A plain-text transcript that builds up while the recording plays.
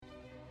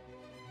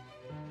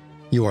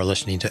You are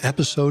listening to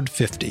episode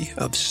 50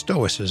 of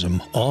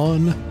Stoicism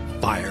on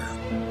Fire.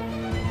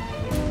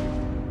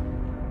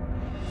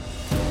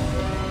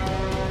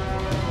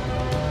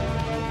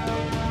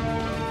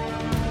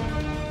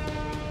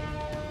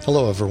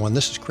 Hello, everyone.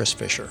 This is Chris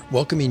Fisher,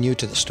 welcoming you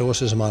to the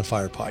Stoicism on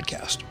Fire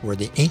podcast, where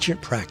the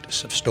ancient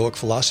practice of Stoic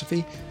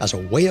philosophy as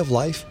a way of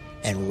life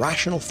and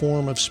rational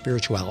form of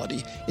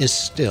spirituality is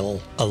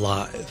still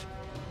alive.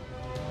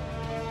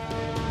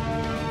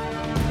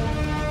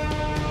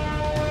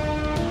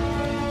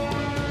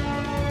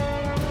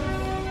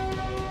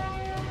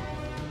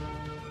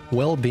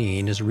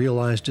 Well-being is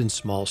realized in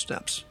small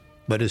steps,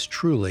 but is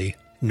truly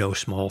no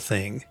small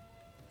thing.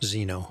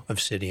 Zeno of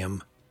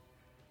Citium.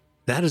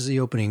 That is the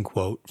opening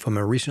quote from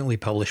a recently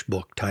published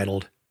book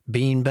titled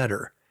Being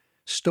Better,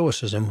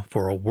 Stoicism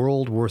for a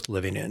World Worth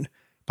Living In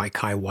by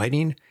Kai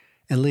Whiting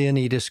and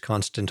Leonidas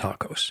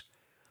Konstantakos.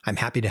 I'm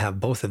happy to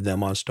have both of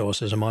them on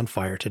Stoicism on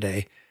Fire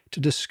today to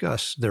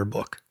discuss their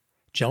book.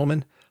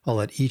 Gentlemen, I'll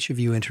let each of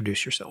you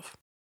introduce yourself.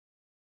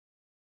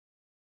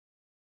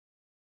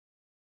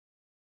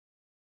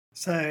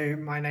 So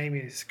my name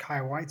is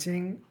Kai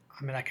Whiting.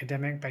 I'm an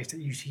academic based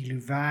at UT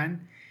Louvain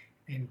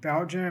in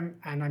Belgium,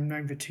 and I'm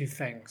known for two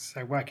things.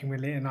 So working with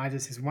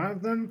Leonidas is one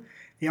of them.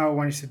 The other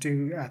one is to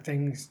do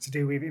things to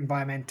do with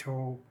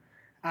environmental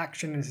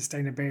action and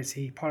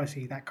sustainability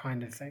policy, that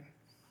kind of thing.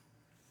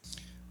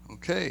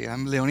 Okay,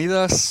 I'm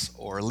Leonidas,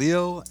 or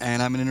Leo,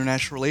 and I'm an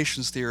international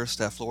relations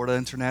theorist at Florida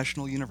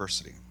International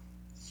University.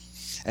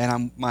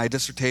 And my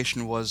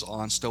dissertation was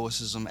on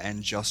Stoicism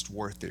and just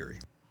war theory.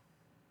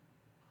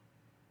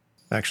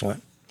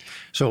 Excellent.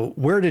 So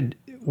where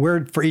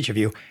for each of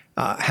you,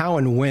 how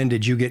and when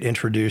did you get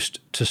introduced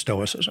to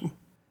Stoicism?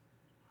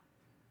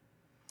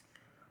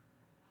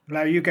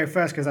 Leo, you go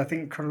first, because I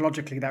think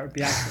chronologically that would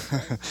be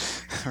accurate.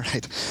 All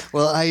right.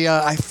 Well,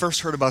 I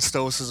first heard about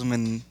Stoicism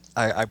in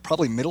I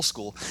probably middle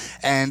school,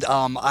 and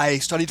I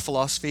studied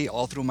philosophy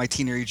all through my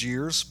teenage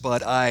years,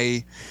 but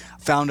I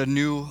found a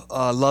new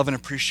love and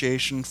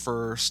appreciation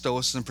for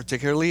Stoicism,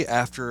 particularly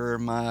after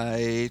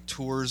my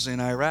tours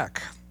in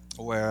Iraq,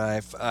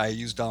 where I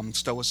used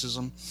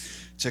Stoicism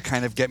to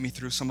kind of get me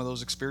through some of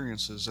those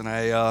experiences. And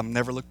I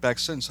never looked back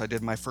since. I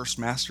did my first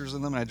master's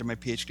in them, and I did my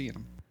PhD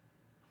in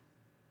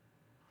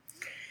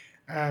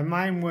them.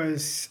 Mine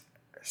was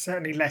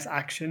certainly less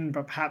action,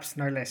 but perhaps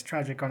no less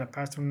tragic on a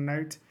personal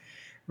note.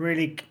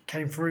 Really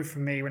came through for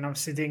me when I was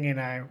sitting in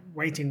a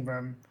waiting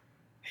room,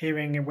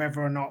 hearing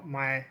whether or not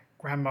my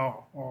grandma,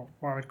 or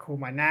what I would call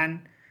my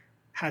nan,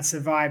 had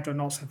survived or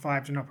not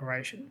survived an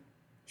operation.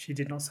 She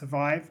did not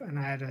survive, and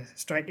I had a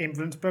Stoic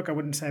influence book. I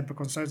wouldn't say a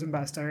book on Stoicism,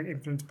 but a Stoic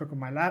influence book on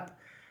my lap.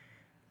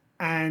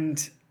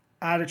 And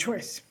I had a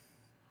choice.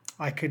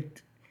 I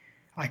could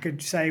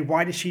say,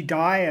 why did she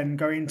die, and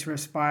go into a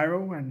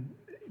spiral and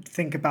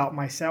think about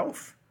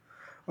myself.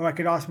 Or I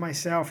could ask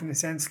myself in the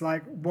sense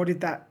like, what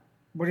did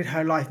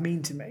her life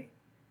mean to me?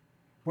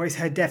 What is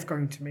her death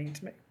going to mean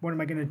to me? What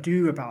am I going to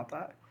do about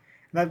that?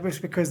 And that was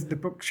because the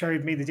book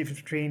showed me the difference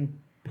between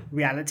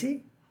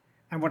reality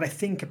and what I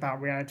think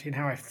about reality and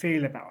how I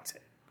feel about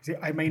it.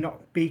 Because I may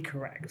not be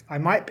correct. I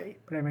might be,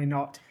 but I may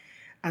not.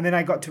 And then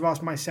I got to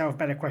ask myself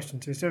better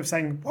questions. So instead of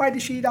saying, why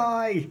did she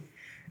die?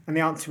 And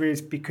the answer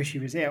is because she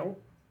was ill,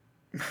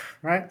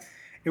 right?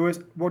 It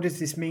was, what does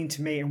this mean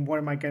to me, and what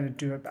am I going to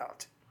do about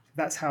it?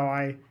 That's how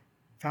I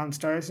found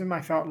Stoicism.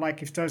 I felt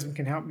like if Stoicism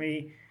can help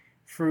me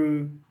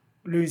through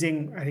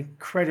losing an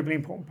incredibly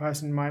important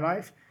person in my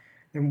life,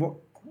 then what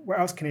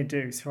else can it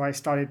do? So I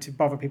started to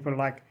bother people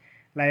like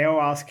Leo,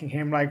 asking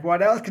him, like,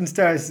 what else can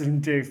Stoicism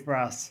do for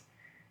us?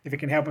 If it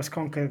can help us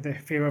conquer the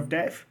fear of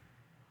death,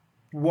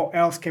 what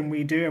else can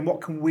we do, and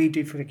what can we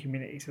do for the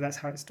community? So that's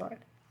how it started.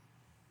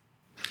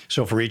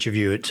 So for each of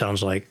you, it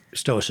sounds like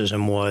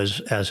Stoicism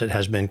was, as it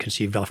has been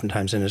conceived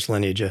oftentimes in its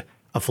lineage, a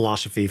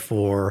philosophy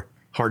for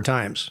hard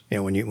times,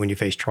 when you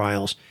face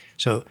trials.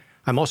 So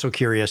I'm also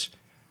curious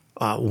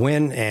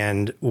when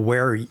and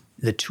where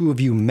the two of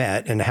you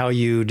met and how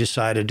you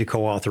decided to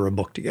co-author a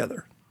book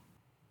together.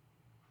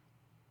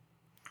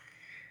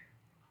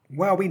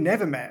 Well, we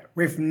never met.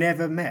 We've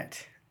never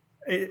met.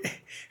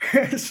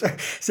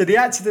 So the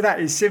answer to that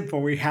is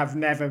simple. We have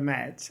never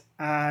met.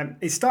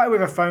 It started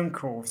with a phone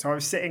call. So I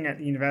was sitting at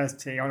the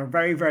university on a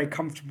very, very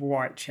comfortable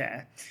white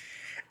chair.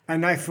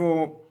 And I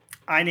thought,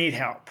 I need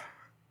help.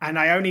 And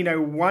I only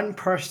know one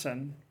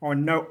person, or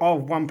know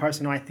of one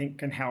person I think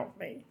can help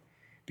me.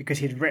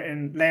 Because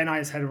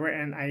Leonidas had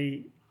written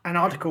an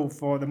article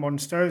for the Modern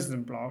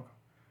Stoicism blog,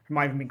 it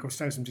might even be called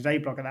Stoicism Today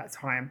blog at that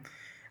time,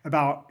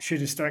 about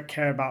should a Stoic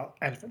care about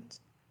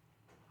elephants.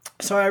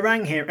 So I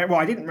rang him. Well,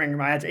 I didn't ring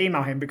him. I had to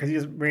email him because he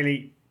doesn't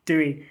really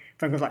do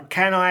phone calls. Like,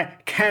 can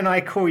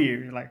I call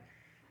you? Like,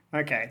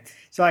 okay.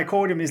 So I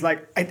called him. He's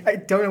like, I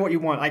don't know what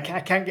you want. I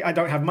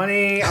don't have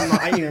money. I'm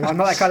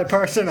not that kind of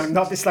person. I'm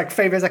not this like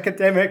famous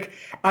academic.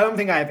 I don't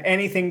think I have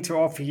anything to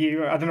offer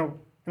you. I don't know.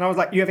 And I was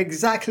like, you have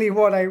exactly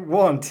what I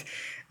want.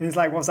 And he's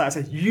like, what's that? I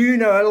said, you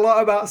know a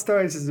lot about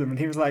Stoicism. And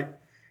he was like,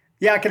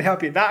 yeah, I can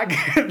help you.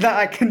 That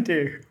I can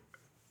do.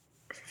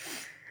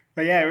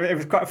 But yeah, it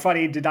was quite a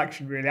funny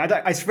introduction, really.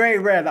 It's very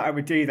rare that I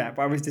would do that,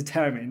 but I was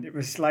determined. It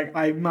was like,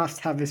 I must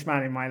have this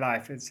man in my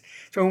life. It's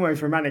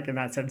almost romantic in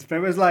that sense, but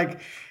it was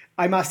like,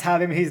 I must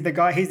have him. He's the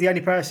guy. He's the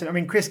only person. I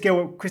mean,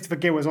 Christopher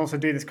Gill was also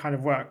doing this kind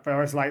of work, but I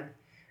was like,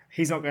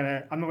 I'm not going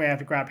to be able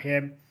to grab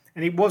him.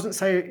 And he wasn't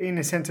so, in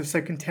a sense of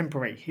so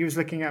contemporary. He was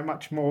looking at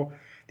much more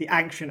the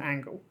action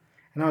angle.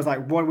 And I was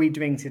like, what are we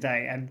doing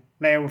today? And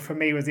Leo, for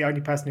me, was the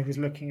only person who was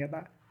looking at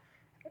that,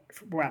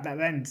 at that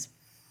lens.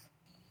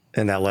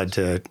 And that led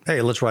to,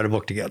 hey, let's write a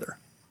book together.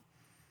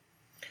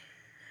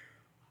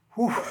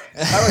 Whew,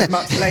 that was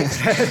much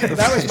later.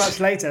 That was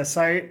much later.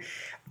 So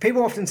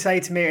people often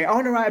say to me, I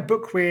want to write a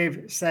book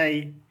with,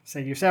 say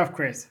yourself,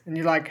 Chris. And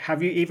you're like,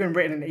 have you even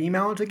written an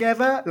email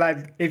together?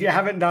 Like, if you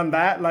haven't done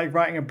that, like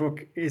writing a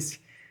book is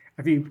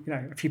a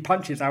few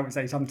punches, I would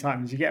say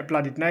sometimes. You get a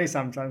bloodied nose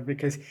sometimes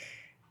because,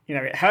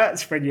 it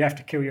hurts when you have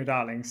to kill your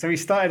darling. So we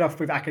started off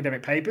with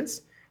academic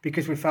papers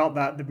because we felt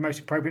that the most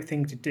appropriate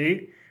thing to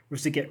do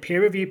was to get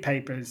peer-reviewed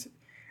papers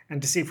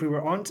and to see if we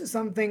were onto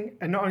something.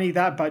 And not only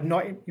that, but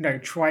not,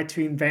 try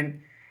to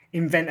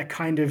invent a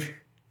kind of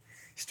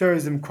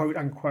stoicism, quote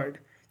unquote.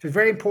 So it's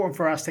very important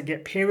for us to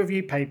get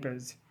peer-reviewed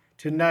papers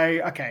to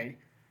know, okay,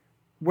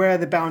 where are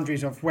the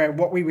boundaries of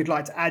what we would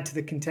like to add to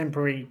the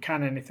contemporary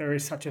canon, if there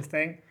is such a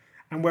thing,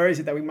 and where is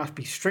it that we must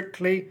be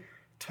strictly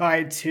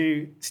tied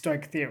to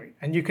Stoic theory.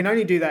 And you can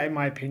only do that, in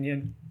my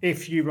opinion,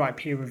 if you write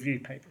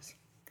peer-reviewed papers.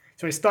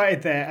 So it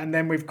started there, and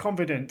then with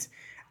confidence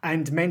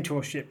and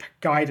mentorship,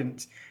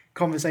 guidance,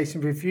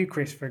 conversations with you,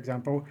 Chris, for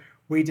example,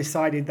 we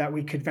decided that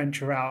we could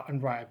venture out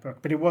and write a book.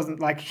 But it wasn't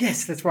like,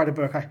 yes, let's write a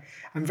book.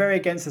 I'm very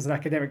against, as an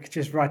academic,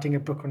 just writing a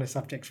book on a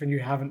subject when you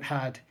haven't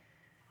had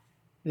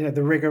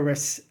the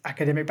rigorous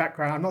academic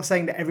background. I'm not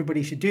saying that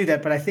everybody should do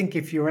that, but I think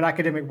if you're an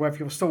academic worth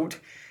your salt,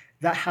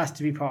 that has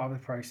to be part of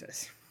the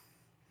process.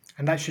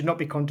 And that should not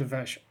be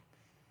controversial.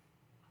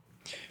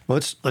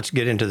 Well, let's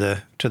get into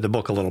the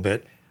book a little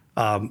bit.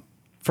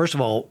 First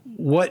of all,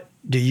 what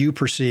do you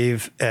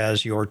perceive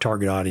as your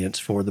target audience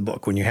for the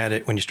book? When you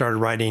started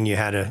writing, you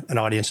had an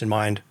audience in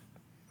mind.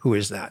 Who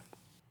is that?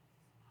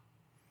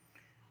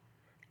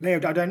 Leo,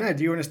 I don't know.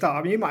 Do you want to start?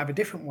 I mean, you might have a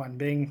different one,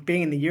 being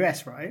in the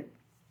US, right?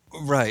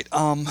 Right.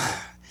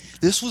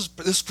 This was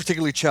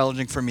particularly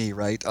challenging for me,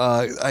 right?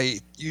 I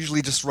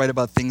usually just write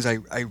about things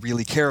I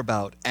really care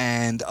about,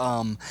 and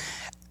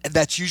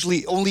that's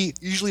usually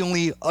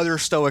only other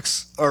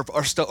Stoics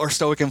or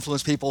Stoic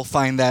influenced people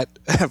find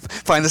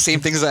the same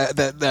things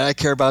that I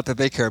care about, that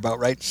they care about,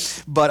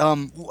 right? But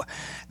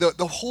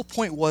the whole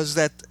point was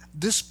that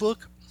this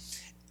book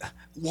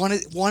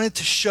wanted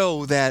to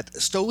show that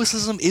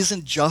Stoicism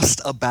isn't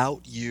just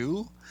about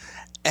you,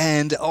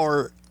 and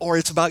or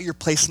it's about your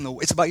place in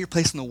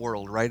the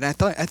world, right? And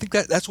I think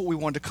that's what we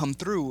wanted to come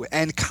through.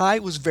 And Kai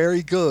was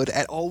very good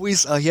at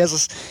always he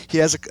has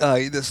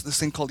this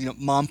thing called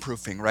mom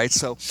proofing, right?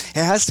 So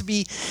it has to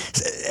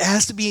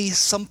be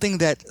something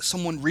that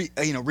someone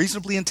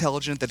reasonably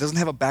intelligent that doesn't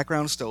have a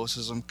background in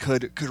Stoicism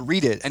could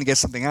read it and get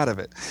something out of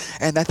it.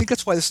 And I think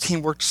that's why this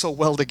team worked so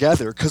well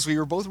together, because we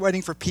were both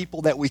writing for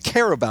people that we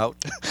care about,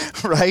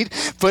 right?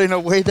 But in a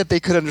way that they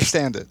could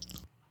understand it.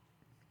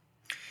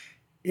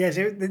 Yeah,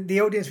 so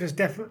the audience was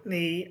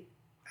definitely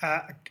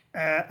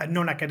a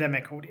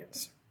non-academic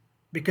audience,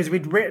 because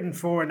we'd written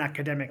for an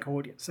academic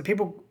audience. So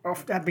people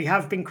we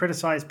have been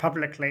criticized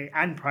publicly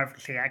and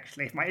privately,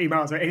 actually, if my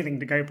emails are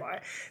anything to go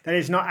by, that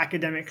it's not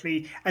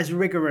academically as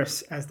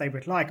rigorous as they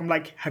would like. I'm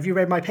like, have you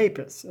read my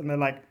papers? And they're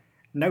like,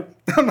 nope.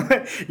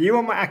 You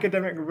want my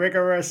academic,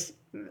 rigorous,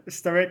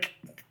 Stoic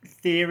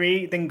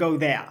theory, then go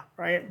there,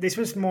 right? This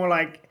was more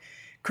like,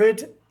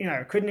 could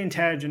an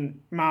intelligent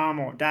mom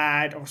or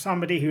dad or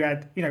somebody who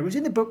had, was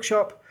in the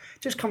bookshop,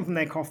 just come from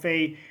their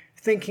coffee,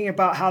 thinking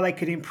about how they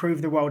could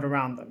improve the world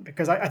around them.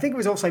 Because I think it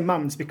was also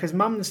mums, because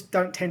mums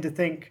don't tend to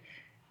think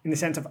in the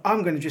sense of,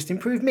 I'm going to just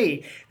improve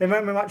me. They're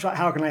very much like,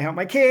 how can I help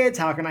my kids?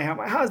 How can I help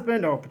my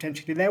husband or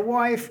potentially their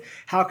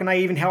wife? How can I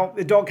even help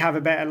the dog have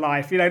a better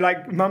life?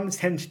 Like mums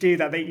tend to do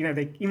that. They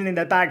even in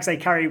their bags, they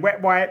carry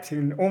wet wipes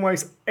and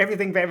almost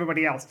everything for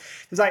everybody else.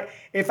 It's like,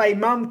 if a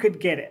mum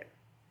could get it,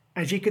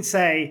 and she could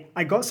say,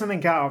 I got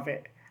something out of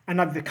it, and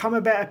I've become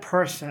a better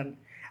person,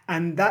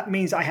 and that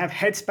means I have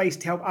headspace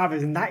to help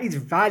others, and that is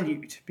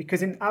valued,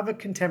 because in other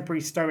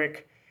contemporary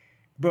Stoic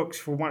books,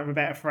 for want of a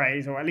better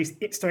phrase, or at least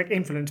Stoic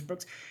influence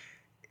books,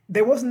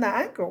 there wasn't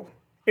that angle.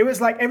 It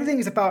was like, everything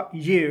is about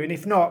you, and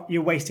if not,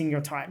 you're wasting your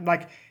time.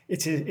 Like,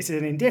 it's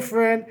an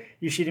indifferent,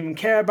 you shouldn't even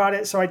care about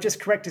it. So I just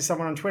corrected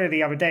someone on Twitter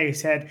the other day who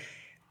said,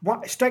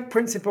 what Stoic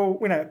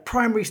principle,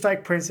 primary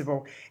Stoic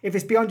principle, if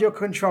it's beyond your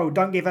control,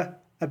 don't give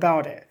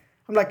about it.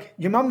 I'm like,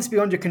 your mum's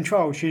beyond your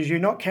control. Should you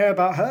not care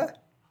about her?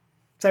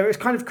 So it was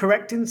kind of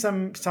correcting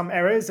some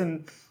errors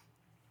and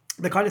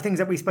the kind of things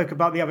that we spoke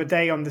about the other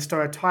day on the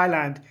Stoa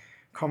Thailand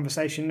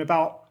conversation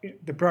about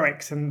the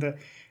Broics and the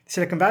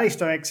Silicon Valley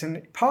Stoics.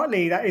 And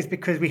partly that is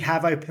because we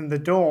have opened the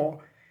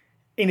door,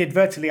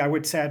 inadvertently, I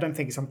would say, I don't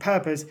think it's on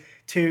purpose,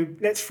 to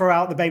let's throw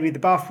out the baby with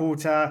the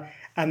bathwater.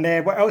 And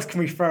what else can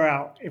we throw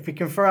out? If we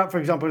can throw out, for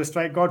example, the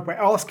Stoic God, what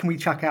else can we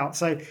chuck out?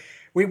 So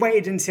we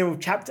waited until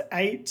chapter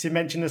 8 to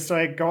mention the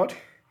Stoic God.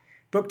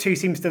 Book 2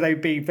 seems to though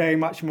be very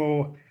much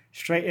more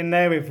straight in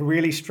there with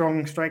really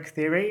strong Stoic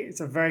theory. It's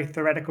a very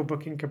theoretical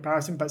book in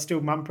comparison, but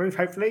still mum-proof,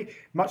 hopefully.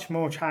 Much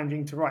more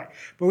challenging to write.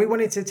 But we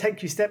wanted to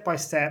take you step by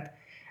step,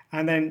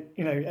 and then,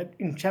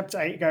 in chapter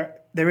 8, you go,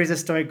 there is a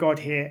Stoic God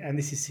here, and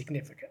this is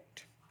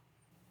significant.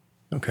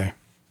 Okay.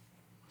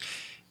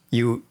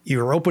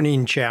 Your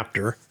opening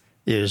chapter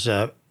is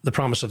the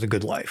promise of the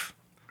good life.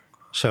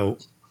 So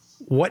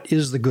what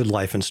is the good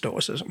life in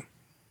Stoicism?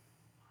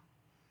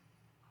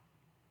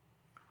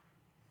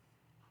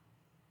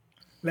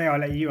 Leo, I'll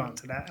let you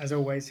answer that, as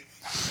always.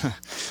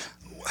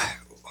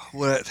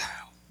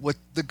 What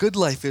the good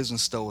life is in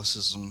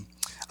Stoicism,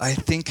 I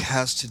think,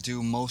 has to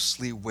do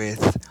mostly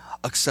with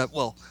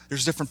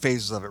there's different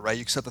phases of it, right?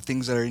 You accept the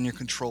things that are in your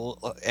control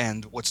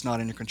and what's not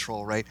in your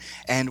control, right?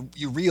 And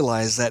you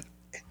realize that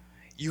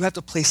you have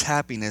to place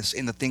happiness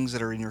in the things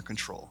that are in your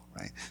control,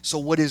 right? So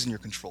what is in your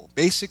control?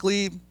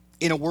 Basically,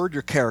 in a word,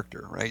 your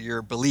character, right?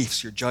 Your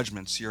beliefs, your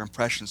judgments, your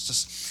impressions,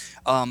 just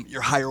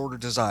your higher order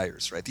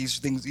desires, right? These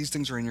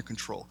things are in your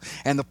control.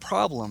 And the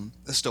problem,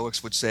 the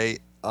Stoics would say,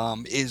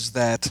 is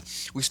that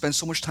we spend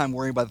so much time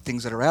worrying about the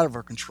things that are out of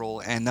our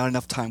control and not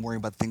enough time worrying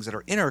about the things that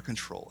are in our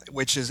control,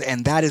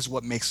 and that is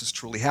what makes us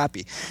truly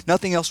happy.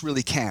 Nothing else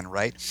really can,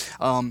 right?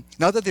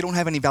 Not that they don't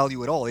have any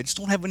value at all, they just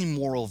don't have any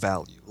moral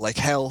value, like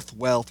health,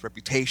 wealth,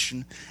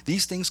 reputation.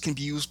 These things can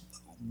be used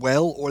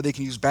well or they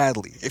can use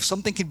badly. If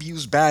something can be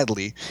used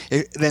badly,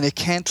 then it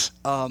can't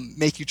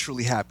make you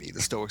truly happy,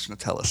 the Stoics are going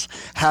to tell us.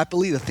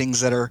 Happily, the things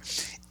that are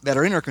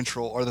in our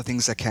control are the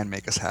things that can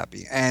make us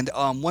happy. And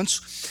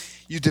once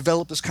you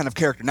develop this kind of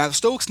character. Now, the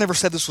Stoics never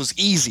said this was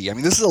easy. I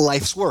mean, this is a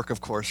life's work,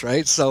 of course,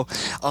 right? So,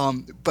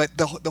 but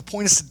the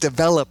point is to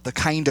develop the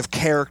kind of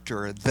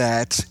character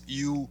that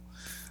you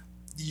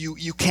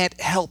can't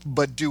help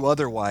but do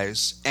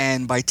otherwise,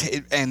 and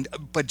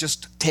but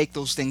just take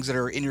those things that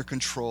are in your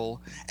control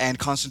and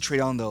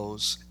concentrate on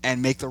those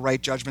and make the right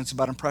judgments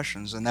about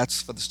impressions. And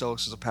that's, for the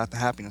Stoics, is a path to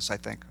happiness, I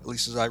think, at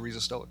least as I read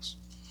the Stoics.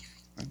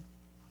 Right?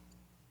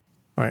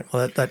 All right.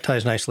 Well, that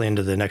ties nicely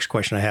into the next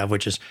question I have,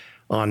 which is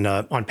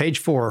on page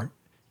 4,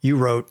 you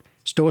wrote,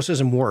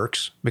 Stoicism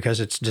works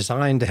because it's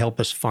designed to help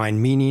us find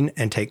meaning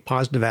and take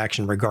positive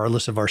action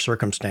regardless of our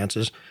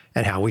circumstances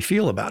and how we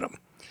feel about them.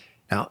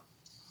 Now,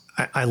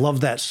 I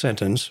love that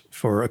sentence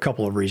for a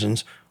couple of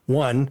reasons.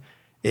 One,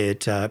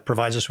 it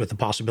provides us with the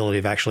possibility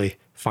of actually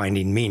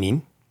finding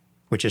meaning,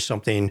 which is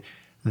something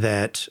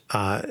that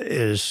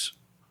is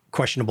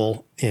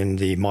questionable in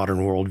the modern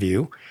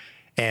worldview.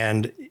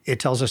 And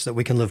it tells us that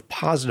we can live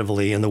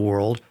positively in the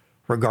world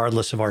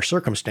regardless of our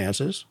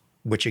circumstances,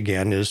 which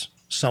again is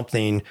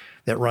something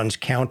that runs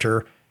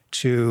counter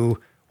to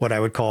what I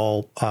would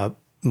call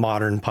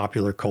modern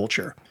popular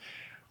culture.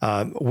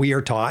 We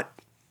are taught,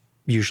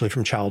 usually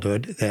from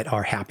childhood, that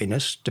our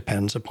happiness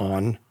depends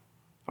upon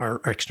our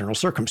external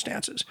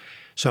circumstances.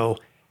 So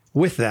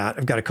with that,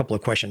 I've got a couple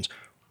of questions.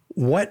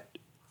 What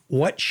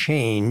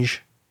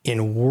change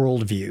in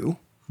worldview,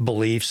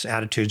 beliefs,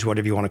 attitudes,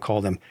 whatever you want to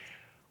call them,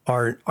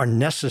 are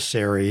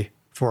necessary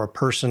for a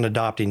person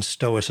adopting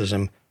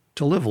Stoicism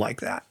to live like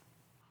that?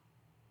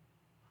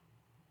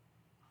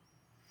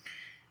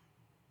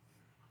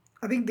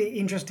 I think the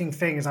interesting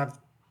thing is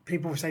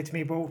people say to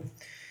me, well,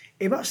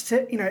 it must,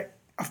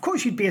 of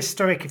course you'd be a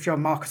Stoic if you're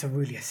Marcus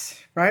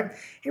Aurelius, right?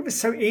 It was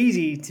so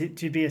easy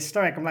to be a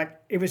Stoic. I'm like,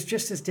 it was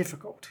just as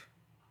difficult,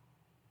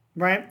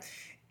 right?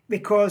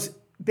 Because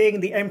being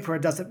the emperor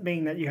doesn't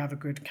mean that you have a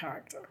good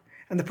character.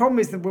 And the problem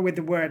is that with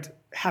the word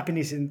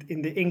happiness in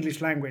the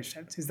English language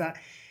sense is that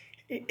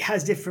it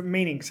has different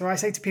meanings. So I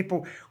say to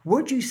people,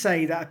 would you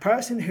say that a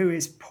person who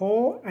is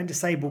poor and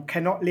disabled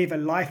cannot live a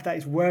life that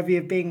is worthy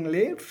of being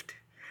lived?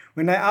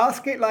 When I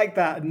ask it like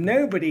that,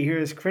 nobody who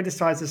has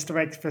criticized the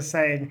Stoics for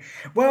saying,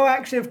 well,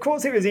 actually, of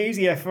course it was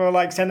easier for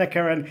like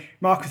Seneca and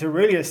Marcus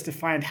Aurelius to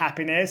find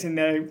happiness in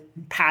their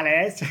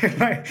palace.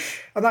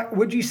 I'm like,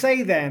 would you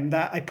say then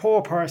that a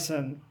poor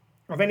person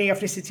of any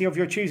ethnicity of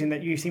your choosing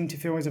that you seem to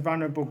feel is a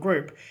vulnerable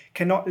group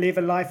cannot live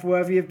a life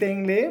worthy of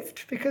being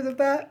lived because of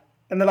that?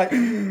 And they're like,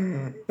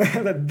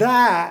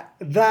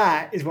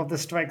 that is what the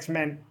Stoics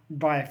meant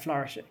by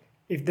flourishing.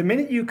 If the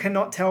minute you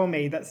cannot tell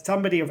me that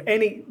somebody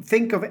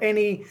think of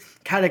any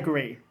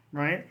category,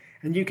 right?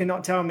 And you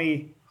cannot tell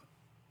me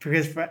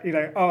because,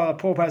 a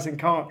poor person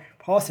can't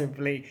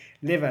possibly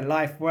live a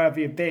life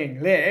worthy of being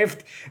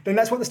lived, then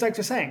that's what the Stoics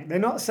are saying. They're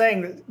not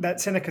saying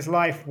that Seneca's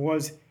life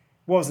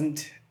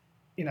wasn't,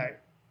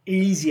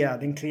 easier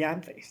than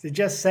Cleanthes. They're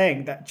just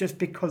saying that just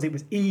because it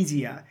was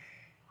easier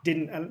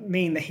didn't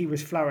mean that he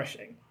was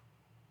flourishing.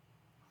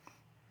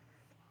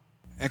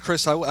 And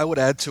Chris, I would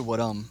add to what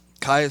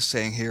Kai is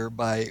saying here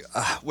by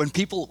when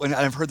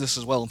I've heard this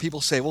as well, when people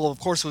say, well, of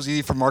course it was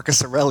easy for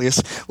Marcus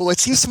Aurelius. Well, it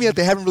seems to me that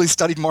they haven't really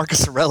studied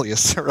Marcus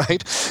Aurelius,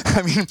 right?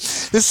 I mean,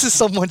 this is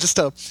someone, just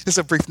a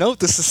brief note,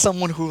 this is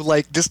someone who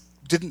just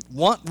didn't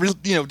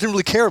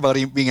really care about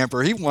being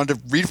emperor. He wanted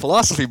to read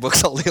philosophy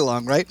books all day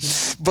long, right?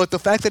 But the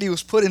fact that he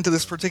was put into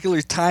this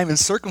particular time and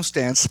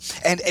circumstance,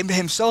 and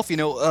himself,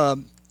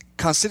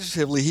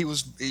 constitutively,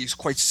 he's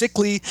quite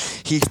sickly.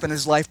 He spent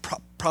his life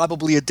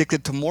probably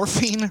addicted to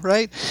morphine,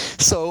 right?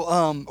 So,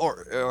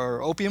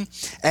 or opium.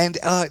 And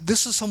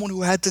this is someone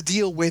who had to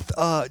deal with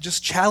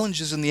just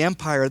challenges in the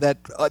empire that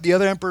the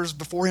other emperors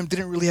before him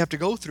didn't really have to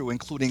go through,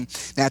 including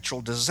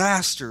natural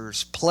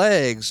disasters,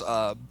 plagues,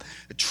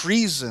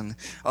 treason,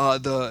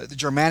 the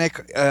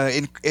Germanic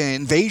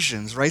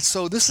invasions, right?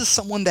 So this is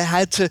someone that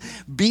had to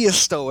be a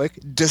Stoic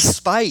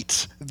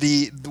despite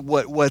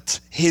what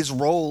his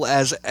role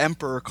as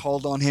emperor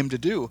called on him to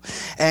do.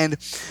 And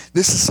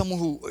this is someone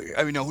who,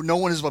 I mean, no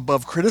one is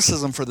above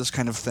criticism for this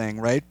kind of thing,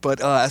 right?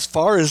 But as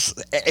far as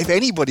if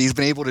anybody's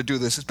been able to do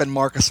this, it's been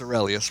Marcus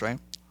Aurelius, right?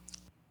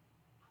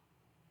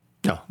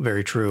 No,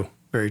 very true,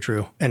 very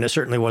true. And it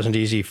certainly wasn't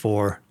easy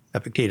for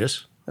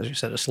Epictetus, as you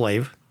said, a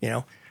slave.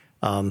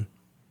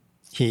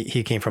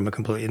 He came from a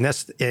completely,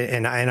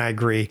 and I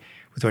agree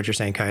with what you're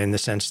saying, Kai, in the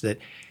sense that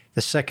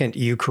the second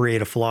you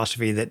create a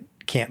philosophy that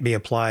can't be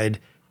applied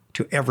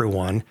to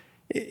everyone,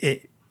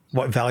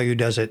 what value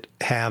does it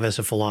have as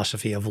a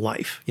philosophy of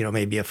life?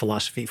 Maybe a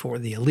philosophy for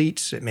the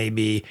elites. It may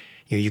be,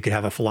 you could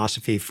have a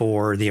philosophy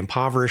for the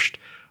impoverished,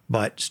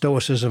 but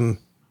Stoicism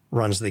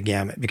runs the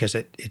gamut because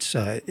it's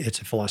a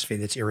philosophy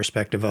that's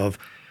irrespective of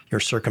your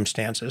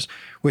circumstances,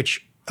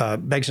 which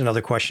begs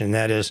another question, and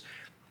that is,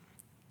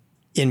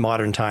 in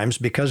modern times,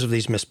 because of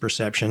these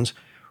misperceptions,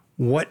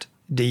 what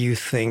do you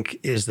think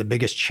is the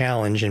biggest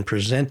challenge in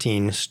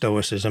presenting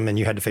Stoicism? And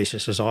you had to face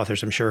this as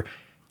authors, I'm sure,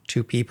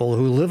 to people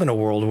who live in a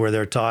world where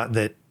they're taught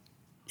that,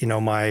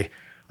 my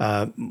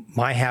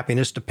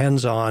happiness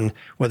depends on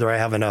whether I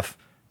have enough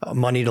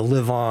money to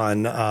live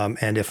on,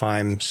 and if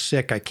I'm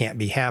sick, I can't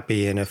be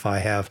happy, and if I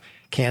have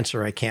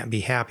cancer, I can't be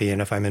happy,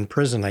 and if I'm in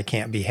prison, I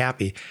can't be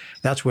happy.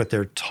 That's what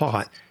they're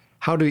taught.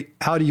 How do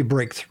you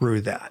break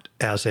through that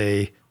as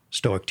a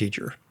Stoic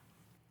teacher?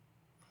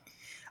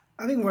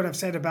 I think what I've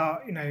said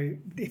about,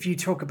 if you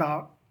talk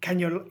about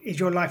is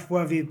your life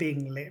worthy of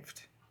being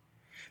lived?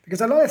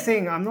 Because a lot of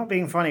things, I'm not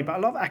being funny, but a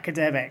lot of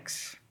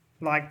academics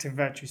like to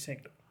virtue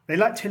signal. They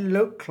like to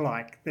look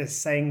like they're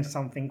saying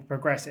something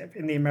progressive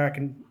in the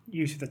American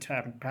use of the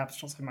term,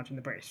 perhaps not so much in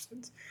the British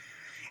sense.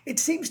 It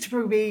seems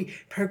to be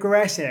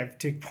progressive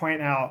to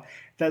point out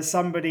that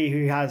somebody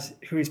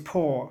who is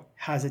poor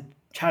has a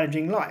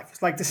challenging life.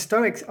 It's like the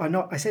Stoics are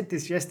not, I said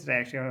this yesterday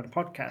actually on a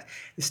podcast,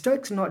 the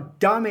Stoics are not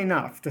dumb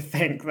enough to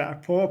think that a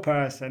poor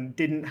person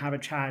didn't have a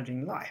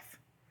challenging life.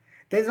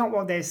 That's not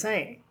what they're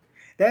saying.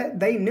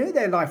 They knew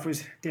their life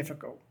was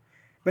difficult,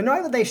 but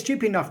neither are they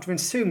stupid enough to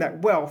assume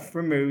that wealth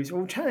removes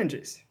all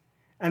challenges.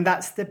 And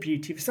that's the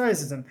beauty of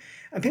Stoicism.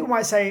 And people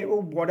might say,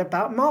 well, what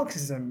about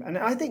Marxism? And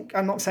I think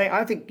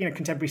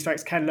contemporary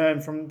Stoics can learn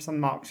from some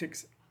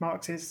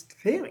Marxist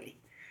theory.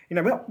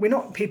 We're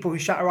not people who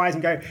shut our eyes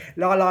and go,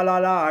 la, la, la,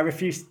 la, I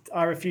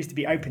refuse to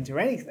be open to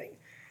anything.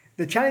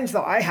 The challenge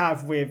that I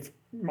have with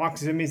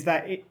Marxism is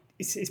that it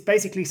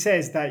basically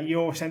says that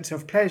your sense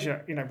of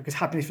pleasure, because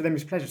happiness for them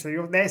is pleasure.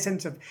 So their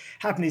sense of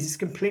happiness is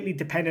completely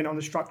dependent on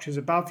the structures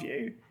above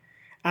you.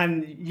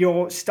 And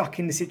you're stuck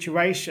in the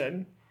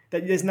situation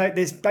that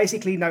there's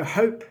basically no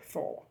hope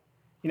for,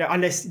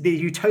 unless the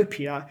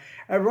utopia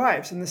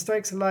arrives. And the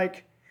Stoics are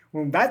like,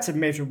 well, that's a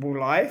miserable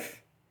life.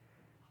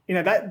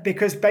 That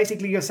because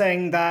basically you're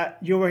saying that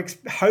you're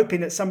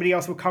hoping that somebody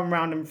else will come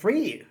around and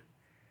free you,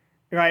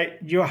 right?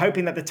 You're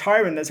hoping that the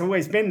tyrant that's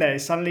always been there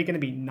is suddenly going to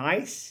be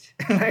nice.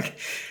 Like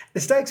the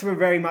Stoics were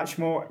very much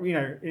more,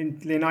 in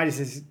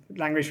Leonidas'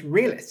 language,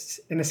 realists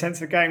in the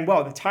sense of going,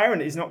 well, the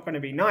tyrant is not going to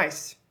be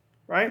nice,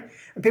 right?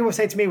 And people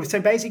say to me, well,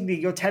 so basically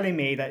you're telling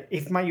me that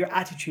if your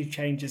attitude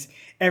changes,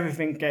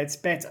 everything gets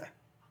better.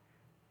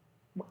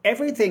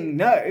 Everything,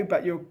 no,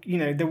 but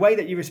the way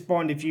that you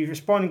respond, if you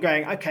respond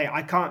going, okay,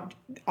 I've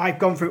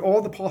gone through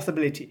all the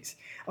possibilities.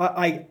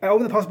 All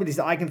the possibilities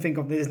that I can think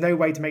of, there's no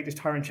way to make this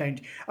tyrant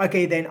change.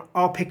 Okay, then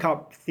I'll pick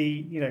up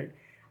the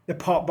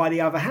pot by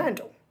the other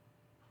handle.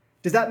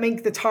 Does that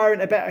make the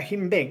tyrant a better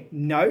human being?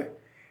 No,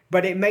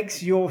 but it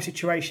makes your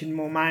situation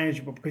more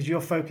manageable because you're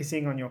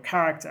focusing on your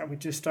character,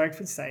 which the Stoics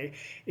would say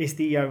is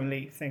the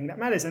only thing that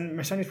matters. And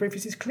Masonius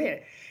Rufus is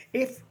clear.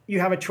 If you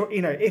have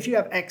if you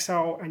have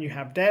exile and you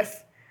have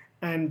death,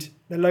 and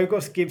the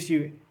Logos gives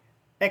you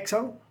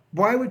exile,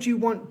 why would you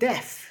want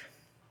death?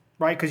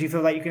 Right? Because you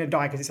feel like you're going to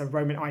die because it's a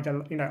Roman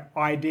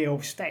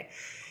ideal state.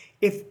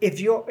 If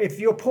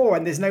you're poor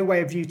and there's no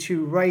way of you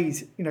to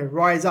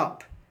rise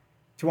up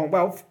to want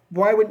wealth,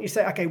 why wouldn't you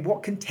say, okay,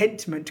 what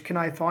contentment can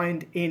I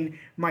find in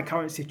my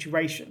current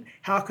situation?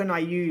 How can I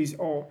use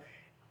the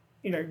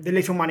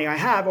little money I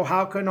have, or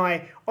how can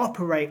I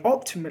operate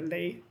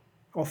optimally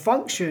or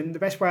function the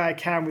best way I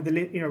can with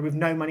with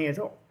no money at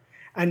all?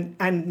 And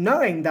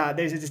knowing that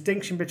there's a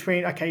distinction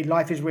between, okay,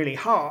 life is really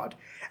hard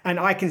and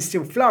I can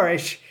still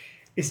flourish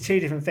is two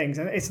different things.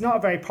 And it's not a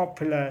very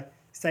popular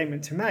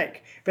statement to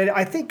make. But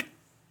I think,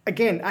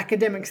 again,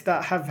 academics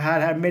that have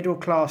had a middle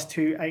class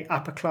to a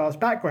upper class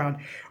background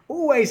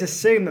always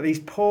assume that these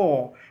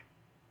poor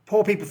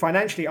people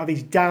financially are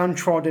these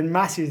downtrodden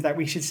masses that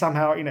we should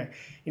somehow,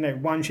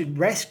 one should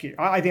rescue.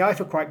 I think I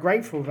feel quite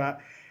grateful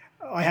that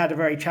I had a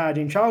very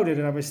challenging childhood,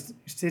 and I was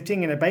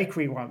sitting in a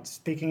bakery once,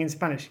 speaking in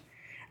Spanish,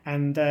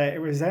 and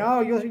it was,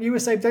 oh, you were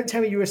so, don't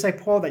tell me you were so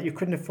poor that you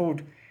couldn't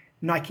afford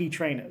Nike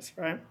trainers,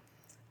 right?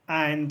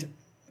 And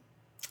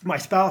my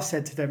spouse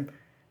said to them,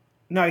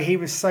 no, he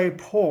was so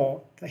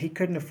poor that he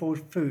couldn't afford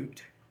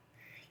food.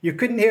 You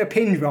couldn't hear a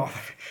pin drop.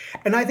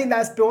 And I think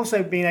that's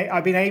also been,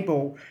 I've been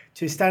able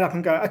to stand up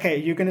and go, okay,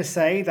 you're going to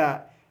say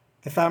that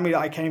the family that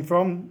I came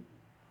from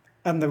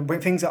and the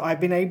things that I've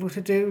been able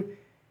to do,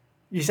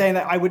 you're saying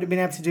that I wouldn't have been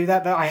able to do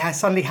that I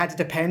suddenly had to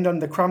depend on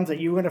the crumbs that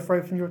you were going to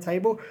throw from your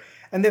table.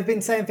 And they've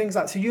been saying things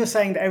like, so you're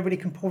saying that everybody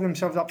can pull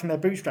themselves up from their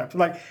bootstraps.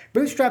 Like,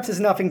 bootstraps has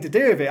nothing to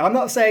do with it. I'm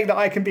not saying that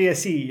I can be a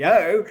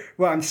CEO.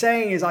 What I'm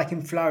saying is I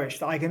can flourish,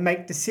 that I can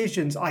make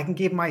decisions, I can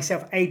give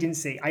myself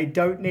agency. I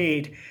don't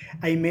need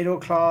a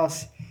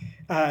middle-class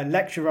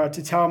lecturer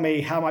to tell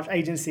me how much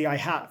agency I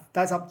have.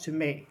 That's up to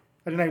me.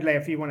 I don't know, Leah,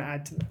 if you want to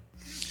add to that.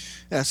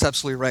 Yeah, that's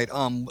absolutely right.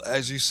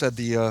 As you said,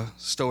 the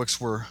Stoics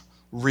were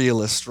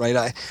realist,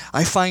 right?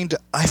 I find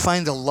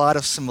a lot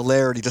of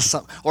similarity to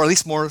some, or at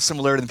least more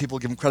similarity than people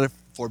give them credit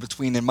for,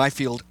 between, in my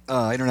field,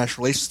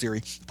 international relations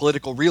theory,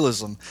 political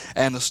realism,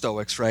 and the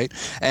Stoics, right?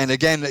 And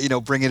again,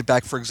 bringing it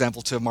back, for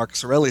example, to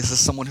Marcus Aurelius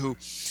as someone who,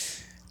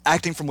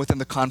 acting from within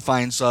the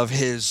confines of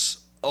his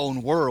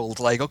own world,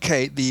 like,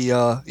 okay,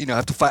 I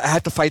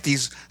have to fight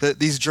these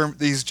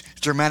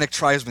Germanic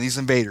tribesmen, these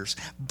invaders.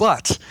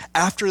 But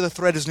after the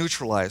threat is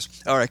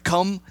neutralized, all right,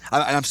 come.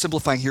 I'm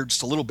simplifying here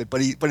just a little bit, but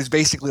he's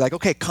basically like,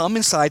 okay, come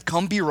inside,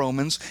 come be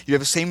Romans. You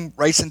have the same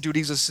rights and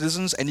duties as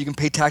citizens, and you can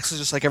pay taxes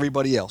just like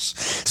everybody else.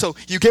 So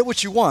you get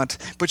what you want,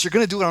 but you're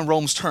going to do it on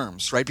Rome's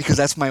terms, right? Because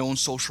that's my own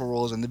social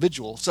role as an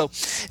individual. So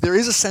there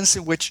is a sense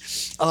in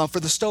which, for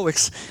the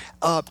Stoics,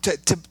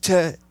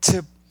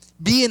 to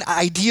be an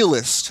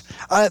idealist.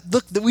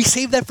 Look, we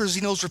save that for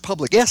Zeno's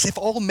Republic. Yes, if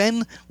all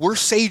men were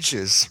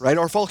sages, right,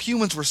 or if all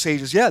humans were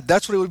sages, yeah,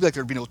 that's what it would be like.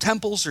 There'd be no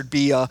temples, there'd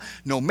be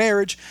no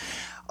marriage.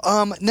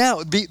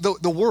 Now,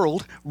 the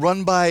world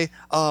run by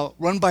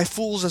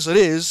fools as it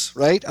is,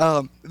 right?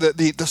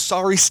 The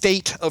sorry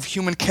state of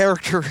human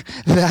character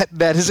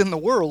that is in the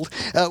world.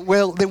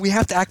 Well, then we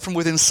have to act from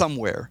within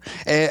somewhere.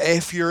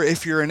 If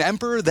you're an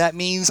emperor, that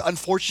means,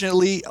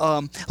 unfortunately,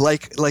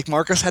 like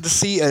Marcus had to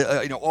see,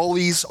 all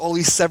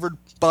these severed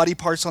body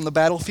parts on the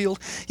battlefield.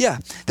 Yeah,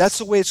 that's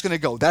the way it's going to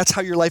go. That's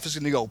how your life is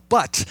going to go.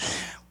 But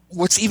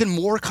what's even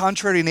more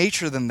contrary to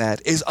nature than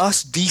that is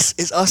us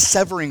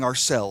severing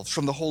ourselves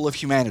from the whole of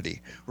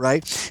humanity,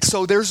 right?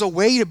 So there's a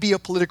way to be a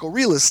political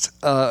realist,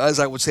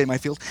 as I would say in my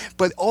field,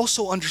 but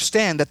also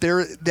understand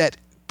that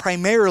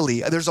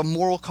primarily there's a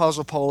moral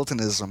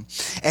cosmopolitanism.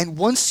 And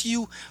once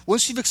you've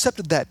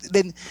accepted that,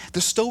 then the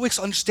Stoics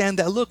understand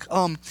that, look,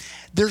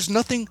 there's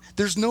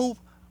no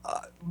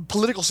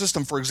political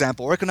system, for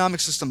example, or economic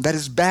system that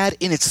is bad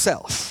in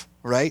itself.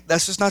 Right?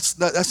 That's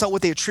not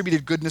what they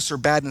attributed goodness or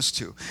badness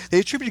to. They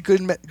attributed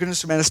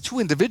goodness or badness to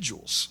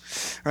individuals,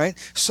 right?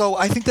 So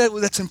I think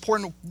that's an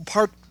important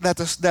part that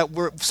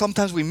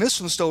sometimes we miss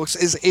from the Stoics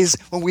is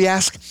when we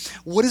ask,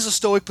 what is a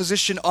Stoic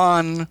position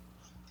on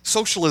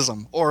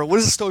socialism, or what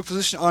is the Stoic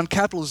position on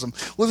capitalism?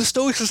 Well, the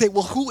Stoics will say,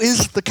 well, who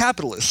is the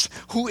capitalist?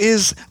 Who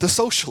is the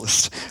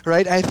socialist?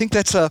 Right? I think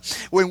that's for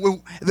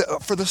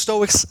the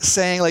Stoics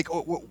saying, like,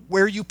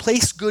 where you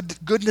place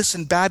goodness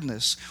and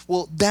badness.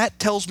 Well, that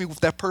tells me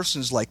what that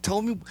person is like.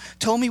 Tell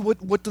me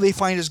what do they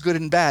find as good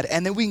and bad,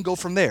 and then we can go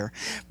from there.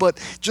 But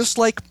just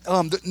like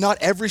not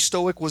every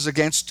Stoic was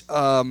against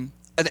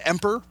an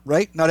emperor,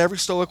 right? Not every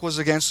Stoic was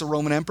against the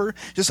Roman emperor,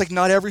 just like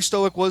not every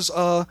Stoic was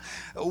a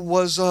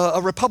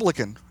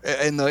Republican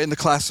in the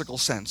classical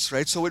sense,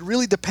 right? So it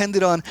really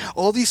depended on,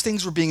 all these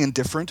things were being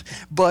indifferent,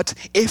 but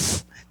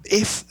if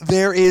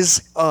there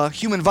is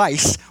human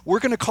vice, we're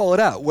going to call it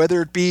out,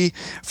 whether it be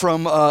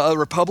from a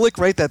republic,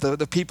 right, that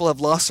the people have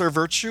lost their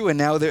virtue and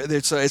now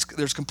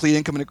there's complete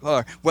income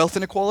wealth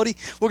inequality,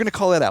 we're going to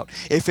call that out.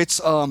 If it's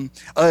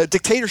a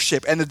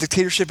dictatorship and the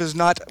dictatorship is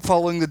not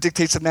following the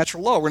dictates of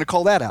natural law, we're going to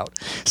call that out.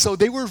 So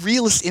they were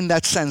realists in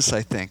that sense,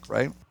 I think,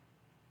 right?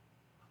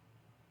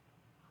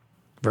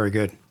 Very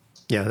good.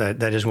 Yeah,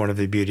 that is one of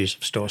the beauties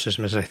of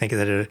Stoicism, is I think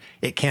that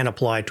it can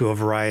apply to a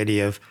variety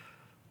of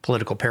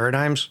political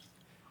paradigms.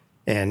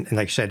 And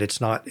like I said,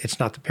 it's not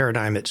the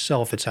paradigm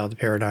itself, it's how the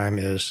paradigm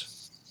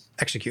is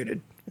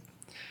executed.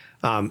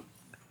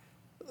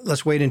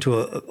 Let's wade into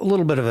a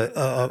little bit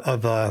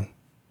of a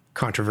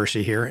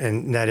controversy here,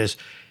 and that is,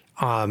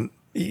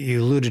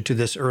 you alluded to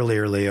this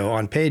earlier, Leo.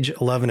 On page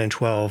 11 and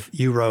 12,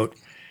 you wrote,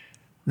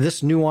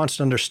 "This nuanced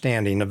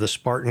understanding of the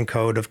Spartan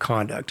code of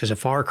conduct is a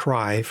far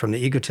cry from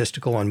the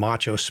egotistical and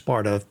macho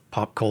Sparta of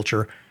pop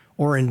culture,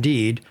 or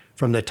indeed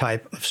from the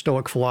type of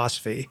Stoic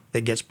philosophy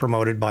that gets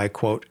promoted by,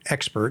 quote,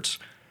 experts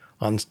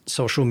on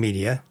social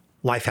media,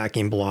 life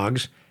hacking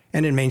blogs,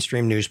 and in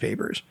mainstream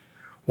newspapers.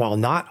 While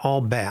not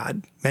all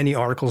bad, many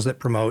articles that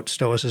promote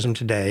Stoicism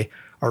today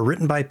are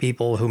written by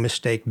people who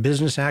mistake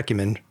business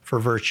acumen for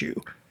virtue.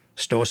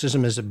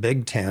 Stoicism is a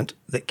big tent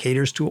that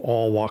caters to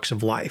all walks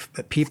of life,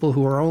 but people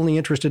who are only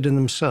interested in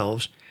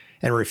themselves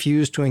and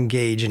refuse to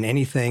engage in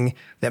anything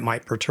that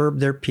might perturb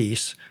their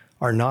peace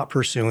are not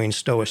pursuing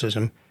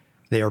Stoicism,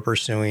 they are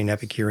pursuing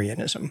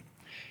Epicureanism.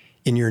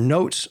 In your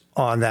notes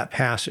on that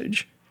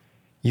passage,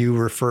 you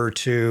refer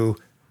to,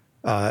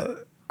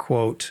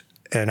 quote,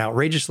 an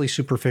outrageously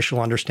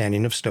superficial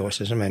understanding of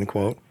Stoicism, end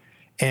quote,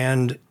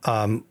 and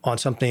on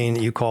something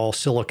that you call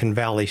Silicon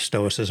Valley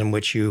Stoicism,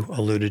 which you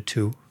alluded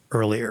to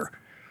earlier.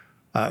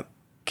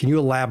 Can you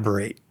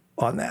elaborate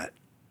on that?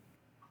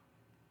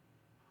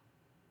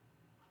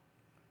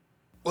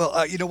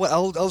 Well, you know what?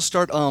 I'll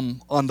start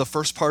on the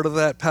first part of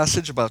that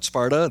passage about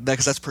Sparta,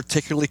 because that's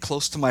particularly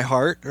close to my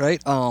heart,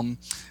 right?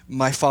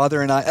 My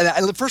father and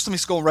first let me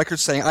just go on record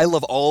saying I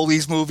love all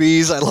these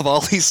movies, I love all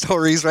these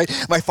stories, right?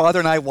 My father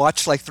and I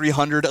watch like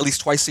 300 at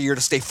least twice a year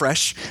to stay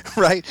fresh,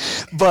 right?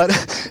 But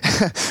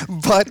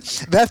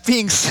that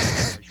being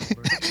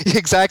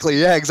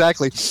exactly, yeah,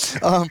 exactly.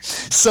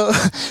 So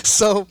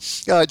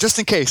just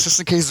in case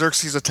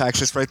Xerxes attacks,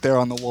 it's right there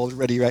on the wall,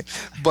 ready, right?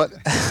 But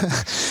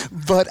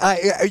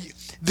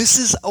this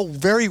is a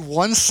very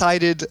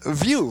one-sided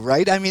view,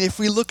 right? I mean, if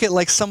we look at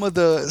like some of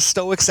the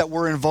Stoics that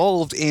were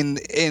involved in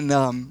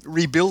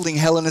rebuilding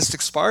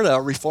Hellenistic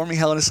Sparta, reforming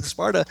Hellenistic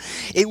Sparta,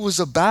 it was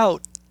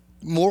about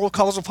moral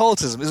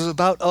cosmopolitanism. It was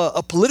about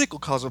a political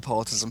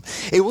cosmopolitanism.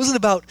 It wasn't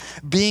about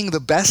being the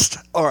best,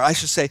 or I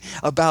should say,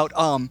 about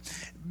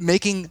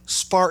making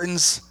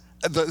Spartans.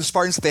 The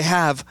Spartans that they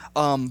have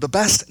the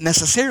best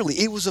necessarily.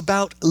 It was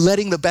about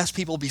letting the best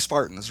people be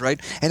Spartans, right?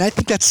 And I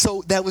think that's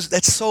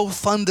so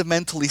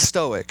fundamentally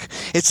Stoic.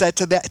 It's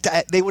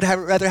that they would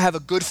rather have a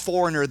good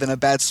foreigner than a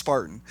bad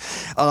Spartan.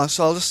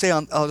 So I'll just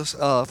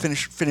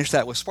finish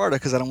that with Sparta,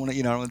 because I don't want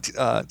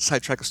to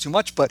sidetrack us too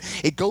much. But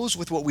it goes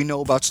with what we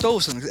know about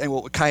Stoicism and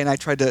what Kai and I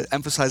tried to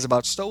emphasize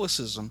about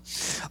Stoicism,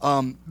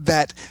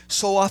 that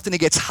so often it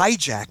gets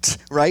hijacked,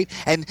 right?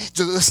 And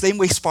the same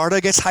way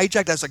Sparta gets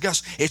hijacked, I was like,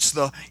 yes, it's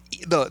the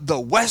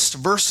West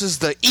versus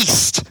the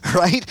East,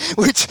 right?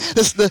 Which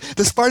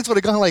the Spartans would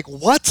have gone like,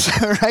 what,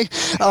 right?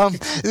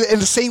 In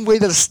the same way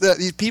that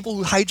the people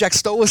who hijack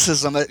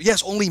Stoicism,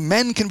 yes, only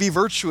men can be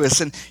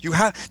virtuous, and you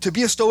have to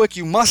be a Stoic,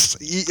 you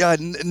must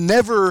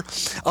never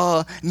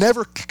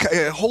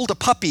hold a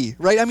puppy,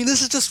 right? I mean,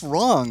 this is just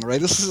wrong,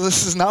 right? This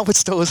is not what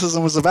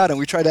Stoicism was about, and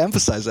we try to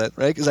emphasize that,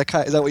 right? Is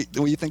that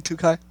what you think too,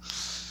 Kai?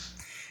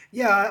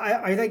 Yeah,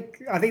 I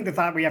think the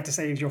fact we have to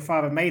say is your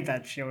father made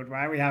that shield,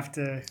 right? We have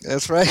to.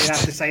 That's right. We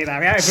have to say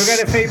that. If we're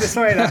going to feed the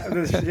story that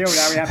the shield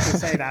out, we have to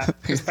say that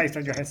it's based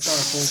on your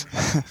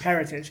historical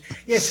heritage.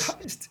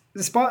 Yes,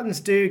 the Spartans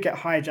do get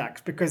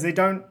hijacked because they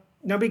don't.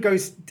 Nobody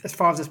goes as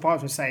far as the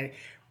Spartans would say.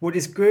 What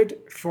is good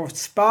for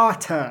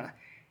Sparta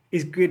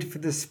is good for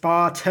the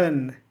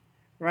Spartan,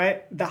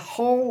 right? The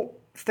whole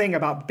thing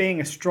about being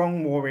a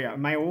strong warrior,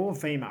 male or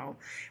female,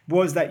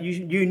 was that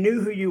you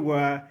knew who you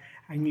were.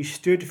 And you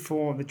stood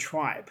for the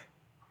tribe.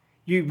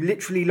 You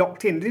literally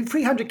locked in. The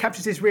 300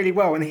 captures this really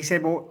well. And he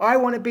said, well, I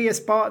want to be a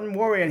Spartan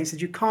warrior. And he said,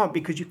 you can't,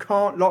 because you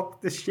can't lock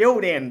the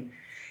shield in.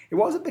 It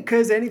wasn't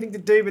because anything to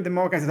do with the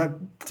moral character.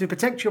 To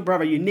protect your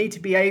brother, you need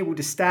to be able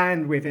to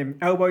stand with him,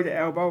 elbow to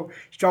elbow,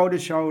 shoulder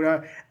to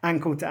shoulder,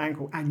 ankle to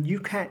ankle. And you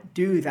can't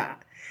do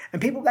that.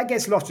 And people, that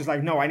gets lost. It's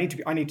like, no, I need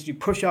to do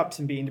push-ups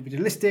and be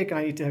individualistic. And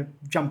I need to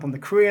jump on the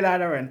career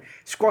ladder and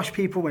squash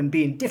people and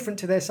be indifferent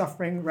to their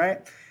suffering,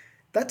 right?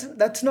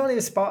 That's not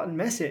a Spartan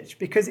message,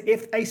 because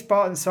if a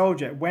Spartan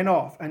soldier went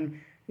off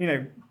and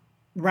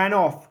ran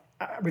off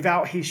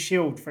without his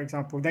shield, for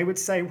example, they would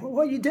say, well,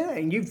 what are you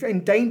doing? You've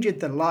endangered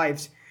the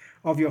lives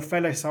of your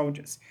fellow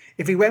soldiers.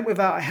 If he went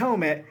without a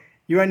helmet,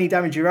 you only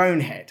damage your own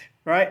head,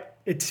 right?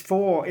 It's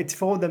for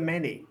the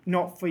many,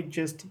 not for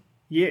just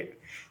you.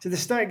 So the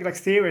Stoic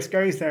theorist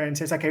goes there and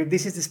says, okay,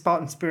 this is the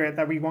Spartan spirit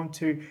that we want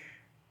to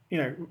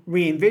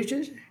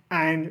re-envisage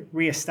and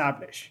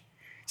re-establish.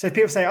 So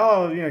people say,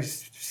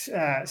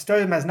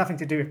 Stoicism has nothing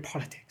to do with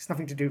politics,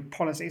 nothing to do with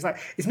policy. It's like,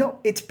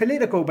 it's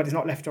political, but it's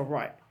not left or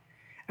right.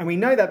 And we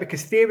know that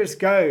because Theorist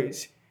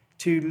goes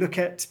to look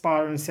at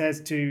Sparta and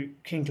says to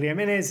King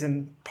Cleomenes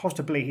and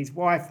possibly his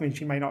wife, when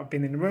she may not have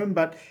been in the room,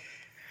 but,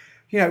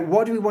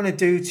 what do we want to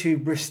do to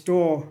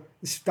restore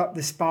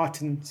the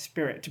Spartan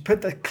spirit, to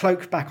put the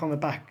cloak back on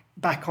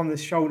the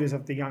shoulders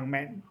of the young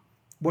men?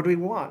 What do we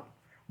want?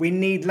 We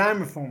need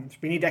land reforms.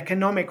 We need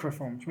economic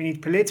reforms. We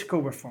need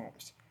political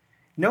reforms.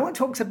 No one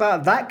talks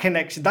about that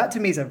connection. That to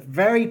me is a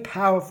very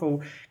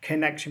powerful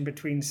connection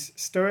between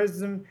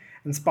Stoicism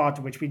and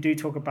Sparta, which we do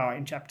talk about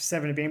in chapter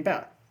 7 of Being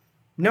Better.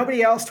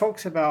 Nobody else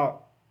talks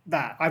about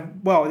that.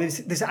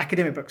 There's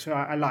academic books, so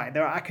I lie.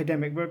 There are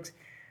academic books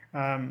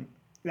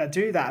that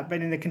do that,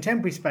 but in the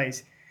contemporary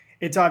space,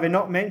 it's either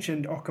not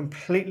mentioned or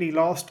completely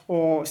lost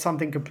or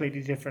something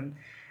completely different.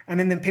 And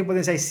then people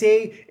then say,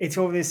 see, it's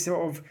all this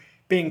sort of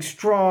being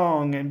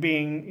strong and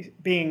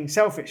being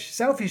selfish.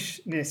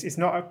 Selfishness is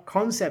not a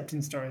concept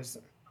in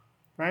Stoicism,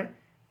 right?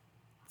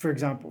 For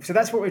example. So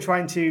that's what we're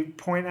trying to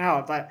point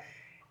out, that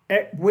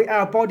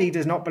our body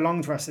does not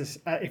belong to us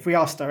if we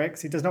are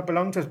Stoics. It does not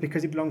belong to us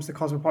because it belongs to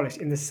Cosmopolis,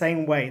 in the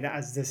same way that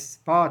as the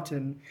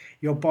Spartan,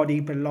 your body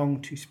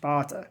belonged to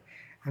Sparta.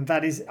 And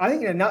that is, I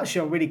think in a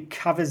nutshell, really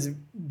covers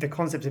the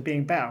concept of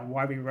being better,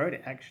 why we wrote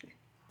it, actually.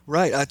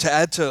 Right. To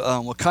add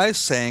to what Kai is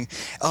saying,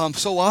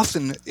 so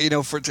often,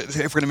 if we're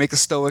going to make a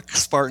Stoic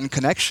Spartan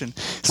connection,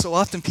 so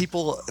often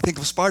people think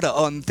of Sparta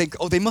and think,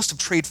 oh, they must have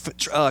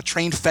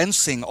trained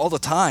fencing all the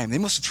time. They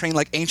must have trained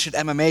like ancient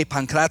MMA,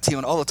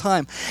 Pankration all the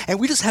time. And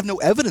we just have no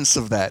evidence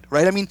of that,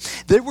 right? I mean,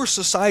 there were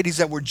societies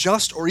that were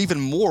just or even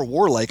more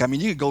warlike. I mean,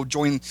 you could go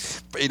join,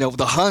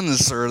 the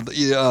Huns or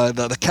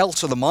the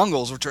Celts or the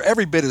Mongols, which are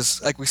every bit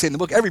as, like we say in the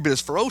book, every bit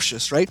as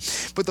ferocious, right?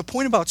 But the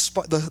point about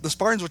the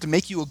Spartans was to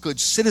make you a good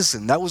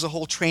citizen. That was a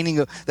whole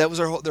training. That was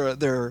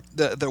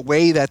their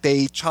way that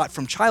they taught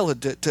from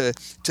childhood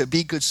to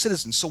be good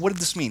citizens. So what did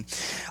this mean?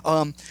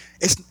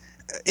 It's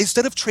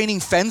instead of training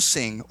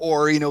fencing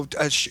or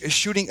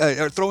shooting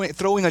or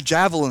throwing a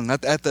javelin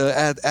at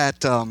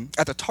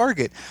the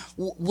target,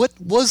 what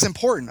was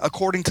important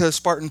according to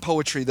Spartan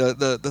poetry,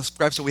 the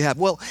scripts that we have?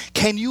 Well,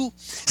 can you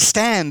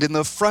stand in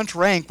the front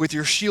rank with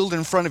your shield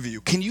in front of you?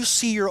 Can you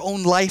see your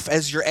own life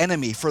as your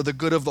enemy for the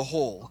good of the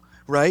whole?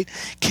 Right?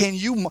 Can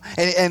you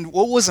and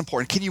what was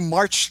important? Can you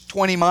march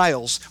 20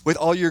 miles with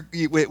all your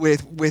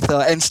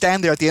and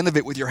stand there at the end of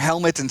it with your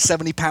helmet and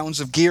 70 pounds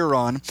of gear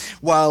on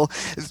while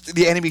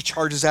the enemy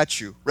charges at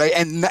you, right?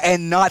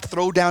 And not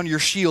throw down your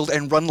shield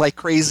and run like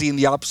crazy in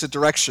the opposite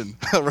direction,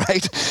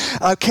 right?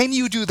 Can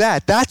you do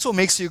that? That's what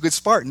makes you a good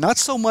Spartan. Not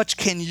so much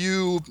can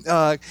you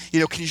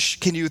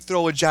can you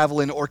throw a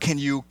javelin or can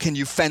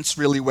you fence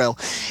really well.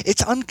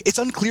 It's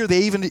unclear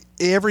they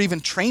ever even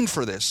trained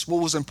for this.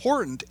 What was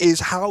important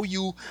is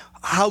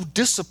how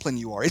disciplined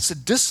you are. It's a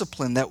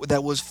discipline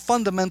that was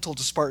fundamental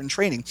to Spartan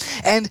training.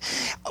 And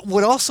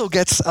what also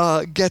gets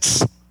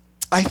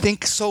I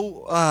think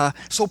so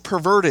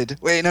perverted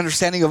in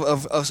understanding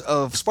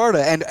of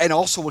Sparta and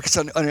also what's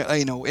in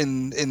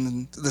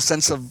the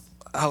sense of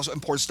how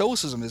important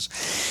Stoicism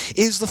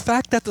is the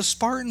fact that the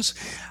Spartans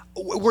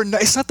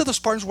it's not that the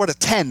Spartans were at a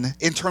 10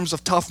 in terms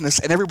of toughness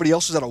and everybody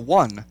else was at a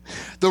 1.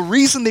 The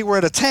reason they were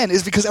at a 10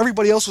 is because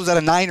everybody else was at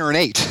a 9 or an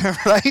 8,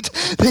 right?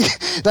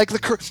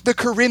 The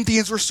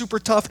Corinthians were super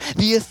tough.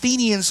 The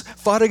Athenians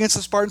fought against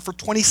the Spartans for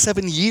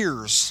 27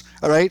 years,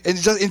 all right? And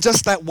in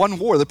just that one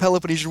war, the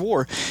Peloponnesian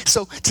War.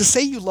 So to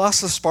say you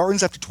lost the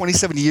Spartans after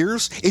 27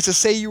 years is to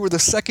say you were the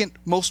second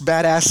most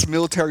badass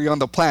military on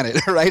the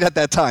planet, right, at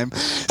that time.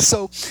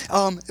 So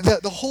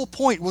the whole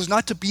point was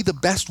not to be the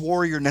best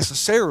warrior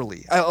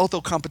necessarily,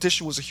 although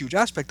competition was a huge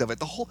aspect of it.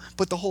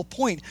 But the whole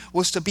point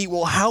was to be,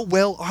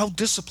 how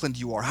disciplined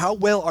you are. How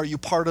well are you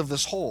part of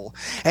this whole?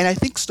 And I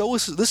think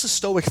this is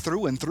Stoic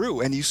through and through.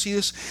 And you see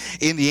this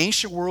in the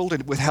ancient world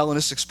and with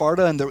Hellenistic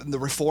Sparta and the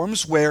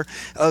reforms where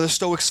the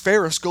Stoic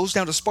Pharos goes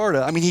down to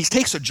Sparta. I mean, he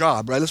takes a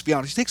job, right? Let's be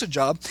honest. He takes a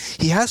job.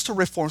 He has to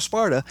reform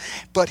Sparta,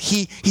 but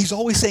he's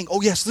always saying,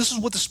 oh yes, this is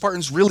what the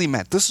Spartans really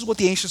meant. This is what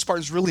the ancient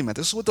Spartans really meant.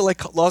 This is what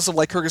the laws of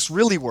Lycurgus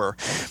really were.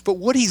 But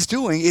what he's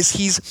doing is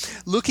he's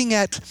looking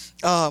at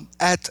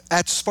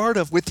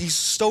Sparta with these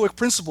Stoic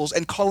principles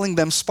and calling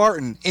them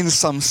Spartan in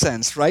some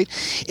sense, right?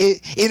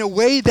 In a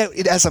way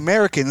that as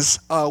Americans,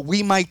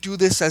 we might do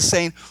this as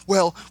saying,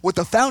 well, what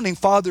the founding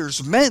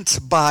fathers meant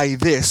by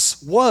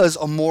this was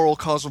a moral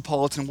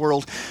cosmopolitan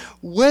world.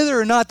 Whether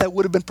or not that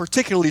would have been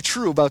particularly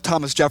true about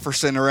Thomas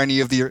Jefferson or any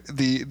of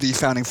the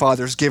founding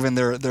fathers, given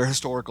their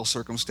historical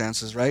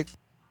circumstances, right?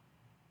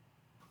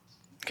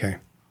 Okay.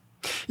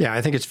 Yeah,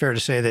 I think it's fair to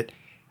say that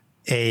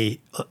a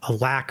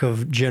lack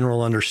of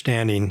general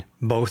understanding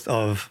both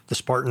of the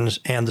Spartans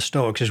and the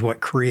Stoics is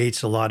what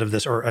creates a lot of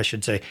this, or I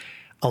should say,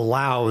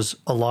 allows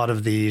a lot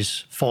of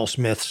these false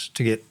myths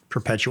to get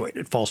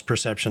perpetuated, false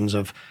perceptions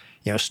of,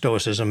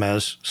 Stoicism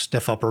as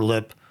stiff upper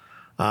lip,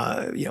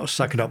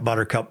 suck it up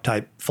buttercup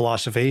type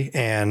philosophy,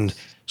 and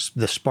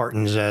the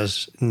Spartans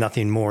as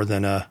nothing more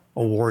than a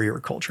warrior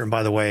culture. And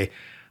by the way,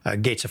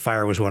 Gates of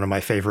Fire was one of my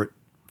favorite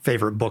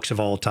books of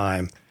all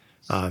time.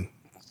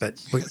 But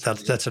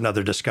that's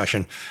another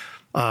discussion.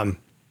 Right.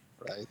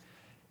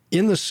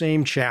 In the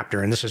same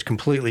chapter, and this is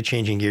completely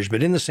changing gears,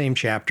 but in the same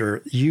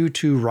chapter, you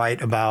two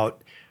write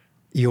about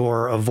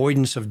your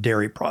avoidance of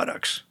dairy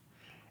products.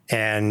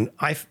 And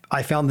I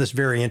found this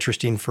very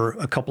interesting for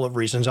a couple of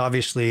reasons,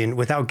 obviously, and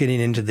without getting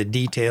into the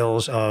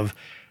details of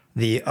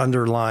the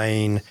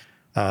underlying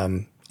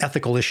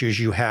ethical issues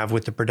you have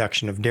with the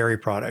production of dairy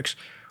products.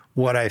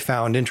 What I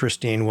found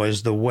interesting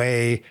was the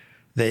way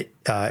that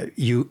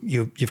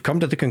you've come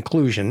to the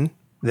conclusion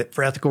that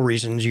for ethical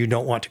reasons you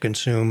don't want to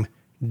consume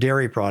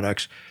dairy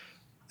products.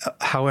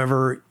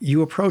 However,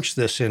 you approach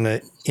this in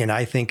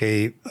I think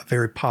a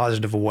very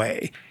positive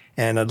way,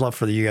 and I'd love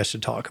for you guys to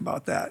talk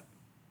about that.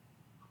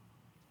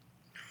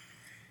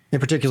 In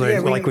particular,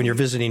 like when you're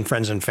visiting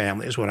friends and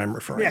family is what I'm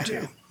referring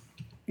to.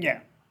 Yeah.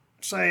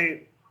 So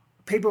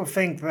people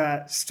think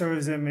that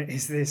Stoicism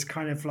is this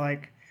kind of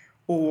like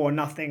all or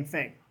nothing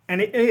thing. And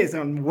it is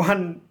on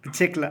one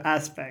particular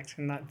aspect,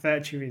 and that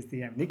virtue is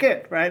the only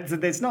good, right? So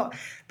there's not,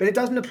 but it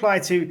doesn't apply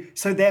to,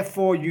 so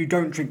therefore you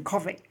don't drink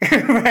coffee,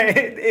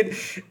 right?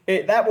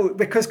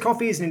 Because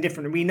coffee is an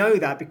indifferent. We know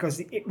that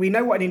because we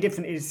know what an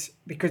indifferent is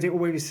because it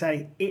always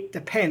say, it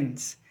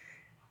depends,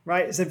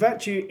 right? So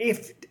virtue,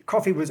 if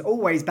coffee was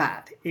always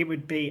bad, it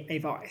would be a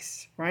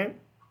vice, right?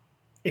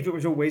 if it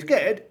was always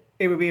good,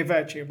 it would be a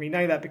virtue. We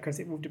know that because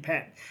it will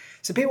depend.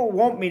 So people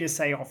want me to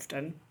say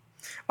often,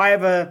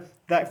 either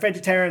that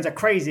vegetarians are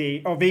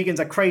crazy or vegans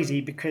are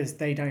crazy because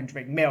they don't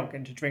drink milk,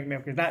 and to drink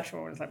milk is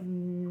natural. And it's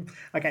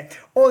like, okay.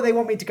 Or they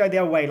want me to go the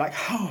other way, like,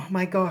 oh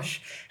my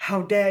gosh,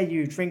 how dare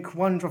you drink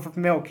one drop of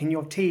milk in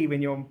your tea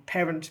when your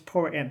parents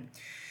pour it in.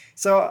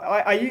 So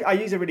I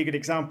use a really good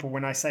example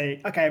when I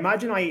say, okay,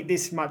 imagine I eat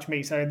this much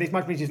meat. So this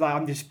much meat is like,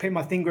 I'm just putting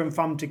my finger and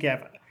thumb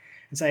together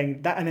and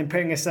saying that, and then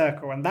putting a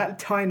circle, and that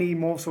tiny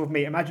morsel of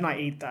meat, imagine I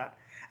eat that.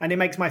 And it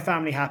makes my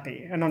family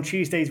happy. And on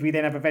Tuesdays, we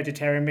then have a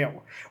vegetarian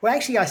meal. Well,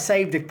 actually,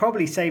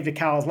 probably saved a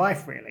cow's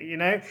life, really,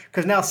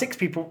 because now 6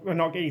 people are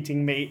not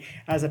eating meat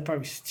as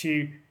opposed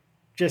to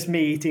just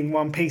me eating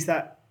one piece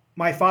that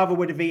my father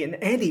would have eaten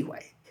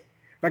anyway.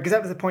 Because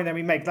that was the point that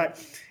we make. Like,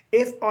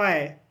 if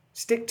I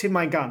stick to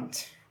my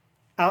guns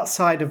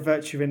outside of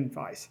virtue and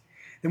vice,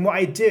 then what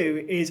I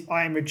do is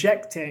I am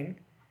rejecting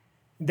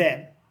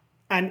them.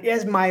 And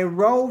as my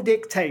role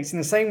dictates, in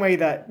the same way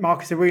that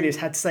Marcus Aurelius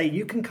had to say,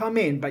 you can come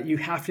in, but you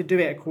have to do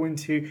it according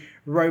to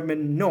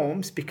Roman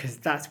norms, because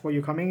that's what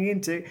you're coming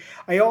into.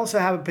 I also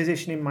have a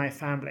position in my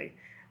family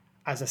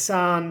as a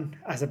son,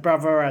 as a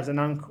brother, as an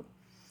uncle.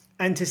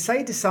 And to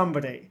say to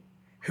somebody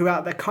who out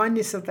of the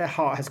kindness of their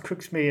heart has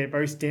cooked me a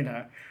roast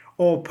dinner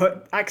or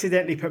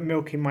accidentally put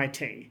milk in my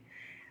tea,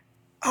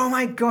 oh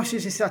my gosh,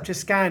 this is such a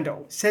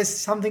scandal, says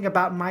something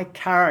about my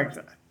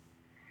character.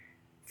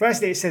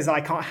 Firstly, it says I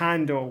can't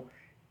handle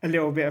a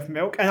little bit of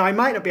milk, and I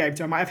might not be able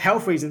to. I might have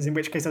health reasons, in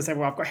which case I say,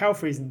 well, I've got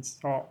health reasons,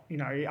 or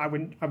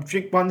I'll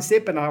drink one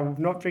sip and I will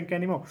not drink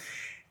anymore.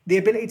 The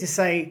ability to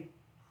say,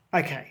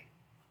 okay,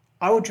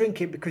 I will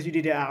drink it because you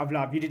did it out of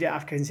love, you did it out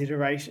of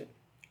consideration.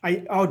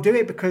 I'll do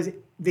it because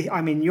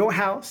I'm in your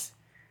house,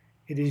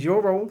 it is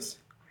your rules,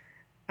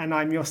 and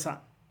I'm your son.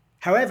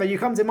 However, you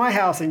come to my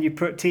house and you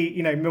put tea,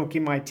 milk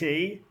in my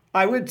tea,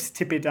 I would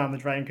tip it down the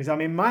drain because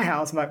I'm in my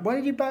house. I'm like, why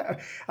did you buy?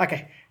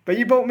 Okay, but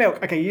you bought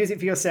milk. Okay, use it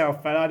for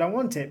yourself, but I don't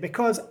want it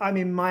because I'm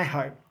in my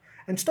home.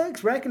 And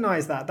Stoics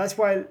recognize that. That's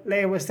why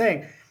Leah was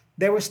saying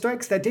there were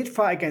Stoics that did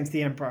fight against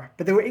the emperor,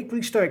 but there were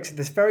equally Stoics at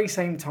this very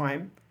same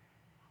time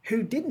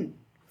who didn't,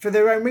 for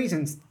their own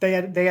reasons. They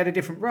had a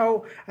different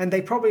role, and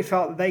they probably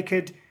felt that they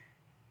could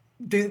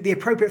do the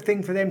appropriate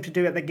thing for them to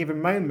do at the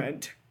given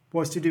moment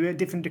was to do a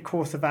different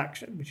course of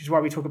action, which is why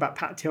we talk about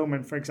Pat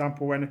Tillman, for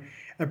example, when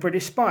a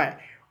British spy.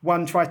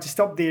 One tries to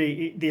stop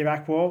the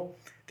Iraq war,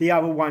 the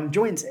other one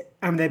joins it,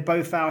 and they're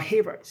both our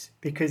heroes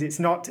because it's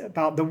not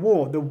about the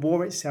war. The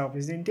war itself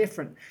is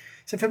indifferent.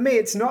 So for me,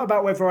 it's not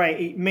about whether I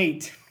eat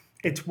meat,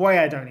 it's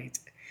why I don't eat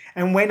it,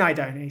 and when I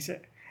don't eat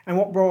it, and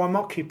what role I'm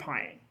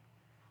occupying.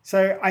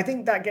 So I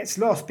think that gets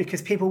lost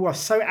because people are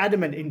so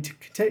adamant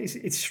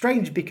it's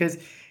strange because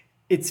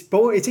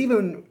it's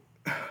even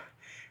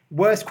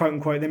worse, quote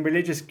unquote, than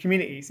religious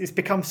communities. It's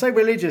become so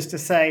religious to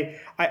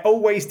say, I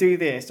always do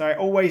this, or I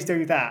always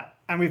do that.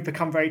 And we've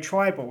become very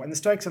tribal. And the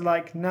Stoics are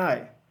like,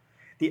 no,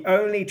 the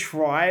only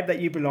tribe that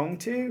you belong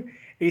to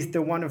is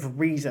the one of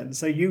reason.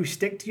 So you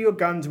stick to your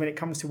guns when it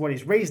comes to what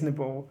is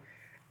reasonable.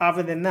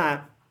 Other than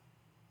that,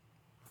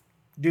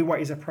 do what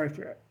is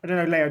appropriate. I don't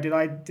know, Leo, did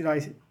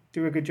I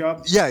do a good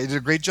job? Yeah, you did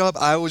a great job.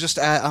 I'm just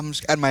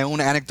add my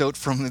own anecdote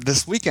from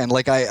this weekend.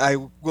 Like I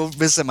will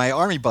visit my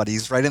army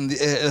buddies, right? And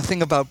the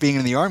thing about being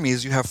in the army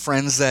is you have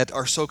friends that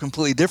are so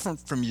completely different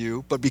from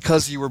you, but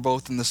because you were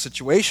both in the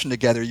situation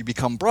together, you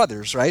become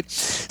brothers, right?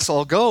 So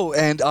I'll go,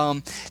 and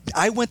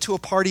I went to a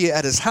party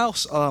at his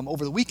house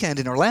over the weekend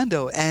in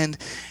Orlando, and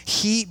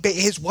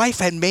his wife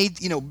had made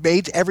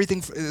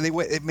everything. They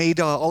made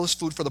all this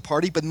food for the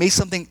party, but made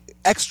something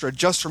extra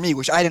just for me,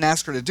 which I didn't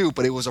ask her to do,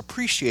 but it was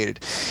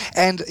appreciated.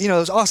 And it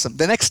was awesome.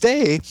 The next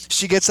day,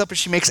 she gets up and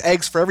she makes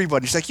eggs for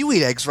everybody. She's like, you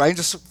eat eggs, right? And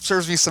just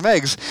serves me some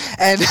eggs.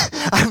 And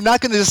I'm not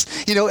going to just,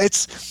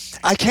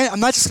 I'm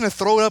not just going to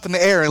throw it up in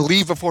the air and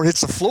leave before it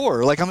hits the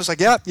floor. Like, I'm just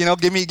like, yeah,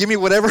 give me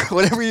whatever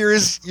it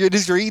is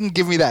you're eating,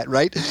 give me that,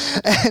 right?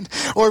 And,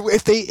 or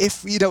if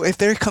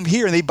they come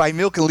here and they buy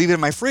milk and leave it in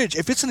my fridge,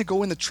 if it's going to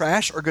go in the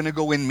trash or going to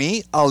go in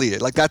me, I'll eat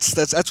it. Like, that's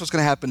what's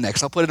going to happen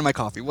next. I'll put it in my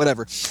coffee,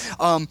 whatever.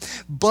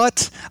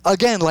 But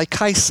again, like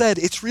Kai said,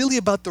 it's really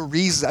about the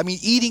reason. I mean,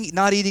 eating,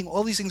 not eating,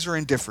 all these things are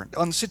indifferent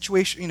on the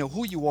situation,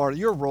 who you are,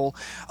 your role,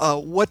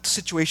 what the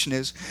situation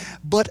is.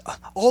 But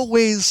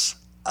always,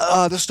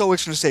 the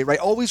Stoics are going to say, right,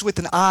 always with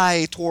an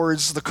eye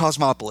towards the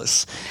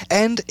cosmopolis.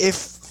 And if,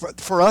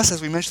 for us,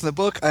 as we mentioned in the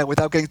book,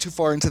 without getting too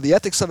far into the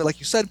ethics of it, like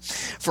you said,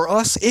 for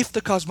us, if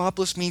the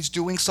cosmopolis means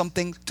doing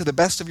something to the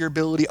best of your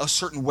ability a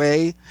certain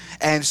way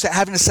and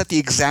having to set the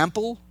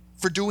example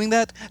for doing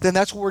that, then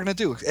that's what we're going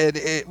to do. And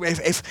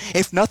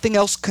if nothing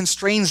else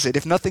constrains it,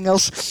 if nothing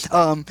else,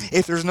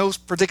 if there's no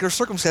particular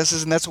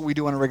circumstances, and that's what we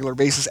do on a regular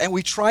basis. And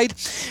we tried,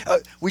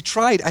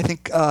 I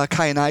think,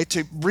 Kai and I,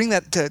 to bring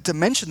that, to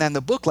mention that in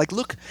the book. Like,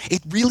 look,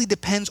 it really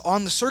depends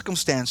on the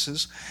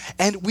circumstances.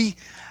 And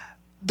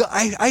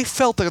I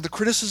felt that the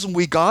criticism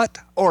we got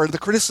or the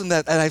criticism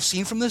that I've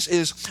seen from this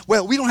is,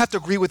 well, we don't have to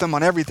agree with them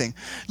on everything.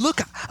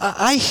 Look,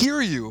 I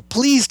hear you.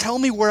 Please tell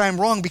me where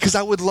I'm wrong, because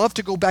I would love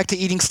to go back to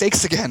eating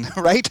steaks again,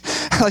 right?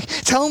 Like,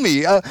 tell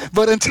me.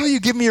 But until you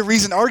give me a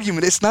reasoned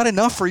argument, it's not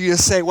enough for you to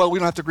say, well, we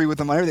don't have to agree with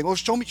them on everything. Well,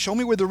 show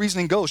me where the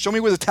reasoning goes. Show me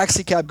where the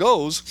taxi cab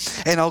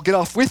goes, and I'll get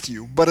off with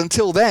you. But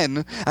until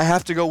then, I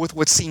have to go with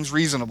what seems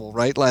reasonable,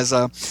 right? As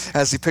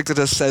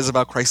Epictetus says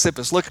about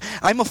Chrysippus. Look,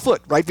 I'm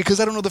afoot, right? Because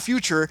I don't know the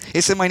future,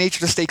 it's in my nature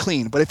to stay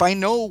clean. But if I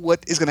know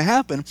what is going to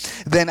happen,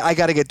 then I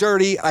got to get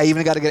dirty. I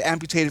even got to get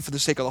amputated for the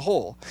sake of the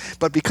whole.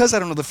 But because I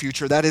don't know the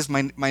future, that is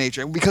my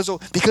nature. Because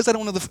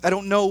I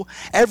don't know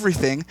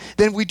everything,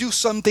 then we do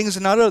some things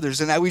and not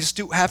others, and we just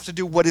have to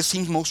do what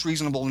seems most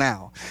reasonable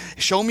now.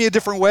 Show me a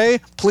different way,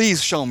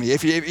 please show me.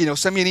 If you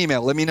send me an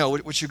email, let me know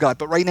what you got.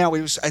 But right now,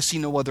 I see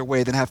no other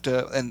way than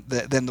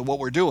what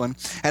we're doing.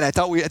 And I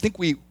think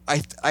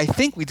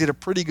we did a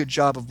pretty good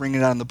job of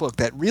bringing it out in the book.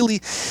 That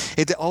really,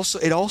 it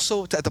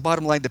also at the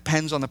bottom line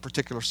depends on the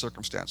particular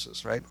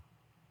circumstances, right?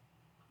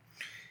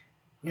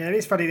 Yeah, it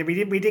is funny that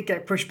we did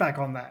get pushback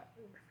on that.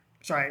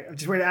 Sorry, I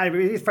just want to add,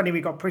 it is funny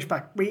we got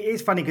pushback.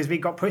 It's funny because we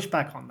got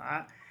pushback on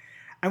that.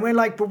 And we're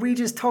like, but we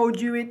just told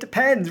you it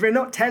depends. We're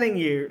not telling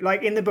you.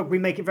 Like in the book, we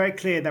make it very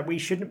clear that we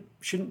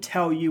shouldn't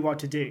tell you what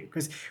to do.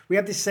 Because we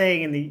have this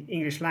saying in the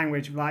English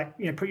language, like,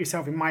 put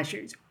yourself in my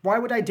shoes. Why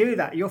would I do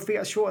that? Your feet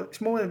are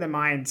smaller than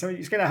mine, so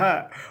it's going to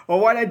hurt.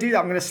 Or why would I do that?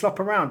 I'm going to slop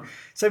around.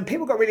 So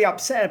people got really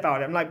upset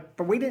about it. I'm like,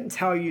 but we didn't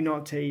tell you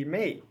not to eat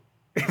meat.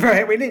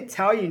 Right? We didn't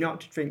tell you not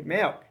to drink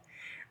milk.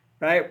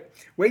 Right?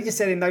 We just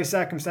said in those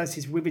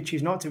circumstances we would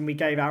choose not to, and we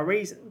gave our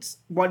reasons.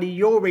 What are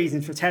your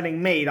reasons for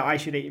telling me that I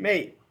should eat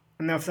meat?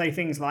 And they'll say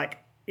things like,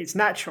 it's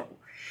natural.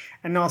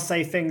 And they'll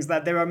say things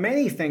that there are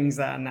many things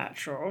that are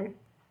natural.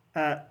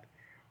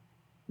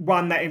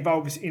 One that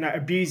involves,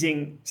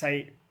 abusing,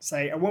 say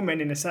a woman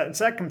in a certain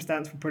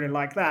circumstance, we'll put it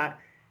like that.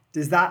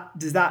 Does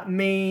that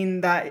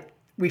mean that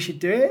we should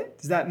do it?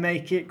 Does that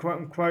make it, quote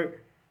unquote,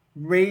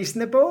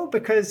 reasonable?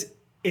 Because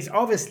it's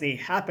obviously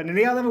happened. And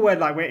the other word,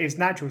 like where it's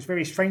natural, is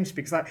very strange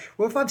because,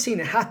 if I've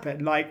seen it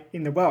happen, like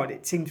in the world,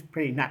 it seems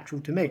pretty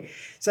natural to me.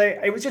 So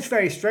it was just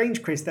very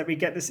strange, Chris, that we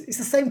get this. It's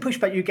the same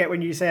pushback you get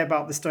when you say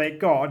about the Stoic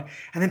God,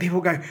 and then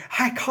people go,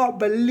 I can't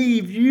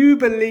believe you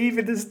believe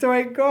in the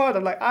Stoic God.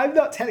 I'm like, I'm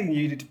not telling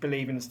you to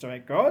believe in the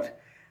Stoic God.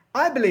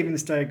 I believe in the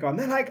Stoic God. And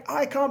they're like,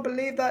 I can't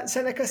believe that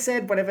Seneca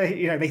said whatever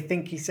they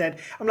think he said.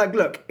 I'm like,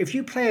 look, if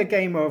you play a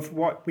game of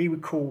what we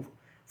would call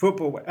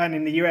football, and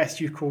in the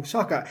US you call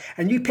soccer,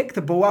 and you pick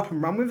the ball up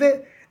and run with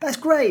it, that's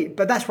great,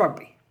 but that's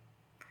rugby.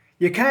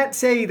 You can't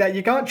say that,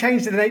 you can't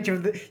change the nature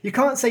of you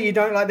can't say you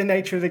don't like the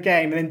nature of the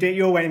game and then do it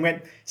your way and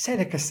went,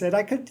 Seneca said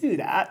I could do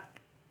that,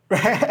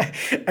 right?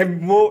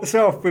 And walk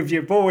off with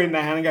your ball in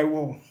the hand and go,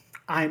 well,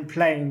 I'm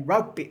playing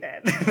rugby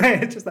then.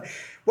 It's just like,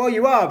 well,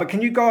 you are, but can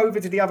you go over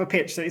to the other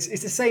pitch? So it's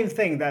the same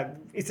thing, that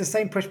it's the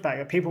same pushback,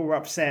 that people were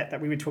upset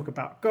that we would talk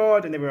about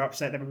God and they were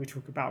upset that we would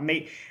talk about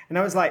meat. And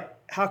I was like,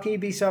 how can you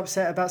be so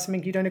upset about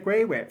something you don't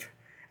agree with?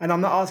 And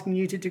I'm not asking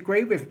you to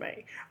agree with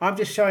me. I'm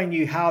just showing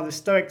you how the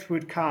Stoics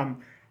would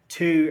come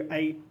to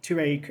a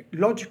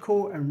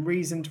logical and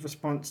reasoned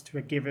response to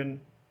a given,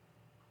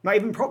 not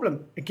even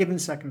problem, a given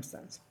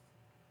circumstance.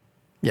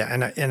 Yeah,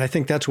 and I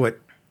think that's what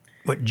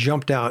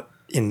jumped out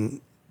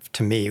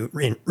to me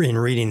in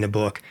reading the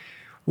book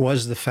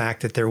was the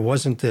fact that there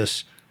wasn't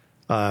this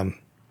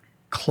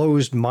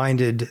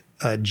closed-minded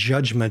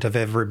judgment of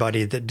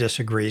everybody that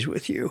disagrees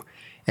with you.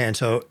 And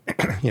so,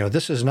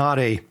 this is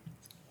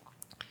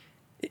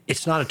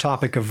it's not a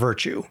topic of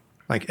virtue.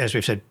 Like, as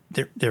we've said,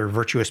 there are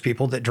virtuous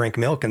people that drink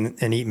milk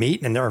and eat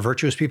meat, and there are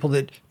virtuous people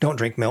that don't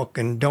drink milk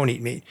and don't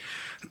eat meat.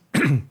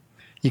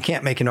 You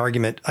can't make an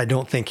argument. I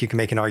don't think you can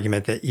make an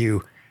argument that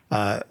you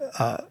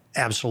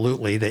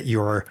absolutely that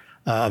you're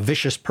a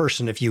vicious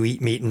person if you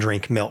eat meat and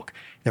drink milk.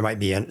 There might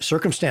be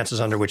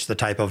circumstances under which the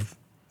type of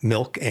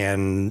milk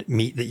and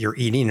meat that you're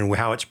eating and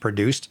how it's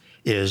produced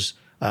is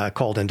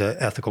called into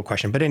ethical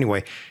question. But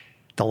anyway,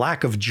 the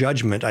lack of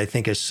judgment, I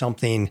think, is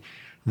something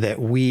that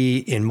we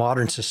in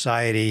modern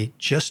society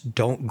just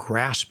don't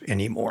grasp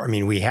anymore. I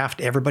mean,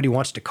 everybody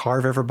wants to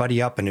carve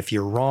everybody up. And if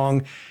you're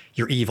wrong,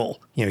 you're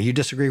evil. You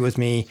disagree with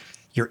me,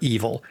 you're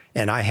evil.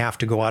 And I have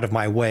to go out of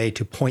my way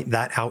to point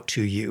that out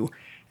to you.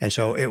 And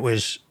so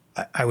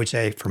I would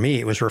say for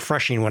me, it was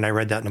refreshing when I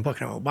read that in the book.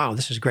 And I went, wow,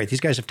 this is great. These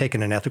guys have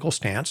taken an ethical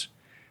stance,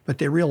 but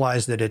they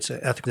realize that it's an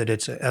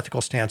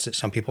ethical stance that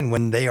some people,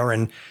 when they are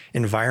in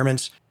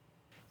environments,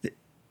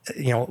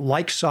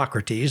 like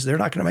Socrates, they're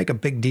not going to make a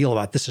big deal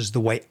about this is the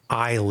way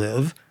I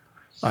live.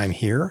 I'm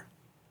here.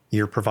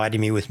 You're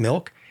providing me with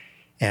milk.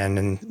 And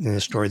in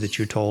the story that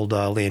you told,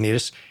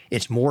 Leonidas,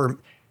 it's more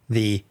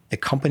the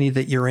company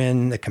that you're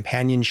in, the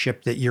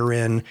companionship that you're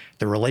in,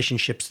 the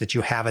relationships that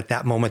you have at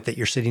that moment that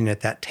you're sitting at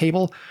that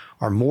table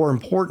are more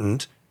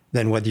important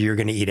than whether you're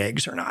going to eat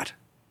eggs or not.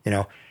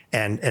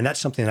 And that's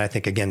something that I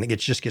think, again, that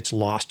just gets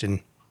lost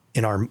in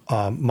our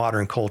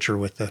modern culture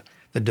with the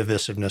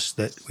divisiveness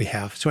that we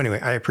have. So anyway,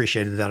 I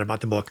appreciated that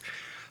about the book.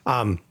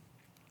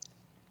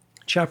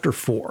 Chapter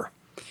 4,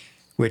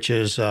 which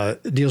is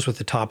deals with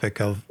the topic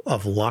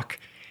of luck.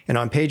 And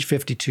on page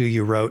 52,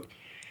 you wrote,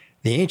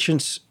 the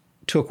ancients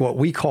took what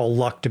we call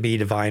luck to be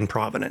divine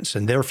providence,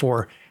 and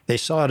therefore they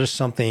saw it as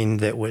something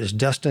that was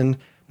destined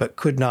but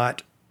could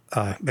not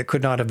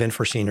have been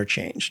foreseen or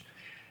changed.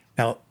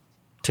 Now,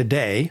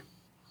 today,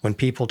 when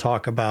people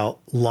talk about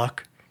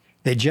luck,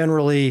 they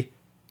generally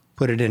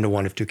put it into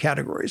one of two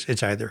categories.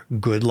 It's either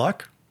good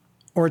luck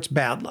or it's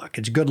bad luck.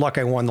 It's good luck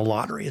I won the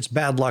lottery. It's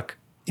bad luck,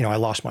 I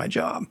lost my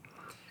job.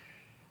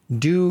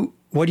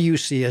 What do you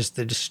see as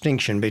the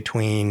distinction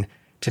between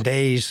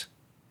today's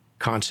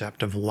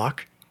concept of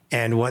luck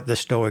and what the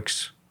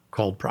Stoics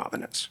called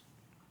providence?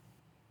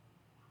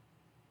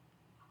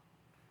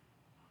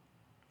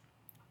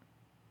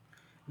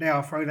 Now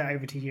I'll throw that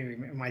over to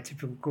you in my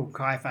typical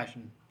Kai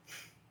fashion.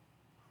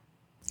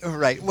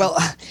 Right. Well,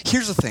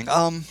 here's the thing.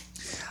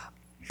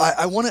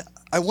 I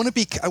want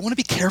to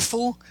be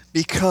careful,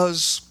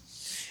 because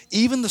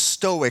even the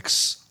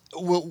Stoics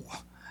will,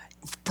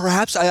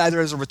 perhaps either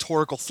as a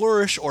rhetorical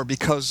flourish or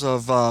because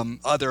of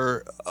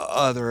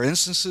other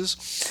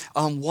instances,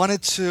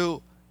 wanted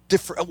to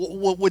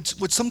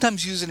would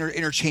sometimes use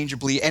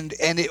interchangeably, and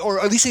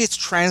or at least it's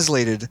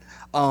translated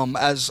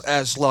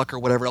as luck or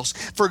whatever else.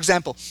 For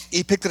example,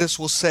 Epictetus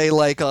will say,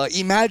 like,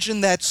 imagine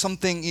that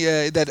something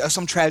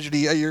some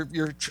tragedy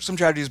some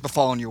tragedy has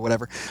befallen you or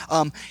whatever.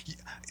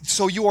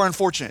 So you are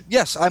unfortunate.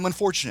 Yes, I'm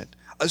unfortunate.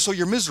 So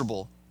you're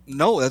miserable.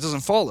 No, that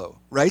doesn't follow,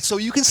 right? So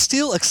you can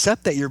still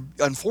accept that you're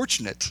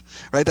unfortunate,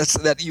 right?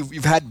 That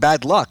you've had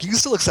bad luck. You can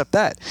still accept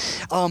that.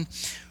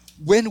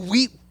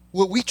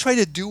 What we try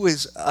to do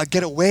is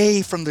get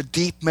away from the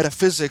deep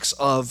metaphysics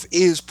of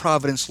is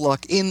providence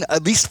luck, in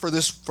at least for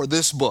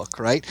this book,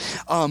 right?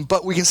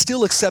 But we can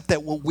still accept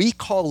that what we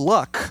call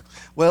luck,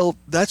 well,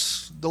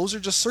 those are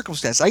just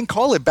circumstances. I can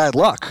call it bad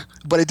luck,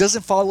 but it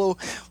doesn't follow.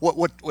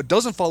 What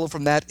doesn't follow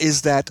from that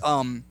is that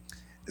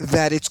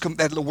that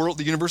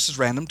the universe is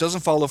random.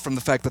 Doesn't follow from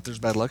the fact that there's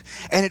bad luck,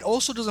 and it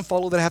also doesn't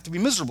follow that I have to be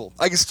miserable.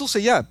 I can still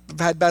say, yeah, I've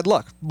had bad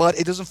luck, but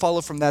it doesn't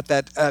follow from that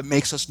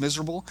makes us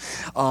miserable,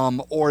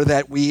 or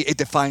that it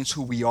defines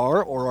who we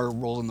are or our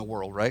role in the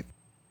world, right?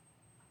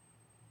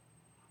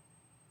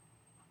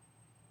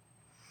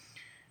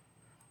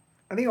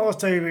 I think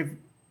also with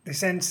the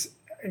sense,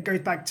 it goes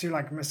back to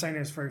like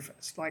Musonius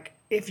Rufus. Like,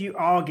 if you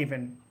are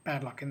given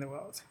bad luck in the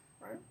world,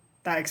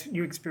 right,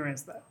 you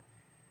experience that.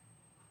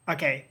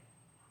 Okay.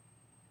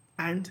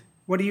 And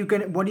what are you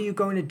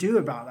going to do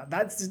about that?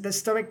 That's the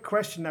Stoic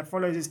question that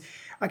follows is,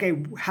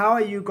 okay, how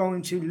are you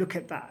going to look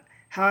at that?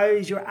 How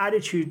is your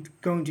attitude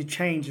going to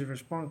change in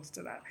response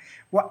to that?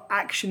 What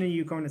action are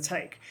you going to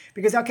take?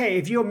 Because, okay,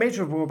 if you're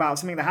miserable about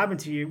something that happened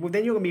to you, well,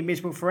 then you're going to be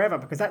miserable forever,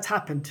 because that's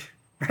happened,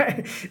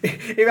 right?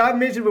 If I'm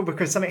miserable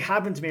because something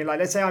happened to me, like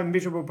let's say I'm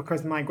miserable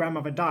because my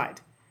grandmother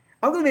died,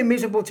 I'm going to be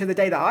miserable to the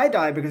day that I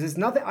die, because there's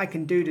nothing I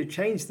can do to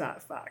change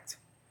that fact.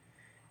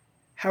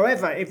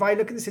 However, if I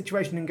look at the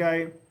situation and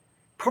go,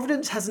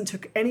 Providence hasn't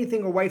took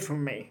anything away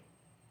from me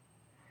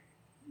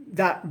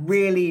that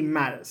really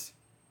matters.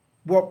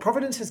 What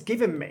Providence has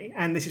given me,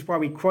 and this is why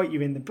we quote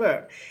you in the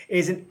book,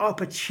 is an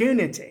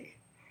opportunity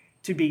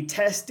to be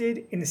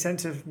tested in the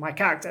sense of my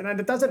character. And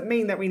that doesn't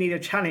mean that we need a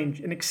challenge,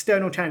 an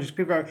external challenge.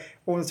 People go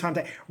all the time,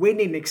 we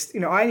need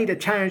I need a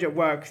challenge at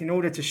work in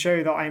order to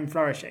show that I'm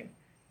flourishing.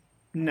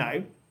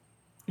 No,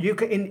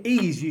 in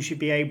ease you should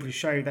be able to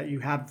show that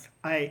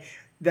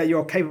that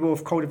you're capable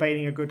of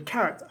cultivating a good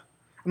character.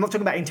 I'm not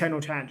talking about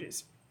internal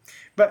challenges,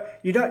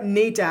 but you don't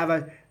need to have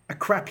a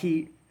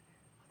crappy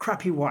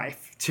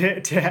wife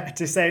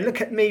to say, look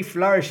at me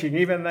flourishing,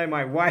 even though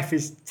my wife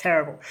is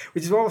terrible.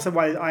 Which is also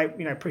why I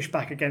push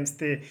back against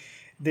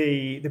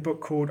the book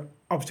called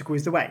Obstacle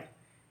is the Way.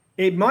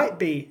 It might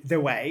be the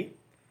way,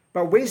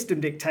 but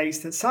wisdom dictates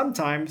that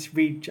sometimes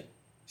we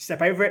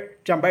step over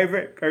it, jump over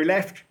it, go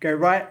left, go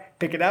right,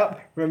 pick it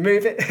up,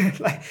 remove it.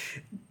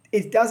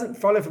 It doesn't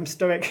follow from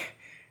Stoic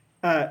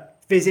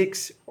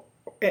physics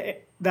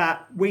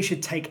that we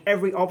should take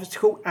every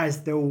obstacle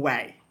as the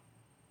way.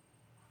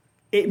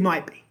 It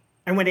might be.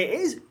 And when it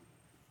is,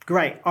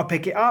 great. I'll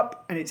pick it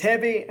up and it's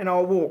heavy and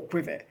I'll walk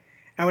with it.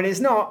 And when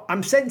it's not,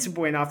 I'm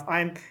sensible enough.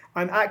 I'm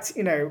looking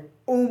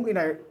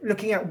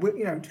at, what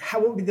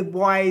would be the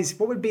wise,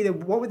 what would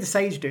the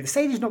sage do? The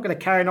sage is not going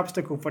to carry an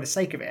obstacle for the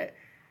sake of it.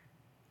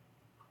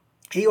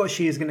 He or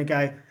she is going to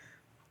go,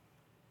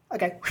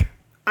 okay,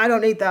 I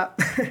don't need that,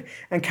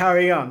 and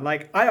carry on.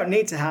 Like, I don't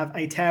need to have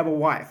a terrible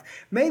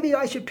wife. Maybe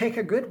I should pick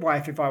a good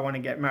wife if I want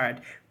to get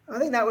married. I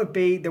think that would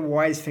be the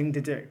wise thing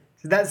to do.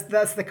 So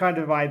that's the kind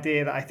of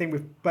idea that I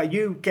think but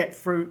you get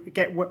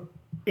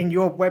in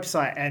your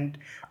website and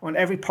on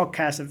every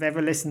podcast I've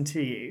ever listened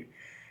to you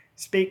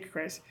speak,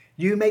 Chris,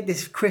 you make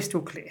this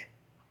crystal clear.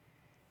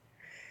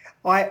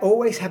 I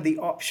always have the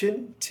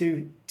option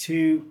to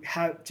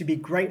be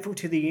grateful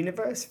to the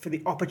universe for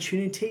the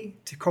opportunity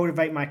to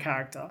cultivate my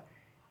character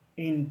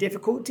in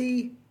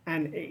difficulty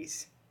and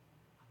ease.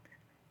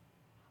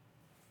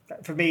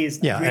 That for me is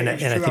and I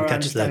think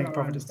that's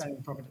providence.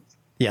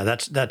 Yeah,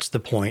 that's the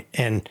point.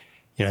 And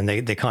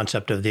the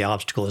concept of the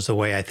obstacle is the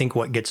way. I think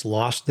what gets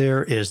lost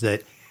there is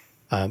that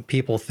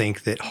People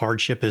think that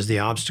hardship is the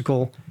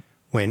obstacle,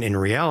 when in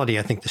reality,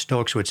 I think the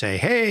Stoics would say,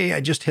 hey,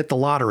 I just hit the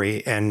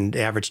lottery. And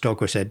the average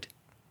Stoic would said,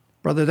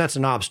 brother, that's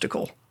an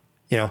obstacle,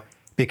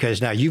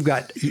 because now you've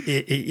got,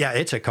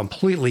 it's a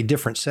completely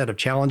different set of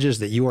challenges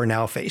that you are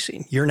now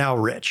facing. You're now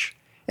rich.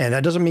 And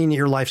that doesn't mean that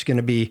your life's going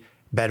to be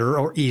better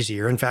or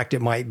easier. In fact,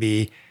 it might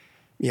be,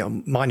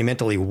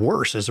 monumentally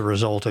worse as a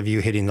result of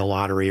you hitting the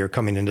lottery or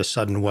coming into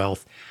sudden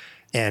wealth.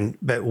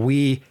 But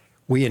we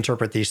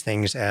interpret these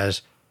things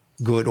as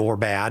good or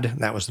bad.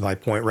 That was my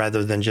point,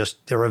 rather than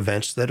just they're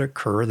events that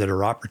occur that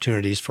are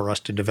opportunities for us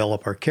to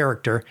develop our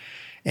character.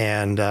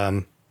 And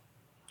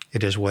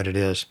it is what it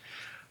is.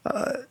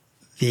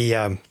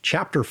 The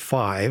chapter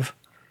 5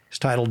 is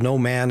titled No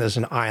Man is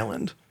an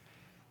Island.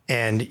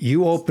 And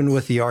you open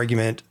with the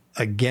argument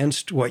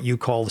against what you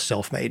call the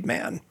self-made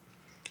man.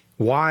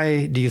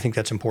 Why do you think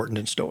that's important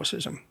in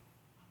Stoicism?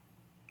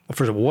 Well,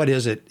 first of all, what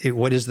is it?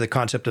 What is the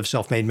concept of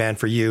self-made man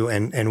for you,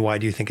 and why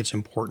do you think it's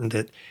important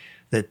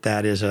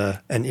that is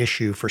an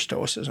issue for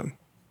Stoicism?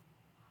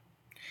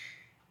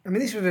 I mean,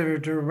 this was a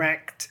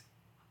direct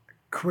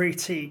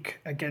critique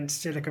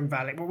against Silicon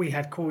Valley, what we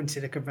had called in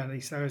Silicon Valley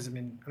Stoicism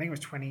in, I think it was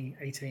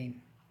 2018.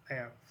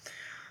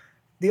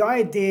 The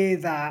idea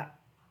that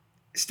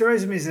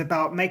Stoicism is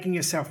about making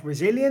yourself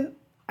resilient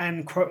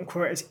and quote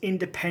unquote as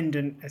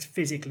independent as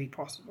physically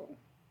possible.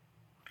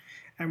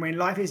 And when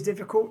life is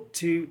difficult,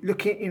 to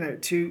look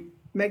at, to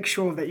make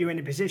sure that you're in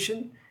a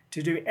position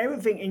to do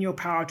everything in your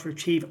power to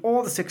achieve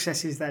all the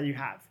successes that you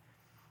have.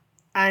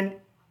 And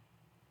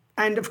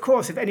of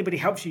course, if anybody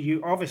helps you,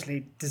 you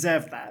obviously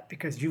deserve that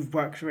because you've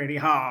worked really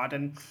hard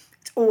and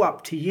it's all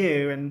up to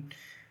you. And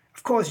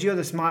of course, you're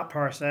the smart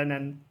person,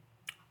 and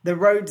the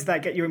roads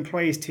that get your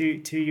employees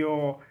to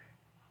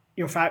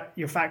your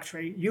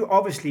factory, you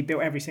obviously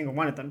built every single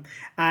one of them,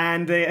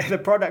 and the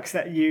products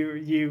that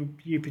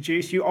you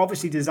produce, you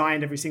obviously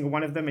designed every single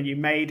one of them, and you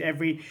made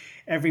every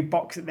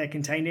box that they're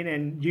contained in,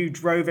 and you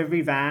drove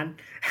every van.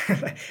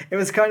 It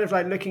was kind of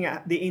like looking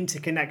at the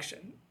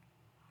interconnection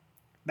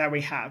that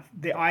we have,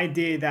 the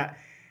idea that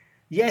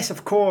yes,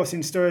 of course,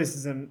 in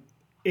Stoicism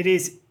it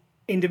is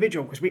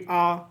individual because we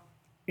are,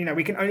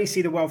 we can only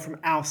see the world from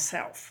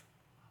ourselves,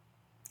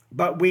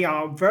 but we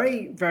are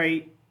very,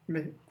 very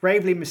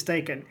gravely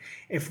mistaken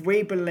if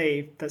we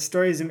believe that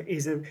Stoicism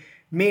is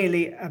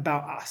merely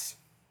about us.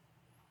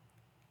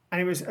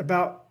 And it was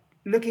about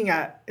looking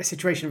at a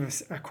situation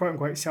of a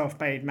quote-unquote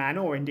self-made man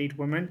or indeed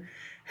woman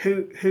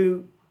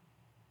who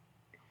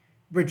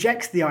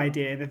rejects the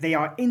idea that they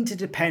are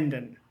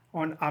interdependent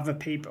on other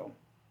people.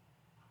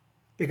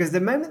 Because the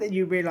moment that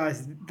you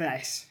realize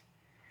this,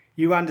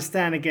 you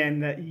understand again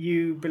that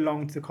you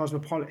belong to the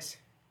cosmopolis,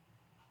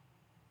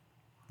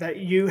 that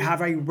you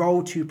have a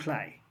role to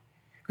play.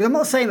 Because I'm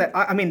not saying that,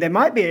 I mean, there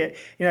might be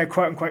a,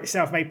 quote-unquote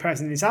self-made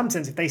person in some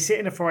sense. If they sit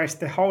in a forest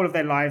the whole of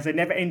their lives, they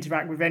never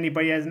interact with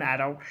anybody as an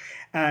adult,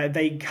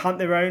 they hunt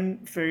their own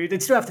food.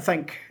 They'd still have to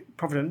thank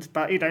Providence,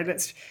 but,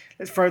 let's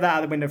throw that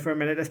out the window for a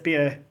minute. Let's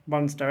be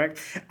one's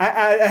direct.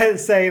 I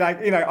say,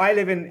 I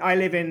live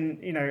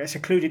in a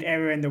secluded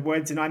area in the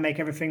woods, and I make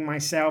everything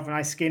myself, and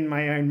I skin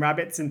my own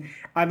rabbits, and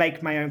I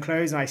make my own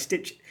clothes, and I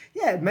stitch.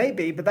 Yeah,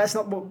 maybe, but that's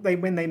not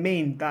when they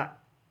mean that.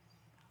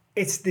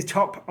 It's the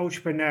top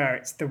entrepreneur.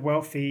 It's the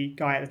wealthy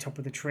guy at the top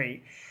of the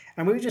tree.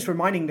 And we were just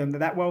reminding them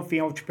that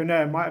wealthy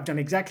entrepreneur might have done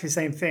exactly the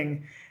same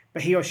thing,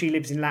 but he or she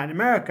lives in Latin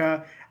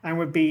America and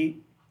would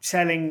be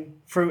selling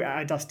fruit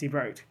at a dusty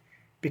road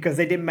because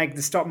they didn't make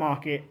the stock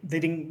market.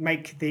 They didn't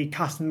make the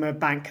customer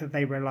bank that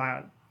they rely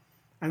on.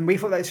 And we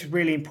thought that's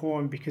really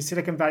important because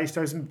Silicon Valley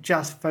Stoicism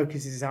just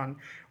focuses on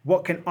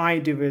what can I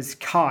do as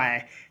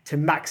Kai to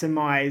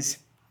maximize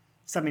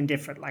something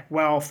different like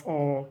wealth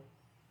or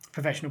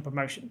professional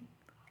promotion,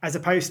 as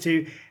opposed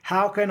to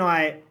how can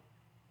I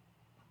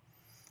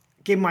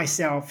give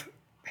myself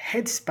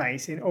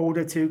headspace in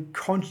order to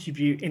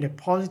contribute in a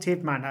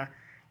positive manner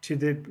to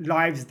the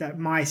lives that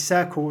my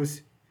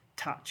circles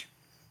touch.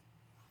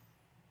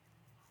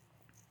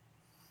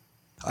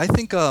 I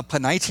think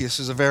Panaitius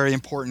is a very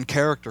important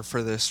character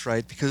for this,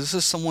 right? Because this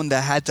is someone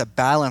that had to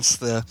balance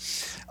the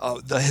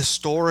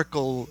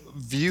historical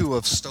view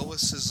of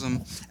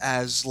Stoicism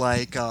as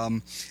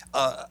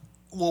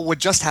what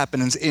just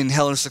happened in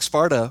Hellenistic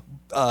Sparta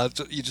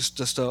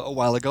just a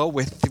while ago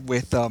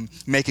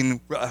with making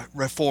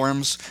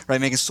reforms, right?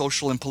 Making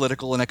social and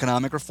political and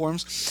economic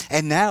reforms,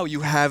 and now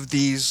you have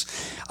these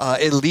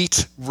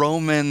elite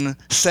Roman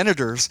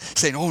senators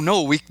saying, "Oh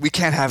no, we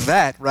can't have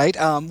that," right?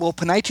 Well,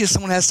 Panaitius,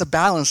 someone has to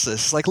balance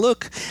this. Like,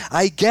 look,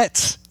 I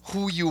get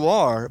who you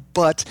are,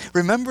 but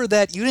remember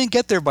that you didn't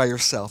get there by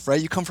yourself,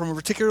 right? You come from a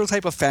particular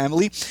type of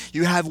family.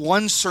 You have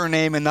one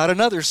surname and not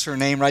another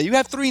surname, right? You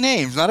have three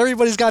names. Not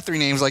everybody's got three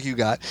names like you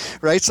got,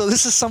 right? So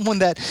this is someone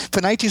that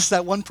Panaitius,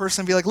 that one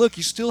person, be like, look,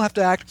 you still have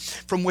to act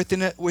from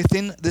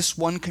within this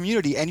one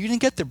community, and you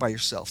didn't get there by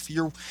yourself.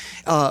 You're,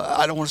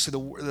 I don't want to say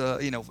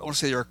I want to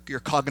say you're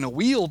cog in a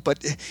wheel,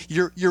 but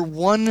you're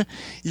one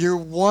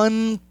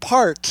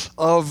part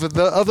of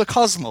the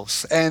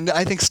cosmos, and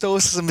I think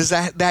Stoicism is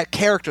that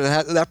character,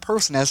 that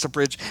person has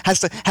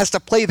to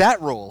play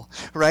that role,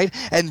 right?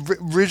 And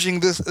bridging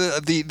this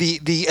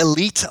the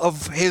elite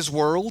of his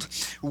world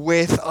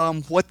with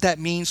what that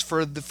means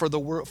for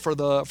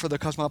the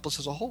cosmopolis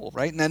as a whole,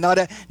 right? Now,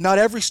 not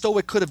every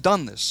Stoic could have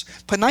done this.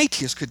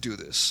 Panaetius could do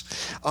this,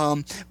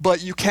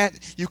 but you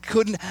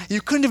couldn't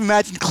have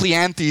imagined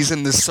Cleanthes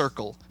in this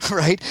circle,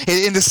 right?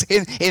 In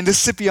the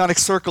Scipionic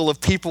circle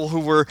of people who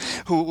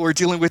were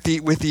dealing with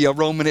the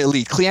Roman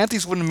elite.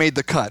 Cleanthes wouldn't have made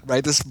the cut,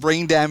 right? This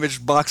brain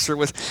damaged boxer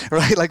with,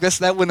 right, like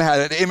that wouldn't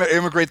have had an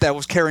immigrant that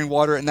was carrying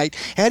water at night.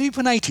 It had to be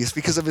Panaetius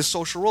because of his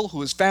social role,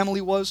 who his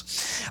family was.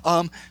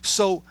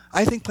 So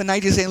I think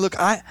Panaetius is saying, look,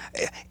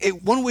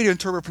 one way to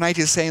interpret Panaetius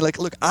is saying, like,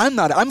 look,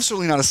 I'm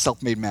certainly not a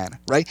self-made man,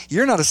 right?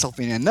 You're not a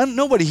self-made man.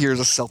 Nobody here is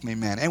a self-made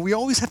man, and we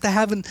always have to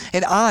have an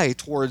eye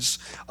towards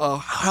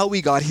how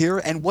we got here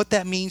and what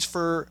that means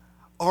for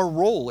our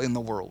role in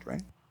the world,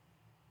 right?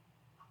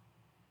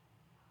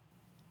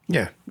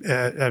 Yeah,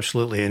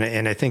 absolutely.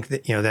 And I think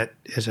that, that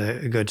is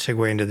a good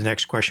segue into the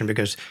next question,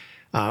 because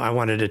I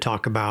wanted to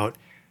talk about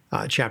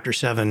chapter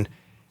 7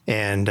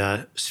 and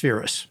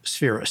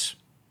spheros.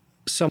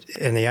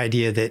 And the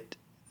idea that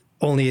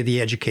only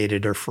the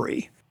educated are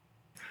free.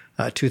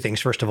 Two things.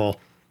 First of all,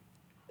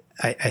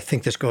 I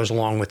think this goes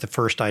along with the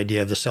first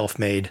idea of the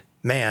self-made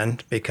man,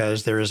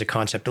 because there is a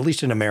concept, at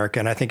least in America,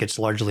 and I think it's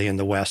largely in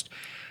the West,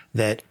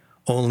 that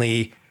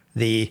only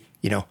the,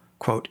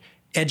 quote,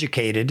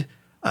 educated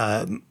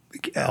are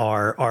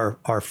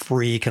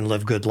free, can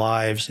live good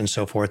lives, and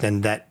so forth.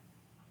 And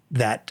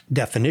that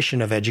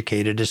definition of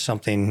educated is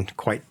something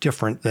quite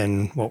different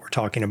than what we're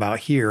talking about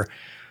here.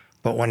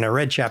 But when I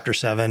read chapter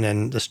 7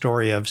 and the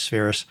story of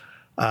Spheros,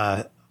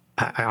 I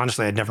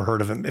honestly had never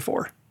heard of him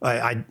before.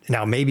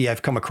 Now maybe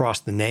I've come across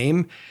the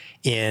name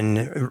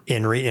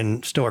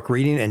in Stoic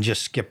reading and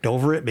just skipped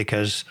over it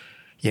because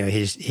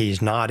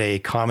he's not a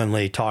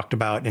commonly talked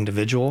about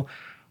individual.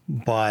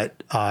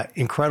 But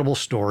incredible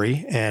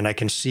story, and I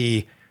can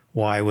see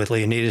why, with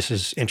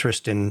Leonidas'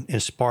 interest in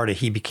Sparta,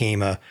 he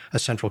became a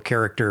central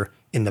character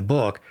in the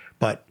book.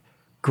 But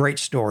great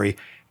story.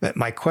 But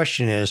my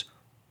question is,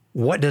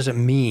 what does it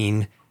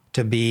mean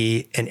to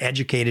be an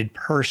educated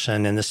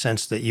person in the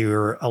sense that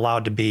you're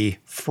allowed to be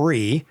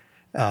free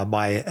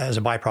as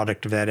a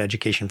byproduct of that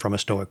education from a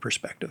Stoic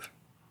perspective?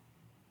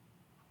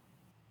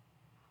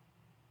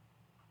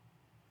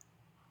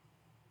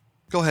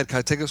 Go ahead,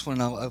 Kai. Take this one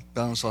and I'll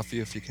bounce off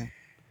you if you can.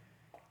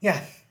 Yeah.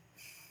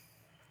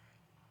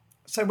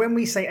 So when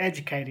we say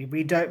educated,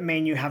 we don't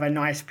mean you have a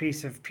nice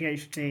piece of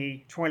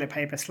PhD toilet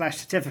paper /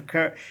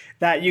 certificate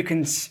that you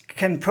can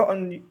put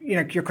on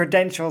your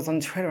credentials on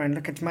Twitter and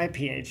look at my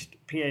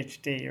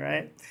PhD,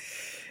 right?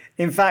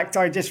 In fact,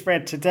 I just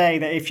read today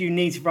that if you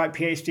need to write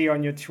PhD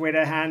on your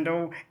Twitter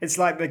handle, it's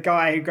like the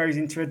guy who goes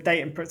into a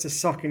date and puts a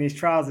sock in his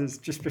trousers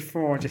just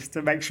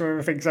to make sure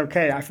everything's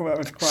okay. I thought that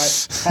was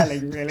quite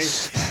telling, really.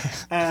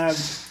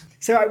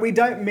 So we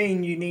don't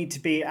mean you need to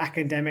be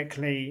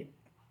academically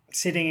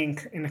sitting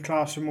in a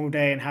classroom all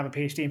day and have a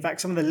PhD. In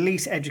fact, some of the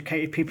least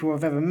educated people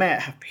I've ever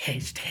met have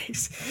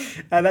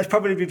PhDs. That's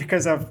probably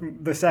because of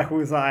the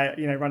circles that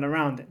I run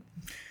around in.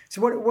 So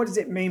what does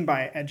it mean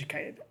by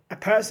educated? A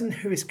person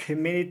who is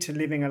committed to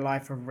living a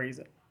life of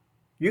reason.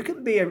 You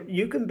can be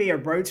a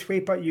road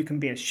sweeper, you can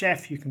be a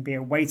chef, you can be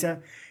a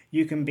waiter,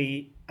 you can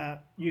be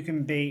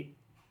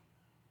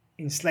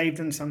enslaved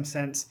in some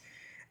sense,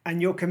 and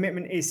your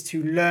commitment is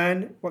to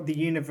learn what the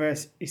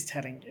universe is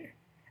telling you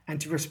and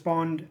to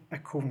respond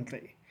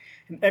accordingly.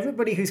 And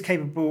everybody who's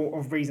capable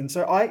of reason.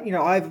 So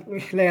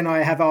Leo and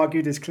I have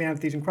argued, as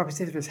Cleanthes and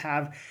Chrysippus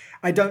have.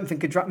 I don't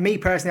think a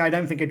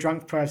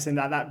drunk person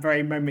at that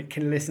very moment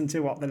can listen to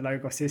what the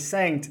Logos is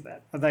saying to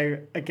them. Although,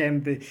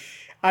 again,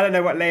 I don't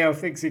know what Leo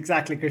thinks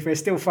exactly because we're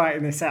still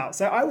fighting this out.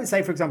 So I would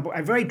say, for example,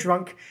 a very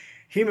drunk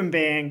human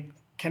being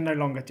can no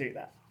longer do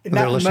that. In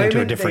They're that listening moment,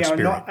 to a different they are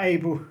spirit. not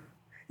able.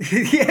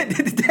 Yeah,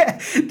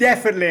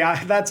 definitely.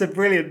 That's a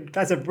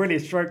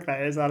brilliant stroke,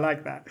 that is. I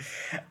like that.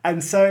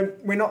 And so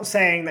we're not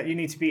saying that you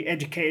need to be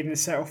educated in a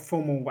sort of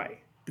formal way.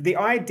 But the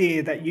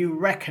idea that you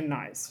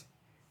recognize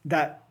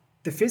that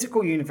the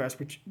physical universe,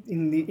 which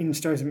in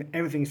Stoicism,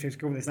 everything is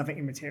physical, there's nothing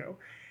immaterial,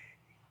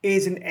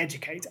 is an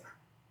educator.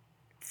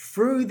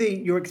 Through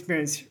your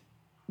experience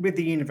with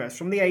the universe,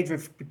 from the age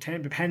of,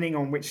 depending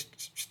on which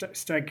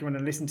Stoic you want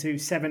to listen to,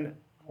 7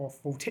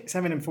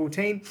 and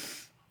 14,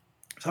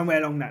 somewhere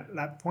along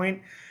that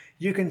point,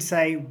 you can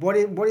say what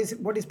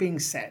is being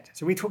said.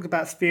 So we talked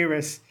about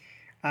Spheros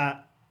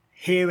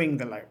hearing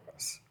the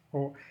Logos,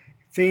 or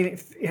feeling,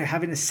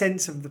 having a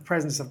sense of the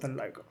presence of the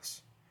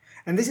Logos.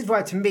 And this is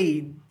why, to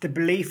me, the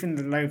belief in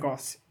the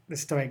Logos, the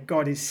Stoic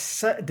God,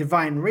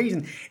 divine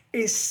reason,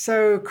 is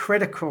so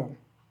critical.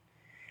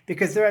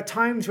 Because there are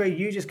times where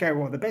you just go,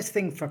 well, the best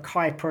thing for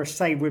Kai per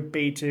se would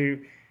be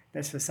to,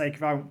 let's for sake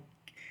of argument,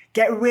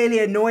 get really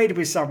annoyed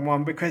with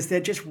someone because they're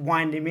just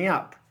winding me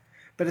up.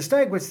 But a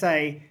Stoic would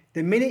say,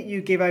 the minute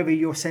you give over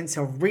your sense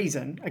of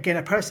reason,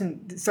 again,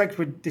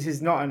 this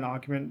is not an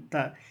argument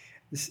that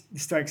the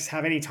Stoics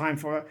have any time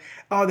for.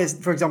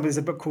 For example, there's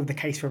a book called The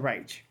Case for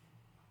Rage.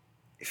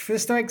 for the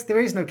Stoics, there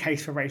is no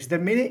case for rage. The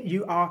minute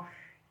you are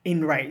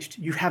enraged,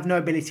 you have no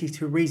ability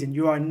to reason.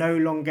 You are no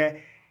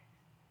longer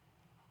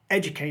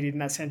educated in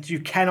that sense. You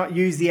cannot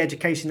use the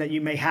education that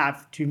you may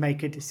have to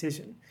make a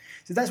decision.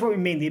 So that's what we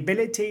mean. The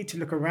ability to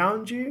look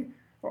around you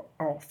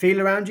or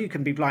feel around you.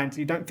 Can be blind, so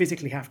you don't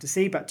physically have to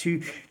see, but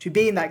to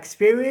be in that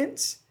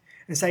experience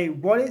and say,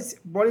 what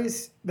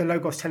is the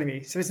Logos telling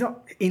me? So it's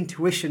not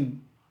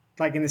intuition,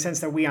 like in the sense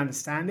that we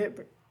understand it,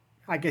 but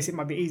I guess it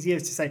might be easier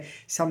to say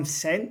some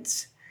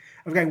sense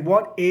of going,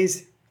 what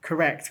is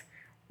correct,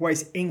 what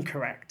is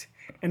incorrect.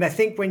 And I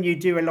think when you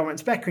do a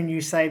Lawrence Becker and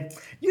you say,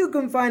 you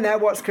can find out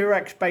what's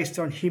correct based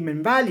on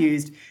human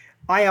values,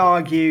 I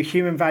argue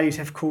human values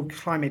have caused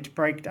climate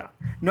breakdown.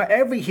 Not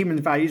every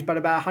human values, but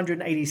about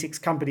 186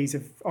 companies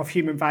of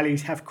human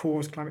values have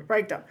caused climate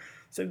breakdown.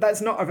 So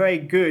that's not a very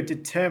good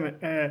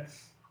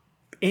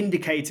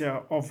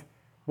indicator of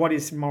what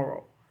is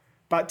moral.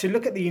 But to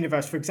look at the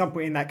universe, for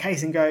example, in that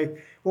case and go,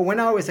 well, when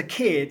I was a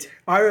kid,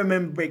 I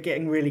remember it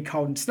getting really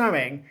cold and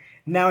snowing.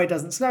 Now it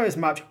doesn't snow as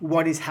much.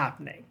 What is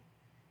happening?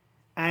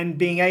 And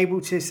being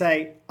able to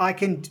say, I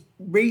can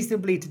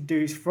reasonably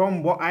deduce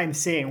from what I'm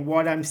seeing,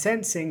 what I'm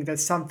sensing, that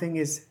something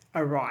is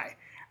awry.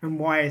 And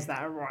why is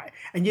that awry?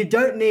 And you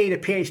don't need a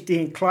PhD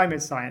in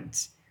climate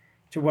science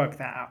to work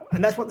that out.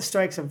 And that's what the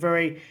Stoics are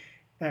very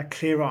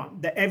clear on.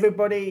 That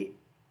everybody,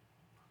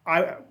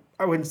 I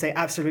wouldn't say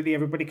absolutely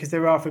everybody, because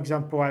there are, for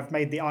example, I've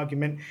made the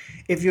argument,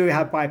 if you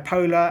have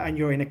bipolar and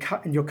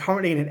you're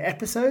currently in an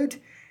episode,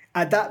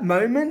 at that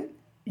moment,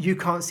 you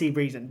can't see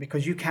reason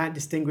because you can't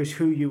distinguish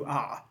who you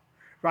are.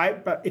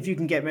 Right, but if you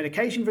can get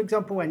medication, for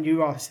example, and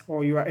you are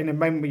in a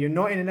moment where you're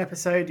not in an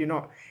episode, you're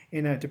not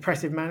in a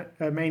depressive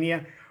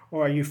mania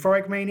or a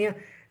euphoric mania,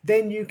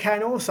 then you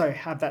can also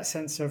have that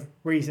sense of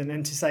reason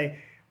and to say,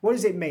 what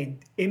does it mean?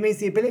 It means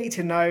the ability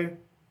to know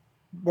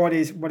what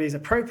is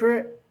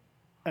appropriate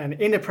and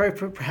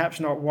inappropriate,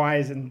 perhaps not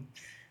wise, and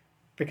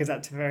because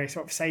that's a very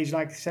sort of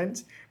sage-like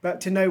sense,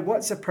 but to know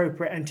what's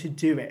appropriate and to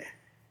do it.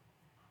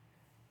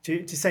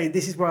 To say,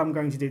 this is what I'm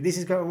going to do. This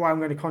is what I'm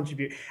going to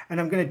contribute.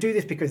 And I'm going to do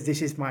this because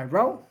this is my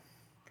role.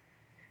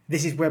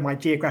 This is where my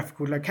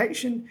geographical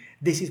location.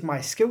 This is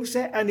my skill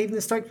set. And even the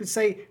Stoics would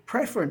say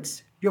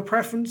preference. Your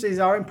preferences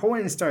are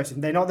important in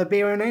Stoicism. They're not the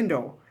be-all and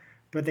end-all,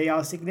 but they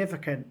are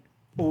significant,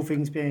 all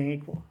things being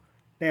equal.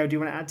 Leo, do you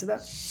want to add to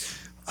that?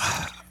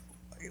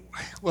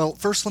 Well,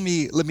 first let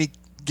me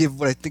give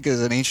what I think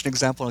is an ancient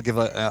example. I'll give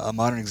a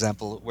modern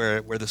example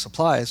where this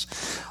applies.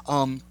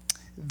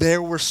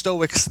 There were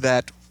Stoics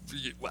that,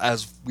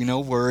 as we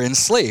know, were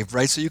enslaved,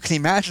 right? So you can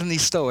imagine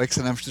these Stoics,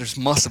 and I'm sure there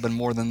must have been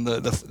more than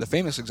the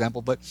famous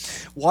example, but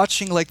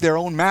watching like their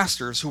own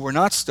masters who were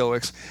not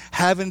Stoics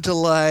having to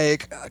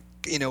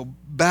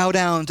bow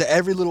down to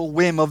every little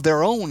whim of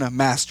their own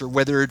master,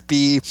 whether it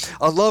be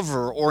a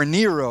lover or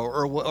Nero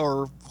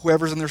or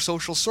whoever's in their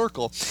social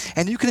circle.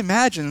 And you can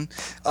imagine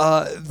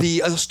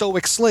a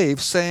Stoic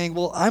slave saying,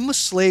 well, I'm a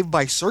slave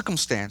by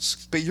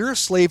circumstance, but you're a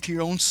slave to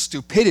your own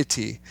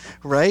stupidity,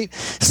 right?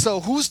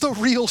 So who's the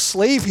real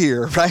slave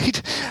here,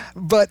 right?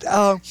 But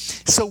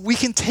so we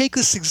can take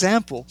this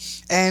example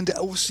and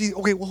see,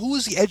 okay, well, who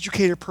is the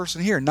educated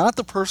person here? Not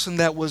the person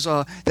that was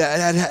that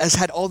has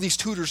had all these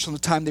tutors from the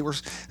time they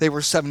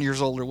were 7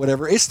 years old or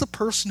whatever. It's the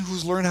person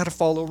who's learned how to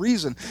follow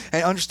reason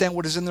and understand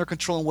what is in their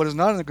control and what is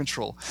not in their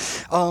control.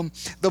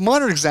 The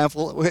modern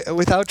example,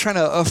 without trying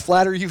to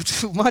flatter you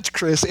too much,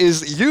 Chris,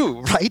 is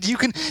you, right?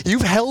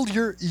 You've held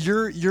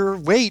your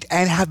weight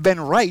and have been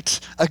right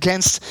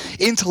against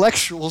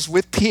intellectuals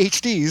with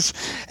PhDs,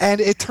 and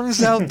it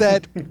turns out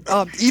that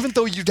even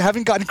though you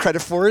haven't gotten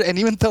credit for it, and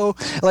even though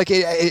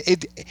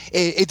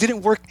it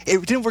didn't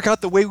work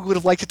out the way we would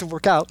have liked it to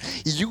work out,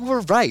 you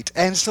were right.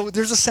 And so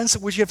there's a sense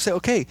in which you have to say,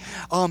 okay,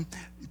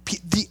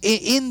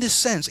 in the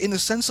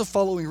sense of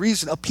following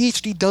reason, a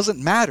PhD doesn't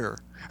matter.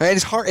 And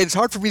it's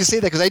hard for me to say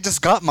that because I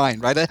just got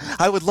mine, right?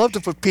 I would love to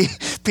put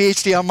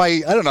PhD on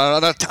my, I don't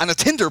know, on a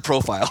Tinder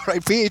profile,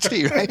 right?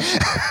 PhD, right?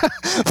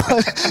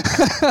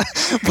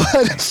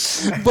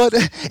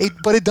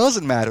 but it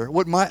doesn't matter.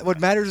 What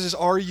matters is,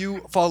 are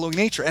you following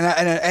nature?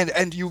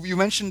 And you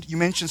mentioned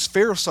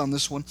Spheros on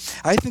this one.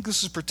 I think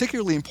this is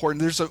particularly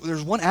important.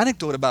 There's one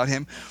anecdote about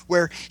him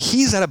where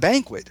he's at a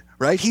banquet.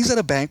 Right, he's at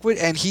a banquet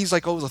and he's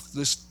like,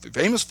 this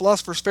famous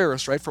philosopher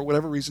Spheros, right, for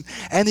whatever reason,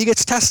 and he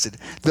gets tested.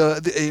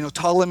 King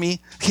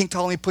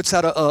Ptolemy puts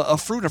out a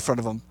fruit in front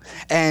of him,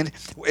 and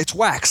it's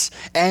wax.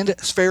 And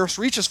Spheros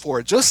reaches for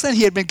it. Just then,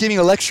 he had been giving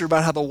a lecture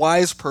about how the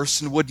wise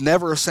person would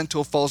never assent to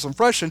a false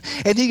impression,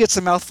 and he gets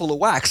a mouthful of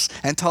wax.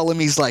 And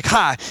Ptolemy's like,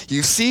 "Ha,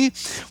 you see?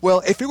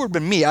 Well, if it would have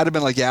been me, I'd have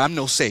been like, yeah, I'm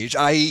no sage.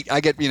 I eat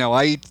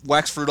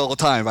wax fruit all the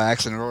time by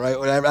accident,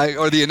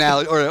 or the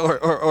analogy,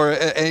 or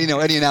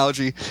any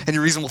analogy, any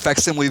reasonable fact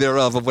facsimile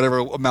thereof of whatever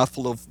a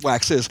mouthful of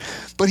wax is.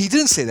 But he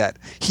didn't say that.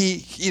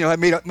 He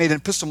made an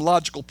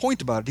epistemological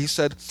point about it. He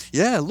said,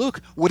 yeah, look,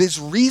 what is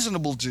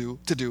reasonable to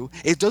do,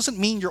 it doesn't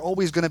mean you're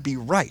always going to be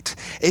right.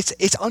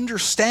 It's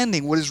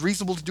understanding what is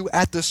reasonable to do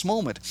at this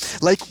moment,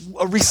 like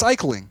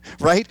recycling,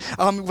 right?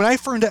 When I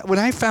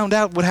found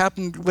out what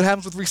happens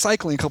with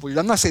recycling a couple of years,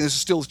 I'm not saying this is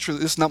still true.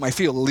 This is not my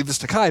field. I'll leave this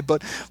to Kai.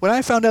 But when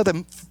I found out that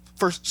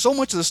for so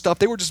much of the stuff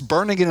they were just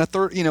burning in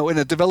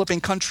a developing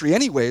country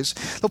anyways,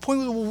 the point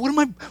was, well,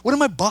 what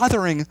am I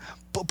bothering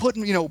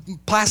putting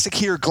plastic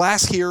here,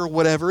 glass here, or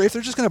whatever, if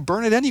they're just going to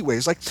burn it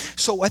anyways? Like,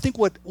 so I think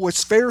what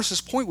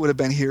Ferris's point would have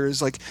been here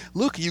is like,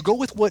 look, you go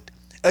with what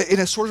in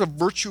a sort of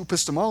virtue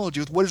epistemology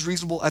with what is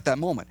reasonable at that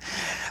moment.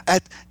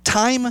 At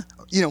time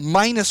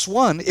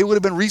 -1, it would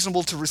have been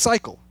reasonable to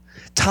recycle.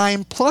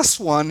 Time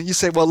 +1, you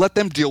say, well, let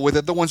them deal with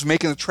it. They're the ones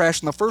making the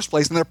trash in the first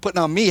place, and they're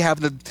putting on me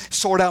having to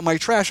sort out my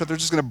trash, or they're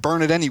just going to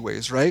burn it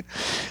anyways, right?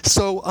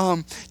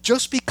 So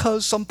just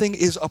because something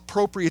is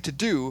appropriate to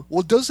do,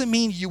 well, doesn't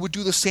mean you would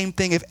do the same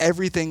thing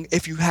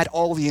if you had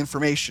all the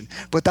information.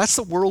 But that's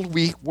the world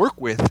we work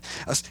with.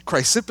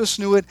 Chrysippus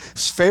knew it.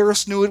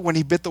 Ferris knew it when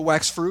he bit the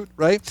wax fruit,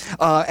 right?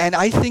 And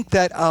I think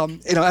that,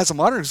 as a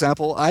modern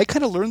example, I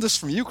kind of learned this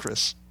from you,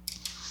 Chris.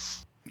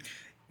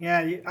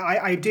 Yeah,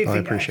 I do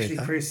think actually,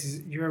 that.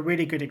 Chris, you're a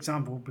really good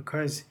example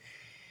because,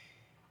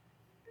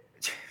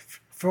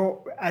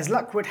 for as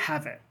luck would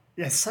have it,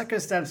 as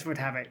circumstance would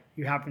have it,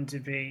 you happen to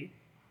be,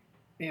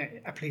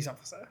 a police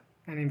officer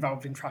and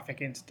involved in traffic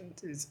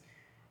incidents,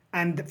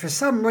 and for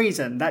some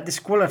reason that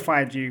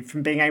disqualified you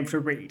from being able to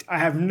read. I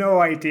have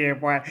no idea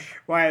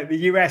why the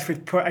US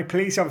would put a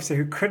police officer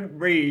who couldn't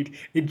read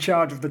in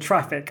charge of the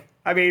traffic.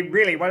 I mean,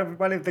 really,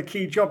 one of the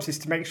key jobs is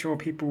to make sure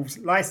people's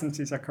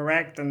licenses are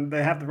correct and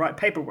they have the right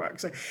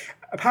paperwork. So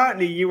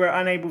apparently you were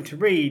unable to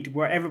read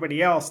what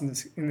everybody else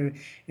in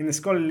the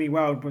scholarly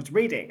world was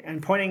reading,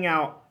 and pointing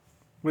out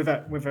with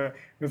a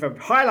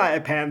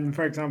highlighter pen,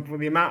 for example,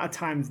 the amount of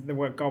times the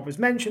word God was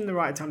mentioned, the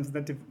right times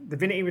the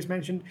divinity was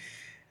mentioned,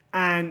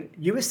 and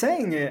you were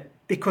saying it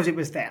because it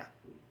was there.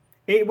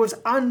 It was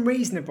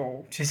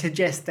unreasonable to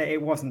suggest that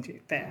it wasn't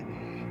there.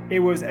 It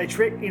was a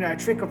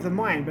trick of the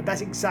mind, but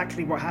that's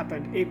exactly what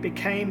happened. It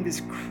became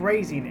this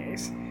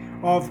craziness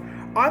of,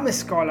 I'm a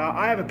scholar,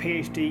 I have a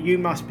PhD, you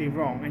must be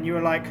wrong. And you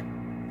were like,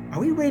 are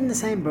we reading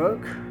the same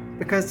book?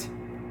 Because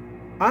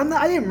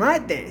I didn't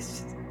write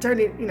this.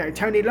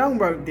 Tony Long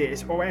wrote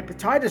this, or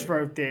Epictetus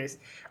wrote this,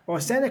 or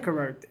Seneca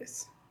wrote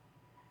this.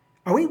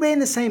 Are we reading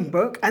the same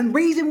book? And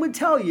reason would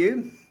tell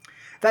you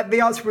that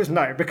the answer was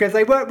no, because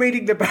they weren't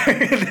reading the book,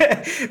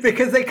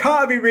 because they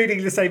can't be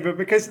reading the same book,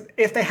 because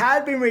if they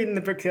had been reading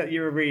the book that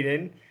you were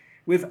reading,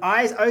 with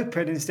eyes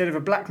open instead of a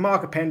black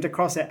marker pen to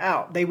cross it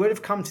out, they would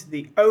have come to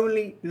the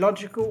only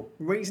logical,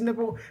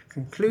 reasonable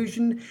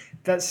conclusion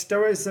that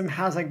Stoicism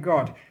has a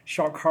God.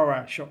 Shock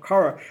horror, shock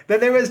horror. That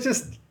there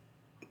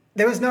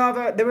was no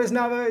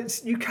other,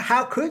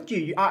 how could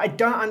you? I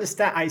don't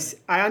understand.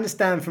 I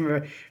understand from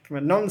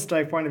a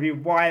non-Stoic point of view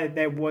why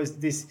there was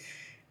this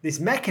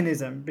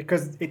mechanism,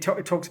 because it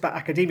talks about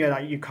academia,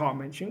 like you can't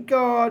mention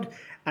God,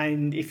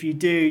 and if you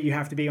do, you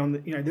have to be on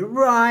the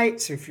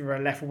right. So if you're a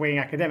left-wing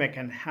academic,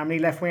 and how many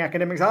left-wing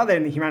academics are there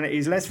in the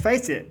humanities? Let's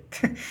face it,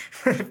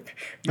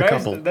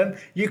 most of them.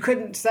 You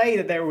couldn't say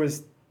that there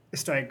was a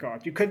Stoic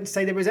God. You couldn't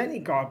say there was any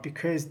God,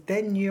 because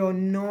then you're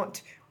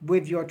not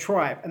with your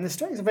tribe. And the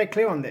Stoics are very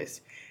clear on this.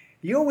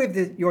 You're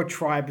with your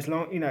tribe as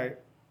long,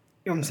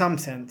 in some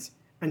sense,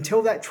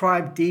 until that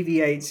tribe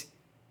deviates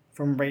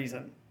from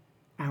reason.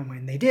 And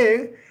when they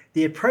do,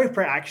 the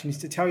appropriate action is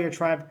to tell your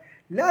tribe,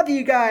 love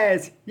you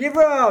guys, you're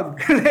wrong,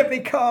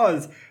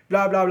 because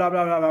blah, blah, blah,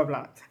 blah, blah, blah,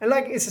 blah. And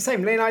it's the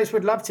same. Leonidas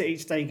would love to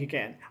eat steak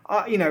again.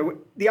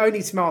 The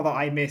only smell that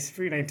I miss,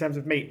 in terms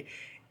of meat,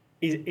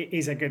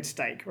 is a good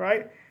steak,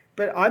 right?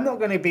 But I'm not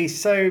going to be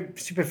so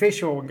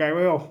superficial and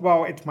go,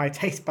 well, it's my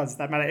taste buds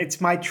that matter.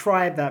 It's my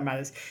tribe that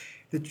matters.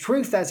 The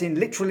truth that's in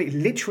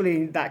literally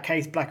in that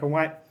case, black and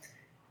white,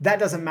 that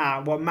doesn't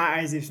matter. What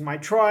matters is my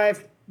tribe,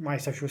 my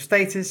social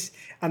status,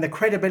 and the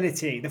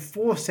credibility, the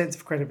forced sense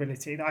of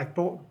credibility that I've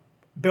built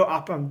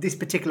up on this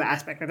particular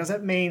aspect. That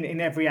doesn't mean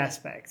in every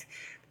aspect,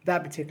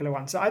 that particular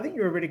one. So I think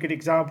you're a really good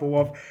example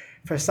of,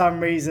 for some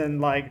reason,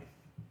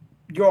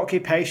 your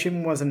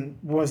occupation was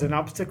an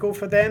obstacle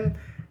for them.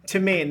 To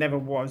me, it never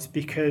was,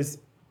 because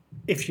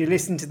if you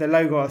listen to the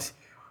Logos,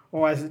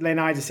 or as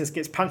Leonidas says,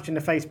 gets punched in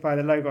the face by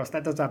the Logos,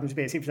 that does happen to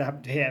me, it seems to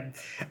happen to him,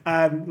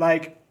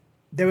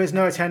 there was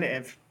no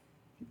alternative.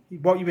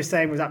 What you were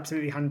saying was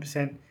absolutely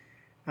 100%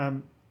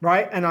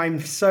 right, and I'm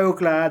so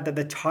glad that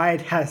the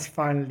tide has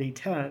finally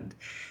turned.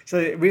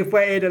 So we've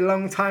waited a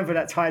long time for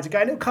that tide to go,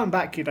 and it'll come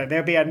back.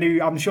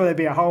 I'm sure there'll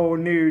be a whole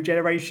new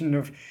generation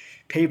of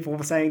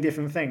people saying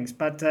different things.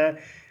 But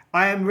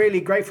I am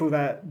really grateful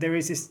that there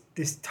is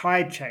this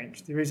tide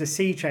change. There is a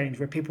sea change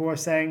where people are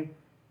saying,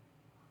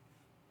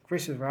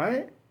 Chris is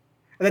right.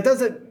 And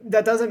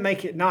that doesn't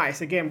make it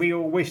nice. Again, we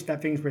all wish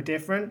that things were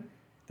different.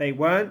 They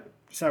weren't.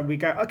 So we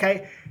go,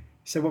 okay,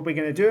 so what we're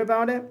going to do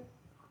about it?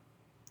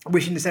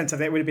 wish in the sense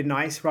of it would have been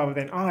nice rather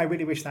than, I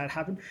really wish that had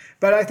happened.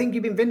 But I think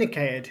you've been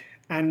vindicated.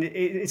 And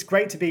it's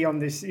great to be on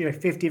this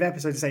 50th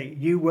episode to say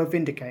you were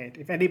vindicated.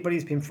 If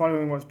anybody's been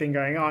following what's been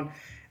going on,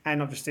 and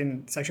not just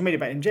in social media,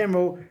 but in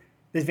general,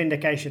 there's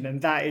vindication.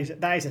 And that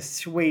is a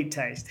sweet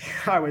taste,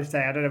 I would say.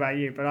 I don't know about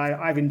you, but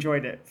I've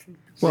enjoyed it.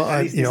 Well,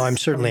 I'm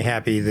certainly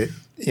happy that,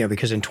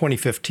 because in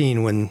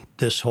 2015, when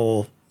this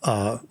whole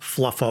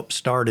fluff up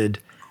started,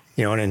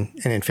 and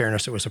in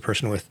fairness, it was a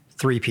person with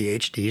 3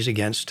 PhDs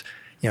against,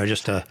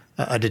 just a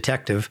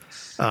detective.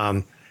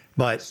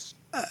 But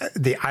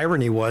the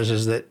irony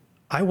is that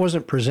I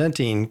wasn't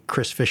presenting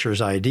Chris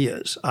Fisher's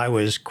ideas. I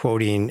was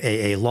quoting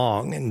A.A.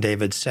 Long and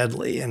David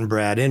Sedley and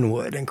Brad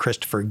Inwood and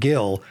Christopher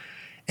Gill,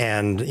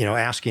 and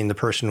asking the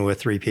person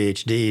with 3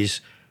 PhDs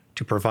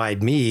to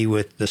provide me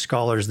with the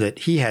scholars that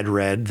he had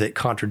read that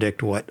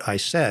contradict what I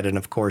said. And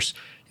of course,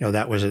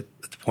 that was at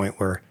the point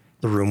where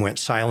the room went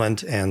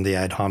silent and the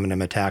ad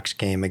hominem attacks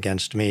came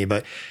against me.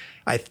 But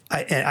I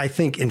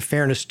think, in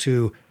fairness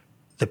to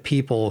the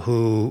people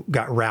who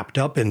got wrapped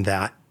up in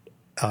that,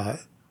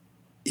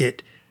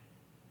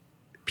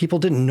 people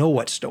didn't know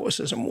what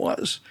Stoicism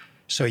was.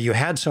 So you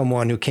had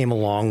someone who came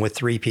along with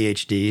 3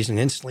 PhDs and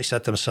instantly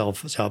set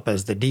themselves up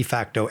as the de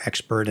facto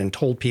expert and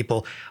told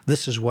people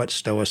this is what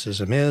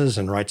Stoicism is,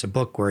 and writes a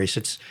book where he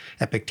sits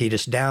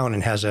Epictetus down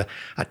and has a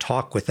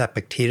talk with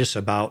Epictetus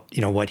about,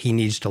 what he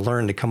needs to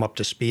learn to come up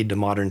to speed to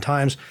modern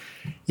times.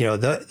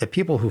 The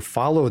people who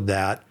followed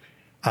that,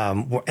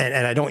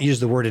 and I don't use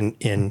the word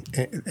in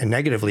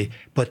negatively,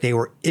 but they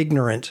were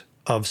ignorant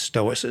of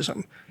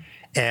Stoicism.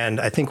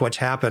 And I think what's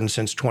happened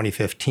since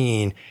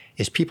 2015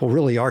 is people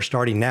really are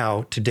starting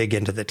now to dig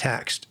into the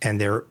text,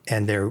 and they're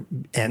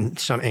in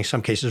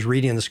some cases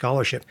reading the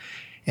scholarship,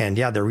 and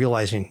they're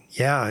realizing,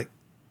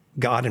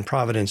 God and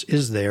providence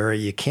is there.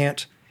 You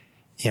can't,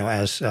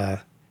 as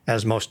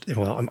most,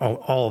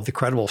 all of the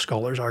credible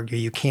scholars argue,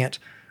 you can't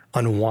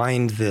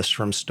unwind this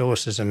from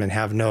Stoicism and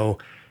have no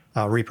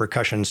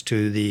repercussions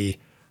to the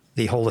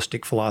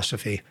holistic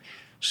philosophy.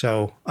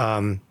 So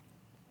I'm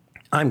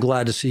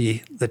glad to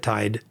see the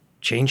tide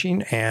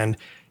changing, and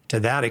to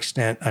that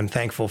extent, I'm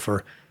thankful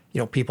for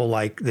people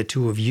like the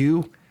two of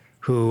you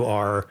who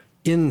are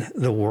in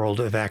the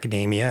world of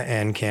academia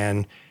and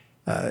can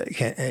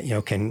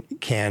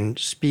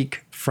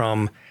speak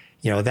from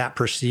that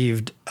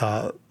perceived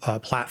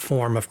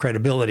platform of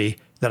credibility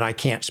that I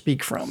can't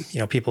speak from.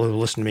 People who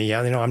listen to me,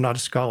 I'm not a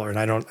scholar, and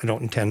I don't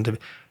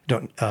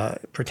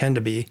pretend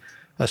to be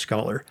a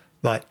scholar,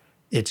 but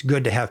it's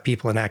good to have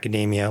people in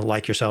academia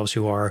like yourselves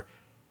who are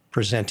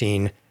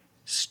presenting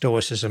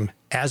Stoicism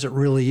as it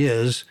really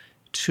is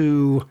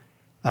to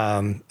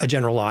a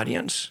general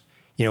audience,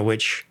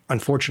 which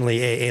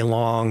unfortunately A.A.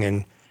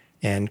 Long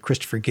and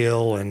Christopher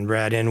Gill and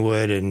Brad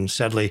Inwood and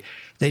Sedley,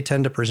 they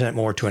tend to present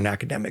more to an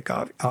academic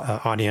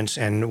audience,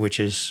 and which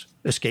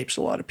escapes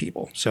a lot of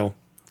people. So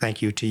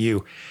thank you to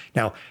you.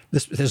 Now,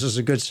 this is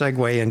a good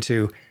segue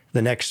into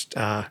the next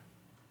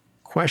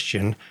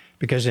question,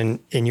 because in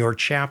your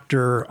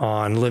chapter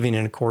on living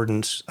in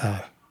accordance,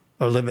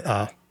 live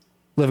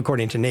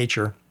according to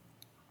nature,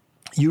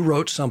 you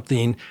wrote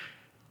something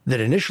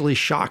that initially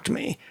shocked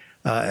me.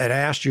 And I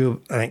asked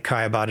you, I think,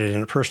 Kai, about it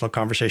in a personal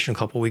conversation a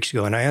couple of weeks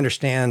ago. And I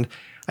understand,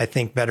 I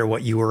think, better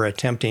what you were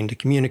attempting to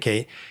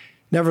communicate.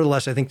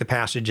 Nevertheless, I think the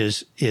passage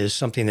is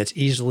something that's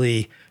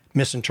easily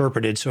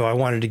misinterpreted. So I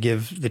wanted to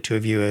give the two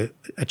of you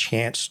a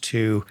chance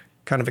to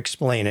kind of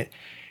explain it.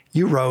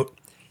 You wrote,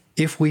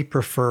 if we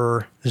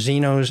prefer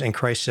Zeno's and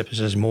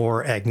Chrysippus'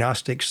 more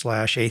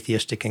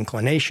agnostic/atheistic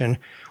inclination,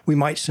 we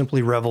might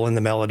simply revel in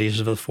the melodies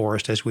of the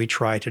forest as we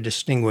try to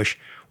distinguish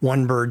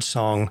one bird's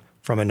song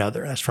from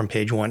another. That's from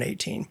page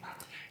 118.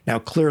 Now,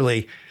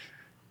 clearly,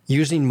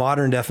 using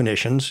modern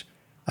definitions,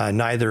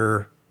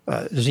 neither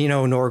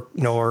Zeno nor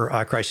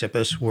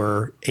Chrysippus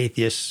were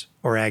atheists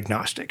or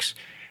agnostics.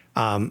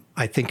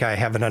 I think I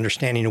have an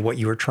understanding of what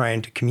you were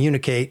trying to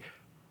communicate,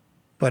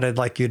 but I'd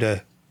like you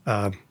to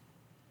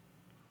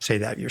say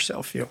that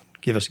yourself.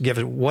 Give us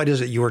what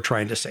is it you were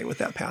trying to say with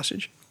that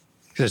passage?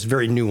 Because it's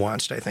very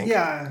nuanced, I think.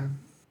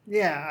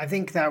 Yeah, I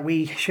think that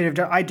we should have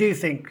done. I do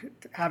think,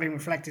 having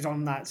reflected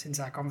on that since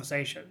our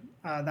conversation,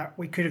 that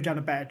we could have done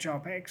a better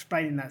job at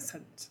explaining that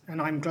sentence.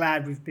 And I'm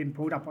glad we've been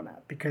pulled up on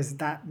that, because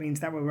that means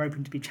that we're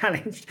open to be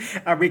challenged,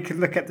 and we can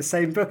look at the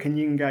same book and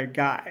you can go,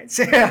 guys.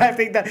 I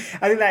think that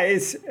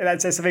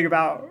says something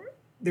about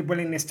the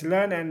willingness to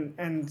learn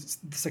and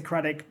the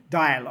Socratic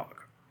dialogue.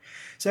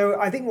 So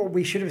I think what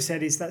we should have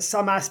said is that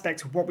some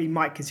aspects of what we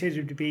might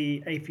consider to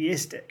be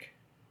atheistic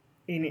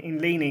in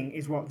leaning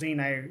is what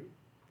Zeno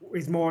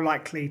is more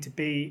likely to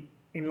be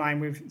in line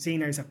with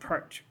Zeno's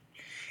approach,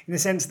 in the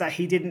sense that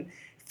he didn't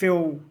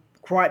feel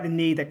quite the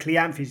need that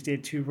Cleanthes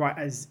did to write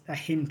as a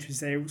hymn to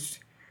Zeus,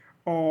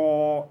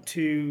 or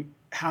to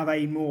have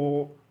a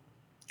more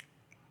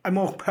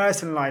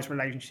personalized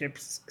relationship,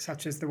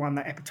 such as the one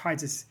that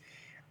Epictetus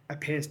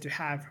appears to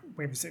have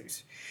with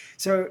Zeus.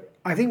 So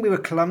I think we were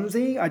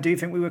clumsy. I do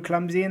think we were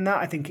clumsy in that.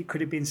 I think it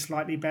could have been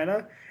slightly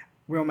better.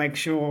 We'll make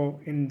sure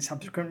in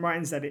subsequent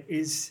writings that it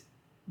is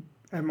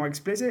more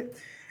explicit.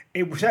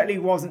 it certainly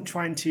wasn't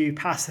trying to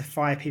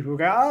pacify people who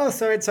go, oh,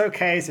 so it's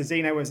okay, so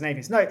Zeno was an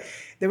atheist. No,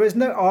 there was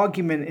no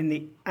argument in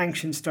the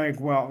ancient Stoic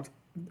world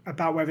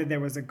about whether there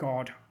was a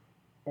god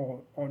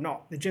or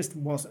not. There just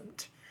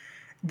wasn't.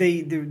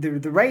 The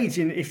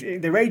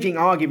raging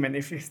argument,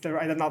 if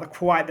they're not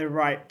quite the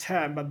right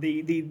term, but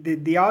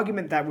the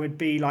argument that would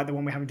be like the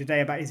one we're having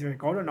today about is there a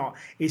god or not,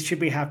 is should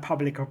we have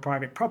public or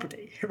private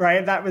property,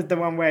 right? That was the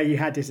one where you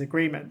had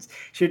disagreements.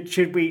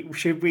 Should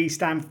we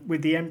stand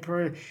with the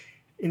emperor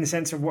in the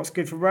sense of what's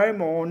good for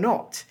Rome or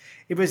not?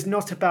 It was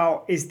not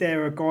about is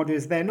there a god or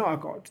is there not a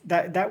god.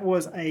 That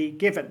was a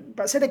given.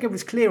 But Seneca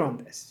was clear on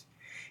this.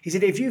 He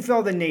said if you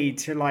feel the need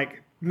to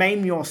like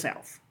maim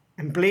yourself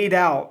and bleed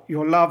out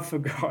your love for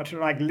God,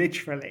 like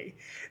literally,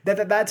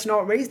 that's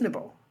not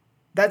reasonable.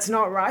 That's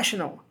not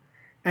rational.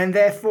 And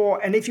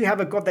therefore, and if you have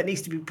a God that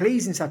needs to be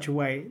pleased in such a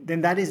way,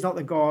 then that is not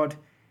the God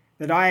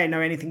that I know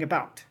anything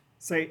about.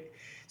 So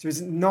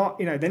it's not,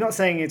 they're not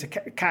saying it's a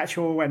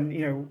catch-all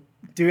and,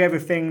 do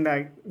everything,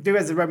 do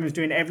as the Romans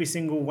do in every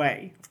single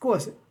way. Of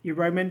course, you're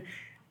Roman,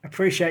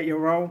 appreciate your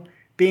role,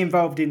 be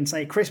involved in,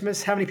 say,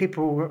 Christmas. How many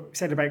people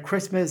celebrate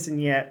Christmas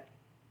and yet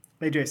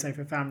they do it, say,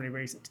 for family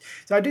reasons?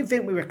 So I do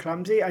think we were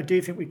clumsy. I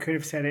do think we could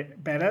have said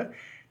it better,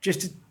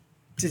 just to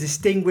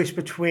distinguish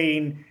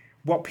between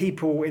what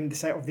people in the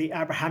sort of the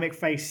Abrahamic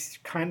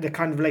faith, the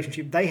kind of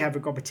relationship they have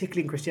with God,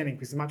 particularly in Christianity,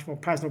 because it's a much more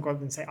personal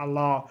God than, say,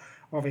 Allah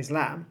of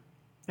Islam,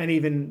 and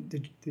even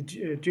the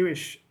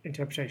Jewish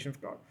interpretation of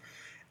God,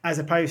 as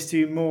opposed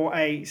to more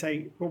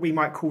what we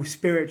might call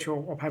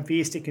spiritual or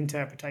pantheistic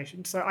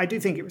interpretation. So I do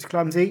think it was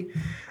clumsy.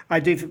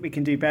 I do think we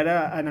can do better,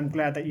 and I'm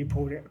glad that you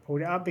pulled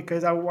it up,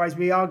 because otherwise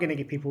we are going to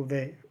give people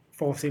the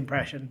false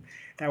impression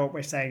that what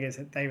we're saying is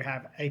that they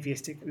have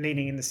atheistic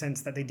leaning in the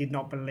sense that they did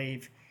not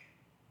believe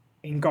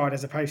in God,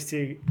 as opposed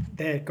to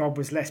their God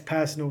was less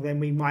personal than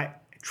we might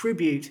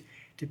attribute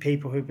to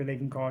people who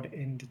believe in God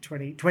in the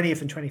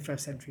 20th and 21st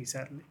century,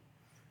 certainly.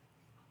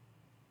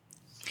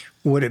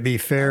 Would it be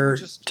fair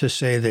to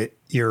say that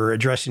you're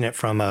addressing it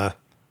from a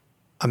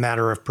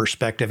matter of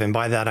perspective? And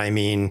by that, I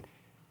mean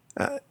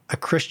a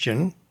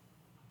Christian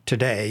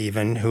today,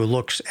 even who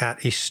looks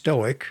at a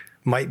Stoic,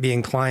 might be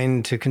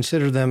inclined to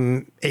consider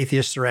them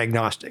atheists or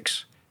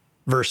agnostics,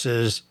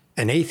 versus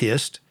an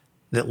atheist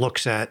that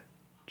looks at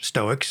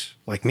Stoics,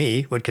 like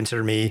me, would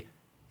consider me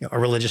a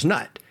religious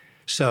nut.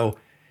 So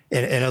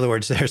in other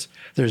words,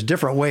 there's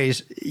different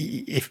ways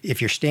if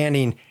you're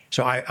standing.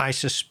 So I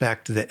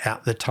suspect that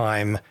at the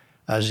time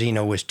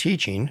Zeno was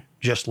teaching,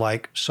 just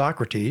like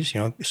Socrates,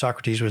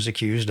 Socrates was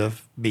accused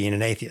of being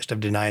an atheist, of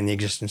denying the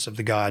existence of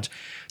the gods.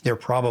 There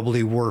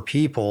probably were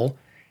people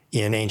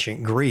in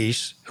ancient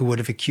Greece who would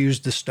have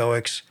accused the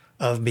Stoics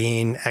of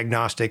being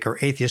agnostic or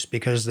atheist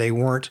because they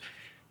weren't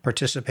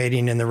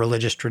participating in the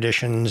religious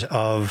traditions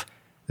of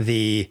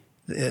the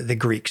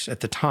Greeks at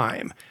the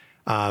time.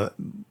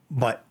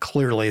 But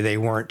clearly they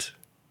weren't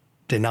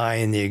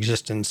denying the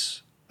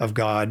existence of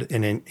God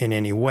in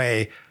any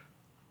way,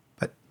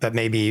 but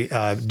maybe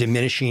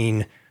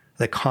diminishing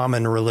the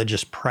common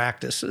religious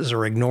practices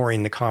or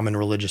ignoring the common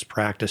religious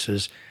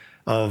practices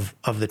of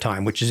the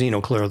time, which Zeno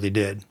clearly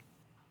did.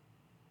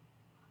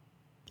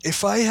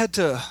 If I had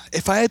to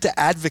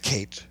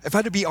advocate, if I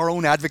had to be our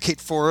own advocate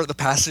for the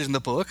passage in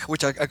the book,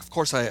 which I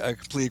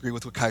completely agree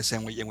with what Kai was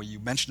saying and what you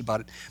mentioned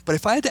about it, but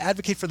if I had to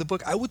advocate for the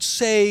book, I would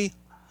say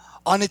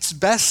on its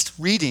best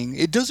reading,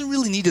 it doesn't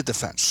really need a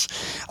defense.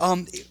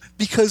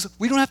 Because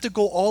we don't have to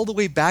go all the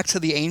way back to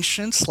the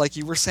ancients, like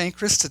you were saying,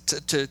 Chris,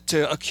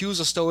 to accuse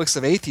the Stoics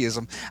of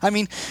atheism. I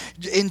mean,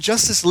 in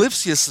Justus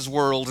Lipsius's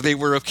world, they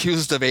were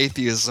accused of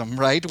atheism,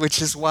 right?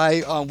 Which is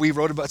why we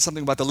wrote about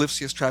something about the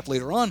Lipsius trap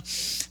later on.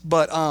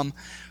 But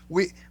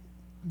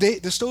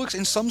the Stoics,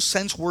 in some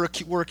sense, were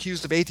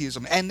accused of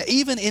atheism, and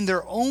even in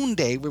their own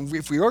day,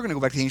 if we are going to go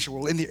back to the ancient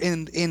world,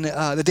 in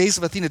the days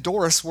of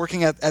Athenodorus,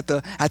 working at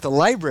the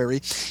library,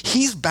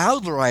 he's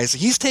bowdlerizing.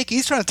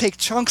 He's trying to take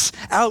chunks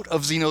out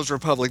of Zeno's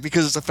Republic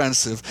because it's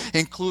offensive,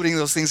 including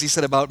those things he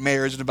said about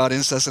marriage and about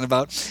incest and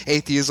about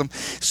atheism.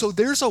 So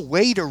there's a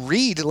way to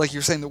read, like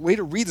you're saying, the way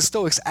to read the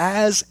Stoics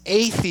as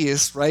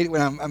atheists, right?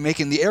 When I'm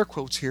making the air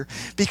quotes here,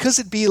 because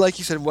it'd be like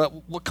you said,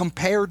 what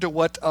compared to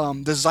what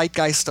the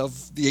zeitgeist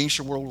of the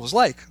ancient world was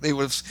like. They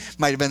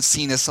might have been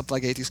seen as something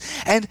like atheists.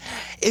 And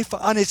if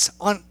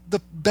on the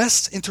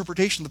best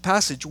interpretation of the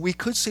passage, we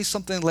could say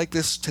something like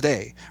this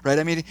today, right?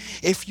 I mean,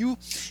 if you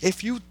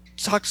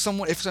talk to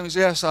someone, if someone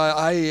says, yes,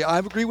 I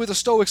agree with the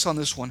Stoics on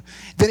this one,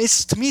 then it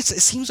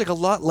seems like a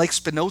lot like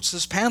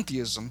Spinoza's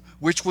pantheism,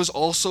 which was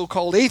also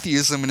called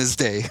atheism in his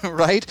day,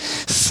 right?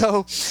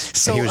 So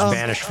and he was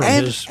banished from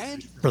his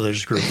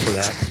religious group for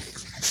that.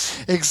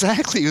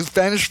 Exactly. He was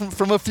banished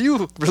from a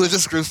few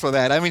religious groups for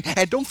that. I mean,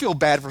 and don't feel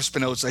bad for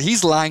Spinoza.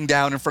 He's lying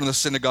down in front of the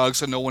synagogue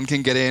so no one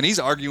can get in. He's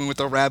arguing with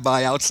the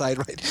rabbi outside,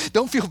 right?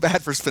 Don't feel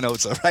bad for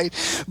Spinoza, right?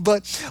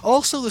 But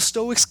also the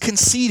Stoics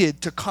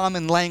conceded to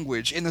common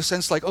language in the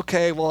sense like,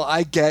 okay, well,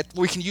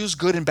 we can use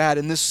good and bad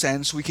in this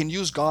sense. We can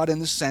use God in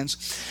this sense.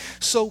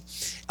 So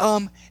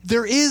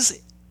there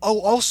is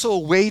also a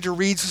way to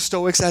read the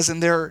Stoics as in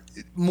they're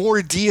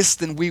more deists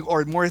than we,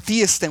 or more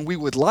theists than we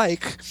would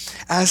like,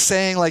 as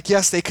saying like,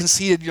 yes, they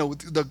conceded,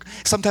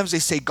 sometimes they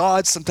say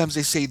gods, sometimes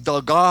they say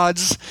the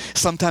gods,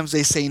 sometimes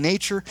they say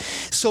nature.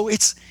 So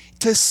it's,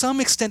 to some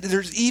extent,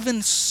 there's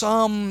even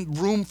some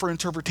room for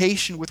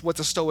interpretation with what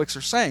the Stoics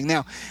are saying.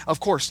 Now,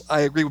 of course, I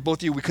agree with both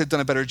of you. We could have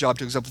done a better job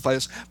to exemplify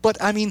this.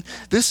 But, I mean,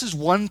 this is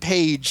one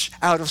page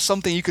out of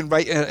something you can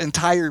write an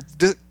entire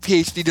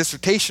PhD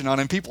dissertation on,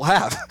 and people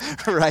have,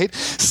 right?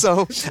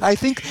 So I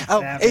think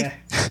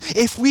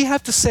if we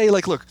have to say,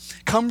 like, look,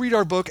 come read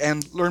our book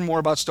and learn more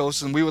about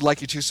Stoicism, we would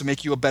like you to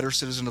make you a better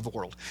citizen of the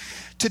world.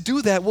 To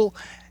do that, well,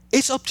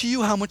 it's up to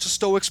you how much the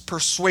Stoics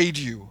persuade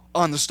you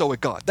on the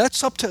Stoic God.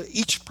 That's up to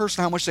each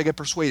person how much they get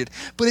persuaded.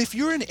 But if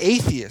you're an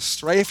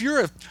atheist, right? If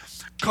you're a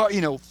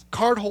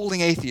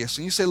card-holding atheist,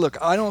 and you say, "Look,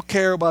 I don't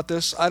care about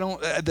this. I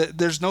don't.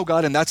 There's no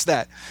God, and that's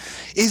that."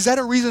 Is that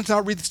a reason to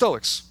not read the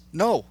Stoics?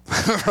 No,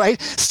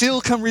 right?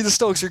 Still come read the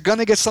Stoics. You're going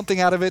to get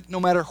something out of it no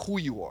matter who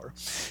you are.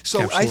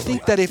 So absolutely. I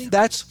think that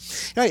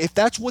if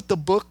that's what the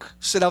book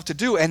set out to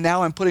do, and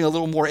now I'm putting a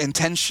little more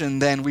intention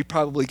than we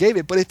probably gave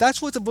it, but if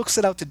that's what the book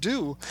set out to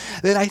do,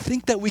 then I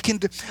think that we can,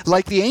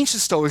 like the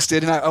ancient Stoics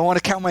did, and I want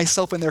to count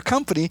myself in their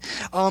company,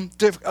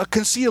 to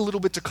concede a little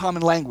bit to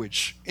common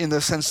language in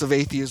the sense of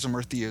atheism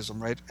or theism,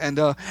 right? And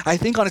I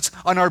think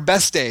on our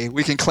best day,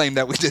 we can claim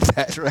that we did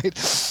that, right?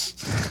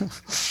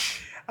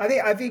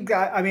 I think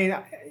that, I mean,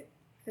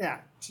 yeah.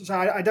 So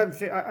I don't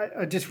think,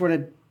 I just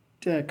want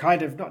to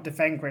kind of not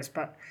defend Chris,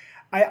 but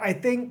I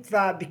think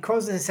that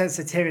because of the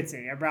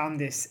sensitivity around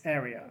this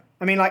area,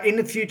 I mean, like in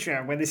the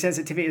future, when the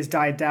sensitivity has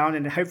died down,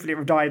 and hopefully it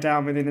will die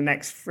down within the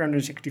next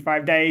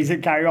 365 days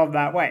and carry on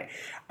that way,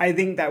 I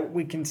think that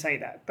we can say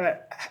that.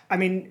 But I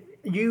mean,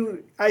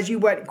 as you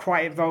weren't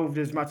quite involved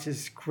as much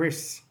as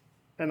Chris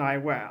and I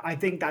were, I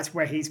think that's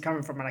where he's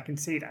coming from, and I can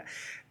see that.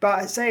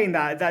 But saying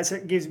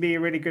that gives me a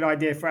really good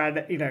idea for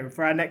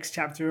our next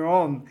chapter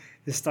on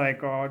the Stoic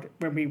God,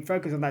 when we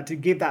focus on that, to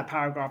give that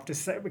paragraph to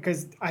say,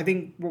 because I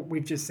think what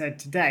we've just said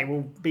today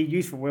will be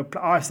useful.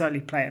 I'll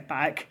certainly play it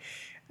back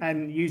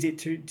and use it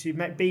to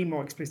be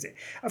more explicit.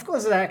 Of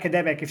course, as an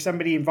academic, if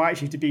somebody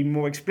invites you to be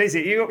more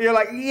explicit, you're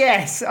like,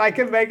 yes, I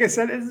can make a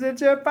sentence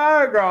into a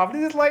paragraph.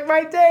 This is like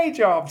my day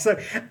job. So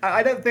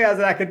I don't think as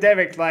an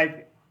academic,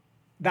 like,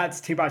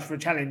 that's too much for a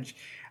challenge.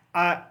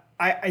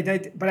 I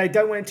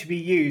don't want it to be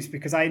used,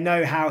 because I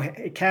know how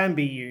it can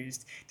be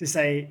used to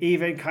say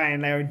even Kai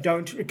and Leo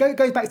don't. It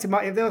goes back to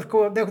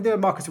they'll do a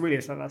Marcus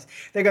Aurelius on us.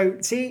 They go,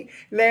 see,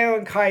 Leo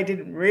and Kai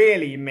didn't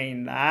really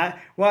mean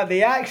that. What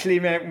they actually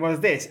meant was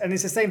this. And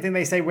it's the same thing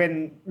they say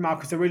when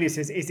Marcus Aurelius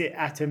says, is it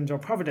atoms or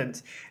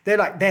providence? They're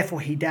like,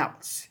 therefore he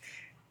doubts.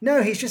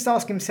 No, he's just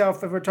asking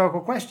himself a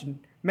rhetorical question.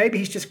 Maybe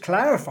he's just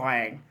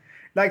clarifying.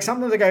 Like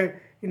sometimes they go,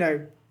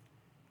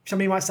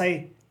 somebody might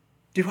say,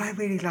 do I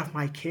really love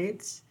my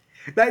kids?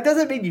 That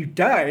doesn't mean you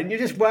don't. You're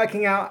just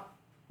working out,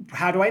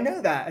 how do I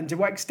know that? And to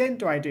what extent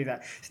do I do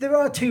that? So there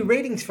are two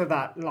readings for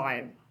that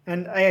line.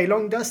 And A.A.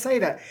 Long does say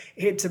that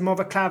it's more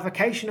of a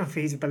clarification of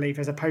his belief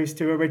as opposed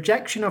to a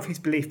rejection of his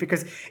belief.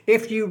 Because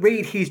if you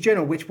read his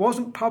journal, which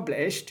wasn't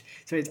published,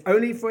 so it's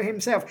only for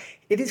himself,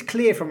 it is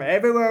clear from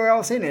everywhere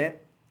else in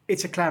it,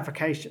 it's a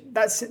clarification.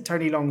 That's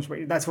Tony Long's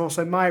reading. That's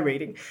also my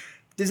reading.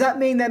 Does that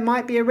mean there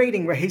might be a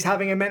reading where he's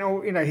having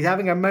he's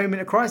having a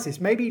moment of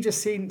crisis? Maybe he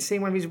just seen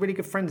one of his really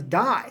good friends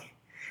die.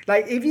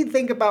 Like, if you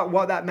think about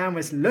what that man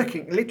was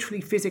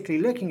literally physically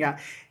looking at,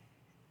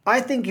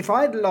 I think if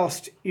I'd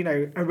lost,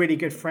 a really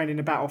good friend in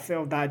a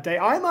battlefield that day,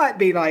 I might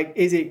be like,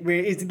 is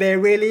there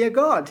really a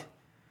God?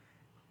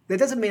 That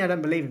doesn't mean I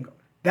don't believe in God.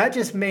 That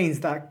just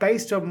means that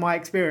based on my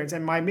experience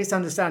and my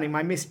misunderstanding,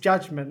 my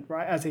misjudgment,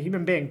 right, as a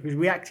human being who's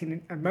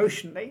reacting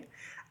emotionally,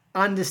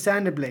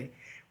 understandably,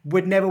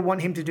 would never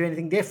want him to do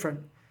anything different.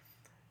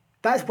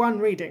 That's one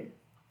reading.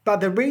 But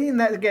the reading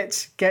that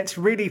gets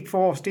really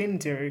forced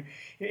into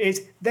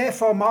is,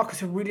 therefore,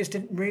 Marcus Aurelius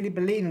didn't really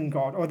believe in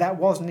God, or that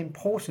wasn't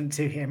important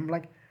to him.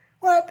 Like,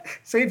 what?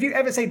 So if you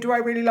ever say, do I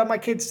really love my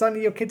kids?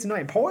 Suddenly your kids are not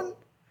important?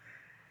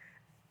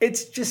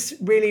 It's just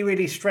really,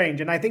 really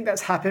strange. And I think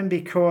that's happened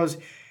because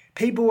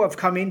people have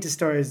come into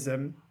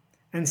Stoicism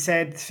and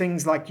said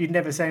things like you'd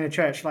never say in a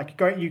church.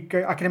 Like,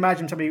 I can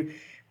imagine somebody,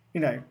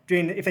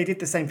 if they did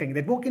the same thing.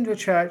 They'd walk into a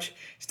church,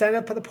 stand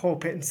up at the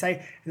pulpit and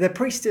say, the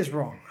priest is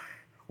wrong.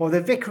 Or the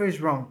vicar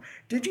is wrong.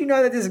 Did you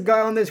know that there's a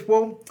guy on this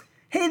wall?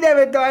 He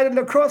never died on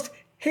the cross.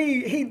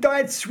 He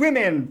died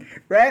swimming,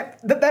 right?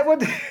 That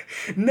would,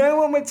 no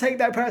one would take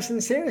that person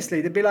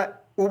seriously. They'd be like,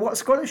 well, what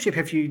scholarship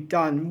have you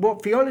done?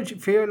 What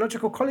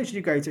theological college did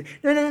you go to?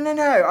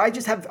 No. I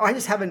just have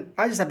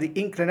the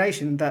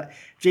inclination that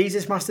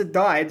Jesus must have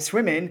died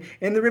swimming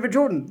in the River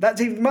Jordan.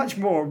 That's a much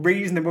more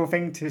reasonable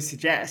thing to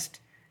suggest.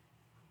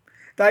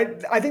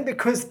 I think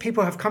because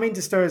people have come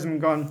into Stoicism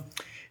and gone,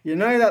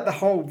 that the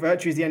whole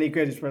virtue is the only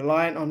good is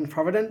reliant on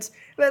providence.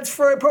 Let's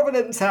throw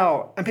providence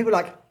out. And people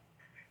are like,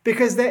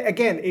 because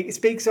it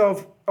speaks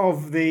of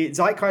the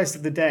zeitgeist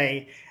of the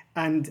day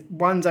and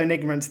one's own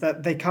ignorance,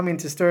 that they come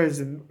into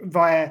Stoicism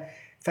via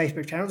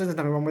Facebook channels, and there's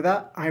nothing wrong with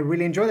that. I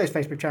really enjoy those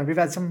Facebook channels. We've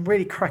had some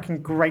really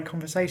cracking, great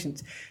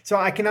conversations. So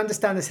I can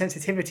understand the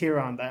sensitivity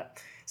around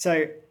that.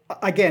 So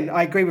again,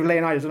 I agree with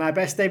Leonidas. On our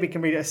best day, we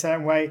can read it a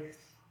certain way.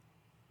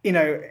 In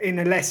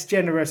a less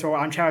generous or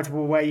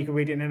uncharitable way, you can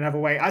read it in another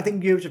way. I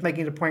think you're just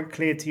making the point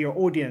clear to your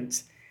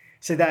audience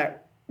so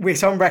that we're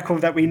on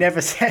record that we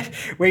never said,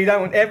 we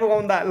don't ever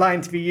want that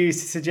line to be used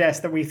to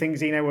suggest that we think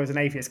Zeno was an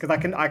atheist,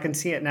 because I can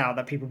see it now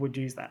that people would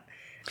use that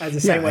as the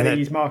same way they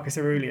use Marcus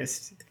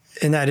Aurelius.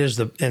 And that is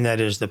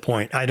the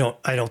point. I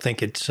don't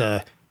think it's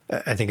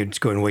I think it's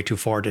going way too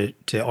far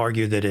to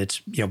argue that it's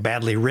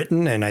badly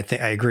written. And I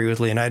think I agree with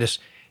Leonidas.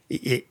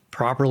 It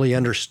properly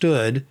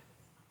understood,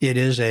 it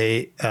is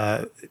it's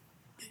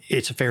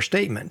a fair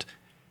statement.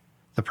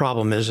 The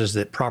problem is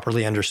that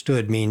properly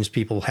understood means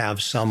people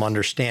have some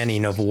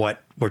understanding of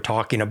what we're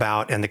talking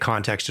about and the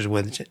context in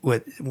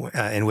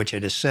which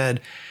it is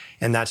said,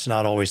 and that's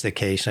not always the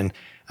case. And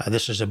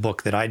this is a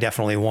book that I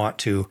definitely want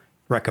to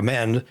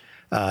recommend.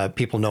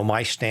 People know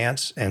my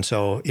stance, and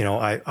so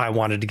I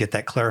wanted to get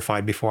that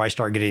clarified before I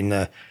start getting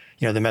the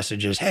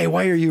messages. Hey,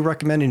 why are you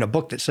recommending a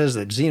book that says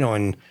that Zeno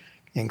and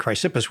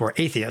Chrysippus were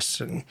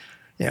atheists? And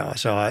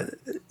so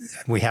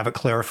we have it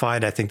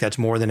clarified. I think that's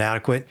more than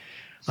adequate.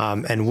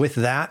 And with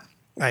that,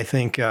 I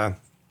think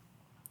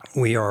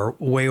we are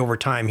way over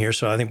time here,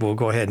 so I think we'll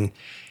go ahead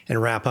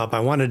and wrap up. I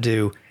wanted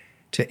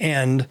to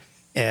end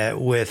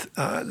with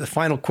the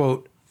final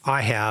quote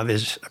I have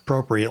is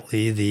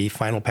appropriately the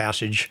final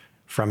passage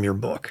from your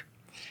book.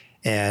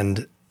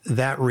 And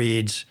that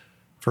reads,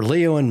 "For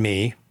Leo and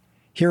me,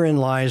 herein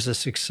lies the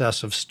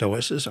success of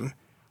Stoicism,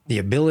 the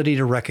ability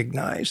to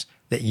recognize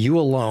that you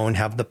alone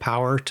have the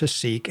power to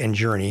seek and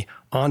journey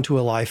onto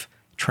a life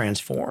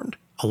transformed,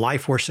 a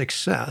life where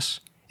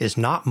success is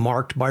not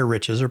marked by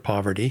riches or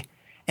poverty,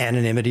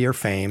 anonymity or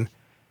fame,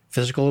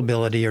 physical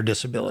ability or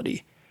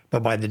disability,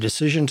 but by the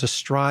decision to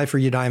strive for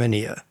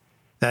eudaimonia,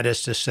 that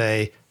is to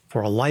say,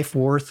 for a life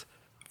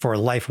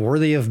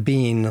worthy of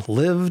being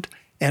lived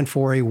and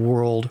for a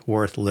world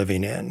worth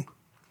living in."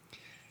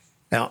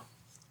 Now,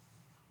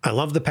 I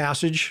love the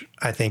passage.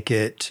 I think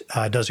it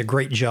does a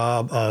great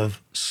job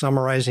of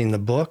summarizing the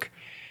book,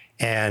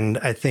 and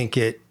I think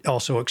it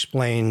also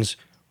explains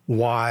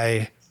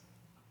why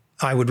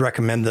I would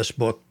recommend this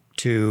book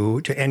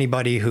to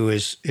anybody who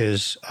is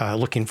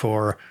looking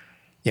for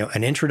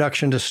an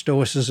introduction to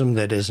Stoicism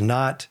that is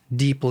not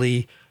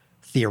deeply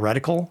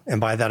theoretical. And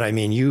by that I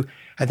mean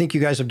I think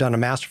you guys have done a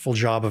masterful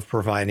job of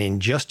providing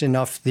just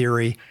enough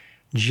theory,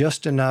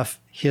 just enough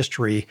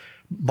history,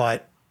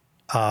 but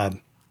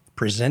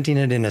presenting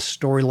it in a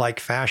story-like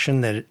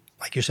fashion that,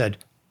 like you said,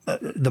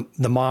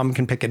 the mom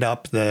can pick it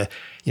up, the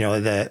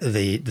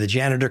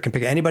janitor can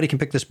pick it. Anybody can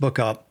pick this book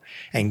up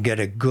and get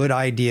a good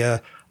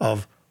idea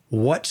of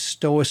what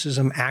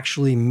Stoicism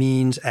actually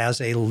means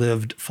as a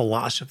lived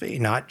philosophy,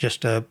 not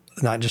just a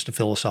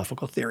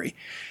philosophical theory.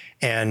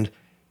 And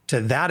to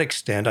that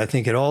extent, I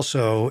think it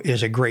also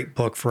is a great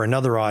book for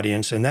another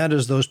audience, and that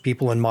is those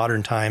people in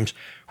modern times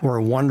who are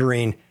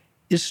wondering,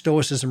 is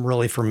Stoicism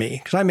really for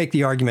me? Because I make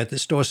the argument that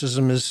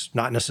Stoicism is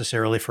not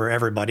necessarily for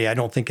everybody. I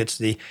don't think it's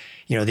the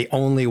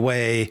only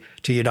way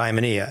to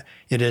eudaimonia.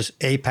 It is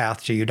a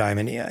path to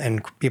eudaimonia,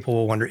 and people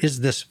will wonder,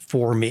 is this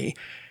for me?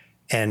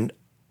 And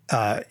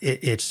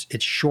it's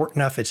short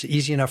enough, it's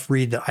easy enough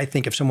read that I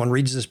think if someone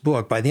reads this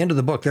book, by the end of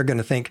the book, they're going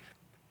to think,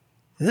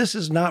 this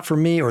is not for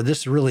me, or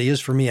this really is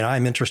for me, and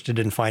I'm interested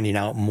in finding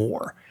out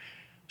more.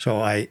 So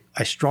I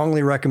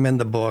strongly recommend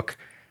the book.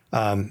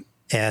 And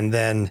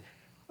then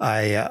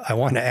I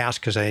want to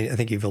ask, because I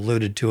think you've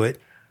alluded to it,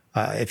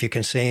 if you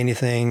can say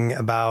anything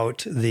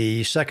about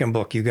the second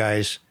book you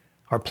guys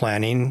are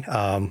planning,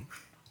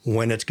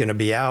 when it's going to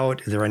be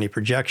out. Are there any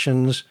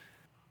projections?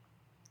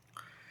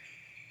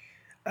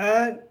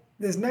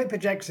 There's no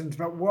projections,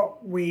 but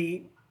what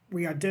we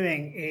are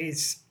doing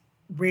is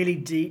really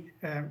deep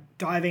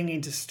diving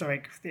into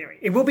Stoic theory.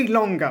 It will be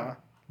longer.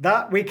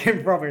 That we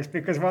can promise,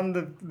 because one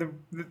of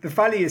the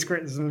funniest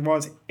criticism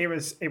was it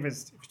was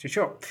too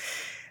short.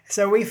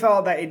 So we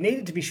felt that it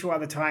needed to be short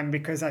at the time,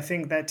 because I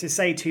think that to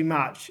say too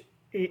much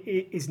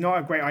is not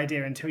a great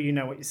idea until you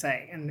know what you're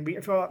saying. And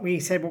we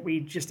said what we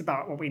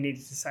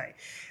needed to say.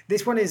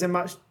 This one is a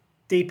much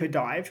deeper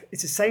dive.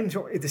 It's the same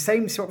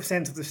sort of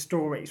sense of the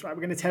stories, right?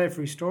 We're going to tell it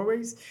through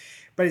stories,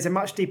 but it's a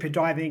much deeper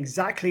dive in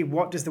exactly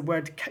what does the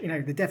word,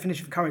 the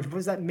definition of courage, what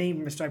does that mean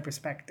from a Stoic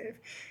perspective?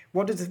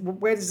 Where does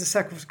the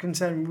circle of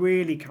concern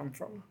really come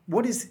from?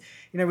 What is,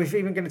 we're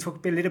even going to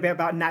talk a little bit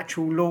about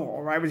natural law,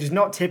 right? Which is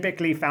not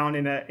typically found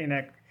in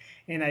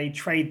a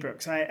trade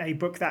book, so a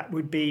book that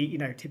would be,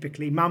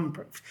 typically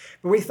mum-proof.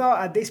 But we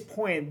thought at this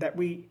point that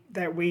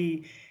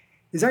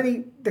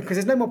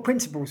there's no more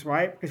principles,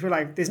 right? Because we're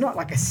like, there's not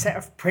like a set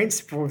of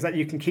principles that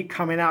you can keep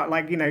coming out.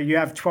 Like, you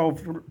have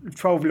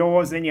 12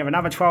 laws, then you have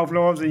another 12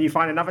 laws, and you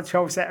find another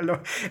 12 set of laws,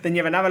 then you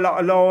have another lot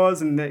of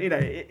laws. And,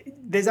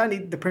 there's only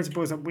the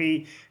principles that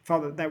we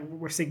felt that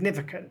were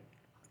significant.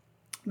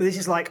 But this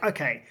is like,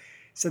 okay,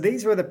 so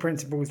these were the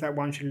principles that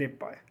one should live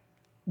by.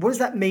 What does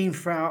that mean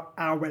for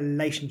our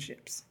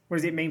relationships? What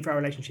does it mean for our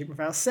relationship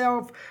with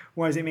ourselves?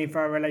 What does it mean for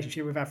our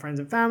relationship with our friends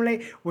and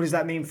family? What does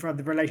that mean for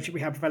the relationship we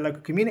have with our local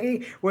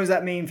community? What does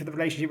that mean for the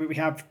relationship we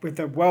have with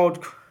the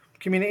world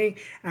community?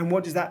 And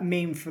what does that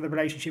mean for the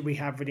relationship we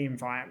have with the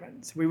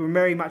environment? We were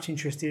very much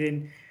interested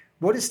in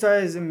what does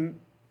Stoicism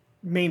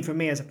mean for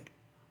me as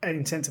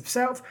in sense of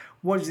self?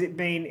 What does it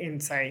mean in,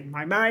 say,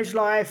 my marriage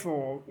life,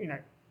 or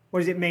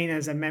what does it mean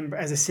as a member,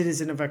 as a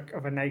citizen of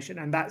a nation?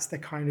 And that's the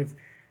kind of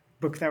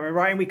book that we're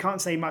writing. We can't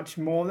say much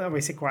more.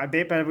 We said quite a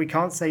bit, but we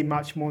can't say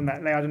much more than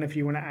that. I don't know if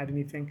you want to add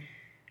anything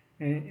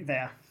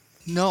there.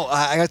 No,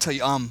 I gotta tell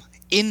you,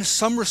 in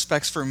some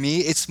respects for me,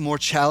 it's more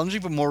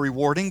challenging but more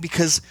rewarding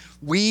because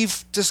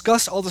we've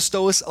discussed all the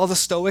Stoics,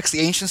 the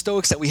ancient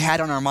Stoics that we had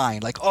on our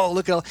mind. Like, oh,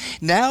 look at all.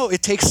 Now I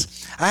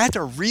have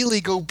to really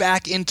go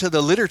back into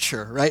the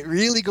literature, right?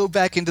 Really go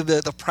back into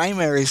the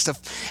primary stuff.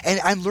 And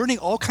I'm learning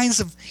all kinds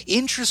of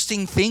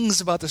interesting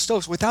things about the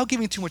Stoics without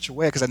giving too much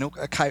away, because I know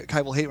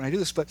Kai will hate it when I do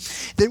this, but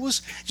there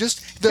was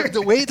just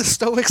the way the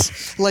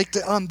Stoics, like,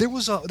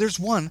 there's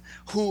one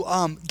who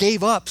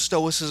gave up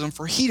Stoicism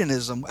for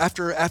hedonism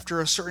after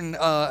a certain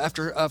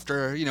after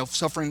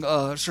suffering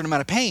a certain amount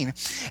of pain,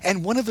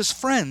 and one of his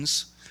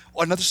friends,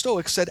 another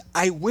Stoic, said,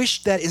 "I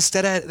wish that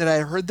instead that I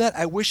heard that,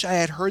 I wish I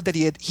had heard that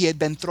he had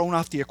been thrown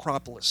off the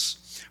Acropolis."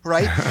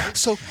 Right?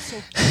 So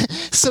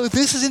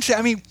this is interesting.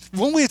 I mean,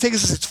 one way to take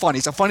this is it's funny.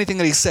 It's a funny thing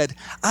that he said.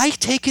 I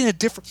take in a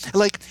different,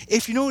 like,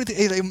 if you know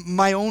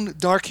my own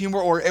dark humor,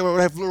 or what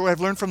I've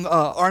learned from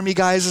Army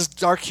guys'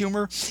 dark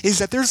humor, is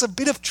that there's a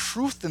bit of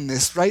truth in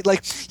this, right?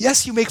 Like,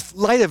 yes, you make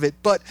light of it,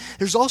 but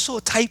there's also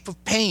a type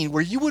of pain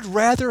where you would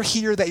rather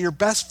hear that your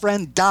best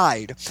friend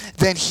died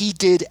than he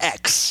did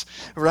X,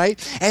 right?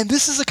 And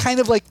this is a kind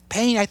of like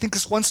pain I think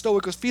this one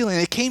Stoic was feeling.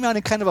 It came out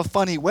in kind of a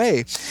funny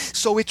way.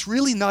 So it's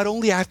really not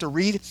only I have to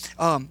read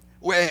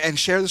and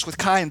share this with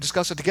Kai and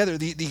discuss it together,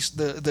 these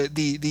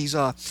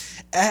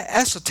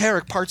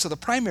esoteric parts of the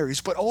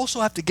primaries, but also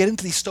have to get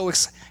into these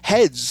Stoics'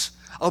 heads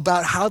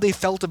about how they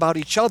felt about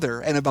each other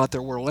and about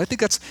their world. I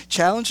think that's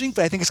challenging,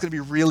 but I think it's going to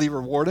be really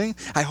rewarding.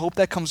 I hope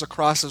that comes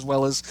across as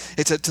well as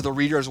it's to the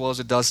reader as well as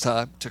it does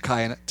to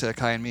Kai and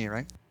me,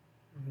 right?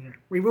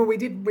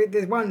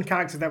 There's one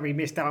character that we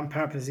missed out on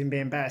purpose in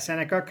being better,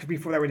 Seneca, because we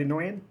thought that would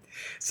annoy him.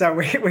 So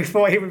we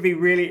thought he would be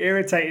really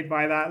irritated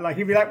by that. Like,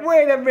 he'd be like,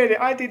 "Wait a minute,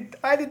 I did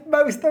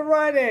most of the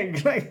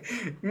writing. Like,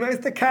 most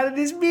of the canon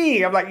is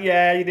me." I'm like,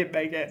 "Yeah, you didn't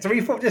make it." So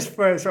we thought, just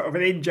for sort of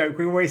an in-joke,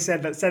 we always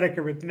said that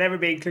Seneca would never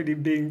be included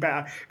in being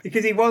better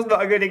because he was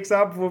not a good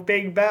example of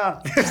being better.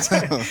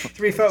 So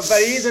we thought, but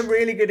he is a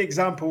really good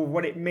example of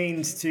what it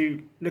means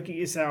to look at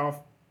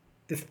yourself,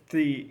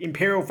 the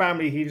imperial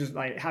family he was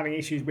like having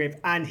issues with,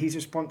 and his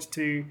response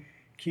to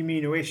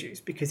communal issues,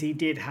 because he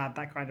did have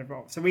that kind of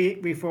role. So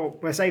we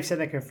thought we'll save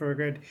Seneca for a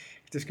good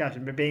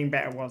discussion, but being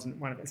better wasn't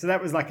one of it. So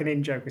that was like an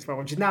in-joke as well,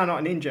 which is now not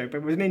an in-joke, but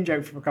it was an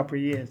in-joke for a couple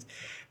of years.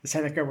 The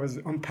Seneca was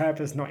on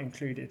purpose not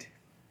included.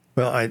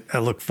 Well, I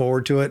look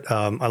forward to it.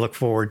 I look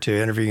forward to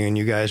interviewing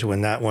you guys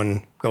when that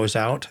one goes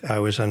out. I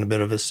was on a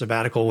bit of a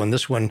sabbatical when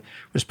this one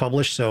was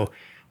published, so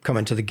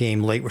coming to the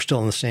game late. We're still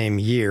in the same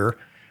year.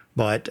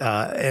 But,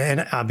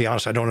 and I'll be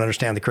honest, I don't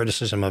understand the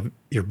criticism of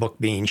your book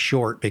being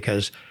short,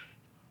 because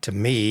to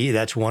me,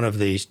 that's one of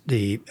the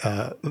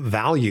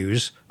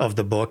values of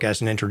the book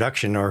as an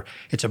introduction, or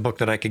it's a book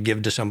that I could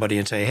give to somebody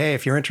and say, "Hey,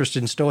 if you're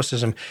interested in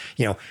Stoicism,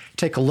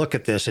 take a look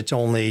at this. It's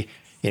only,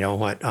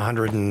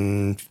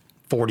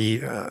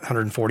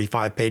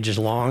 145 pages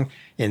long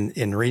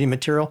in reading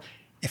material."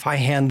 If I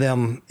hand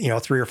them,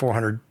 300 or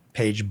 400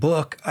 page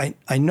book, I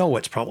know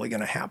what's probably going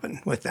to happen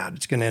with that.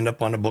 It's going to end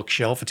up on a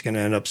bookshelf. It's going to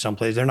end up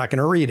someplace. They're not going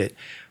to read it,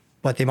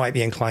 but they might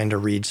be inclined to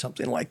read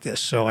something like this.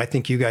 So I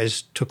think you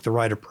guys took the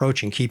right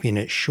approach in keeping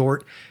it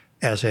short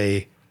as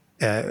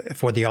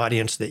for the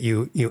audience that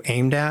you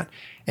aimed at.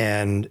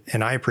 And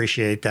I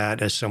appreciate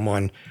that as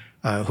someone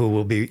who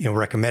will be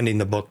recommending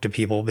the book to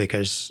people,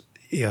 because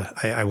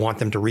I want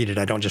them to read it.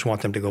 I don't just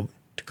want them to go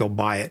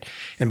buy it.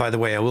 And by the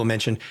way, I will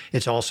mention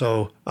it's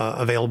also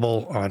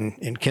available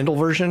in Kindle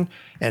version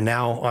and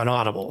now on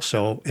Audible.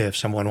 So if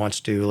someone wants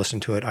to listen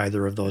to it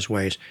either of those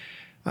ways,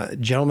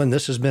 gentlemen,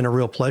 this has been a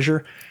real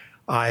pleasure.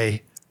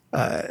 I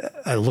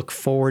look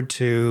forward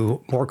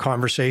to more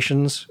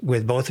conversations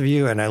with both of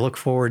you, and I look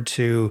forward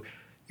to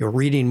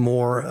reading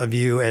more of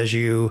you as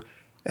you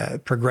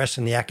progress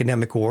in the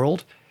academic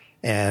world,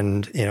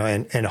 and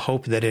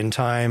hope that in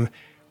time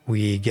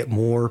we get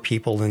more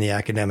people in the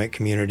academic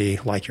community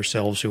like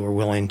yourselves who are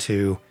willing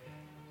to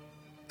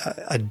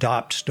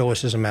adopt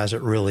Stoicism as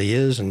it really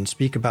is and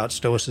speak about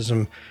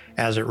Stoicism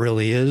as it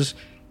really is.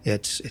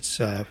 It's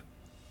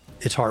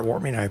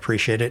heartwarming. I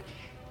appreciate it.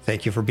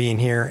 Thank you for being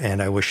here,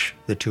 and I wish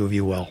the two of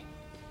you well.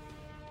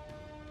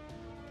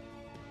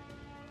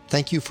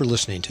 Thank you for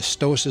listening to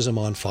Stoicism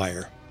on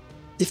Fire.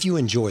 If you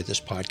enjoyed this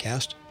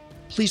podcast,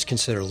 please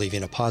consider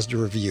leaving a positive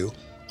review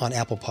on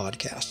Apple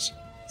Podcasts.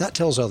 That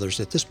tells others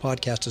that this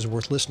podcast is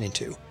worth listening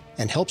to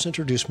and helps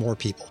introduce more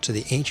people to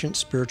the ancient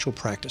spiritual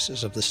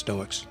practices of the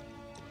Stoics.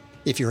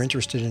 If you're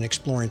interested in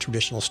exploring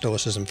traditional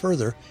Stoicism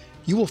further,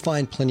 you will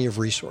find plenty of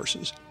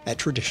resources at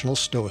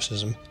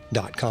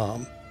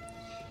traditionalstoicism.com.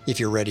 If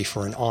you're ready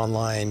for an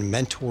online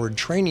mentored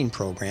training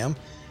program,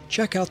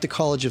 check out the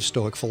College of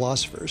Stoic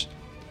Philosophers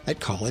at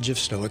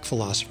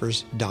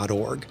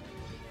collegeofstoicphilosophers.org.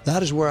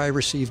 That is where I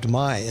received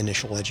my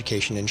initial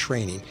education and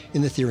training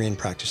in the theory and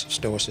practice of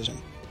Stoicism.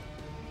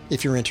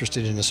 If you're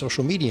interested in a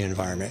social media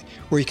environment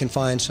where you can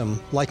find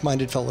some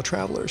like-minded fellow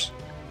travelers,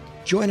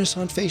 join us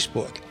on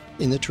Facebook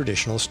in the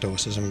Traditional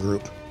Stoicism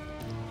group.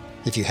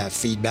 If you have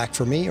feedback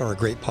for me or a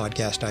great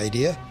podcast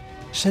idea,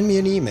 send me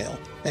an email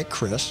at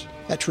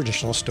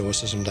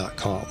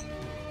chris@traditionalstoicism.com.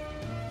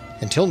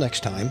 Until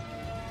next time,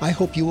 I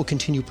hope you will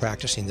continue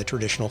practicing the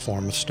traditional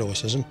form of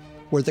Stoicism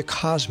where the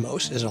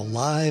cosmos is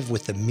alive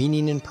with the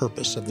meaning and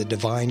purpose of the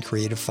divine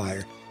creative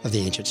fire of the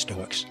ancient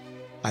Stoics.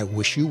 I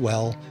wish you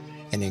well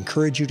and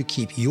encourage you to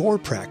keep your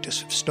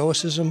practice of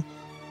Stoicism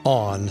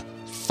on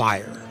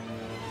fire.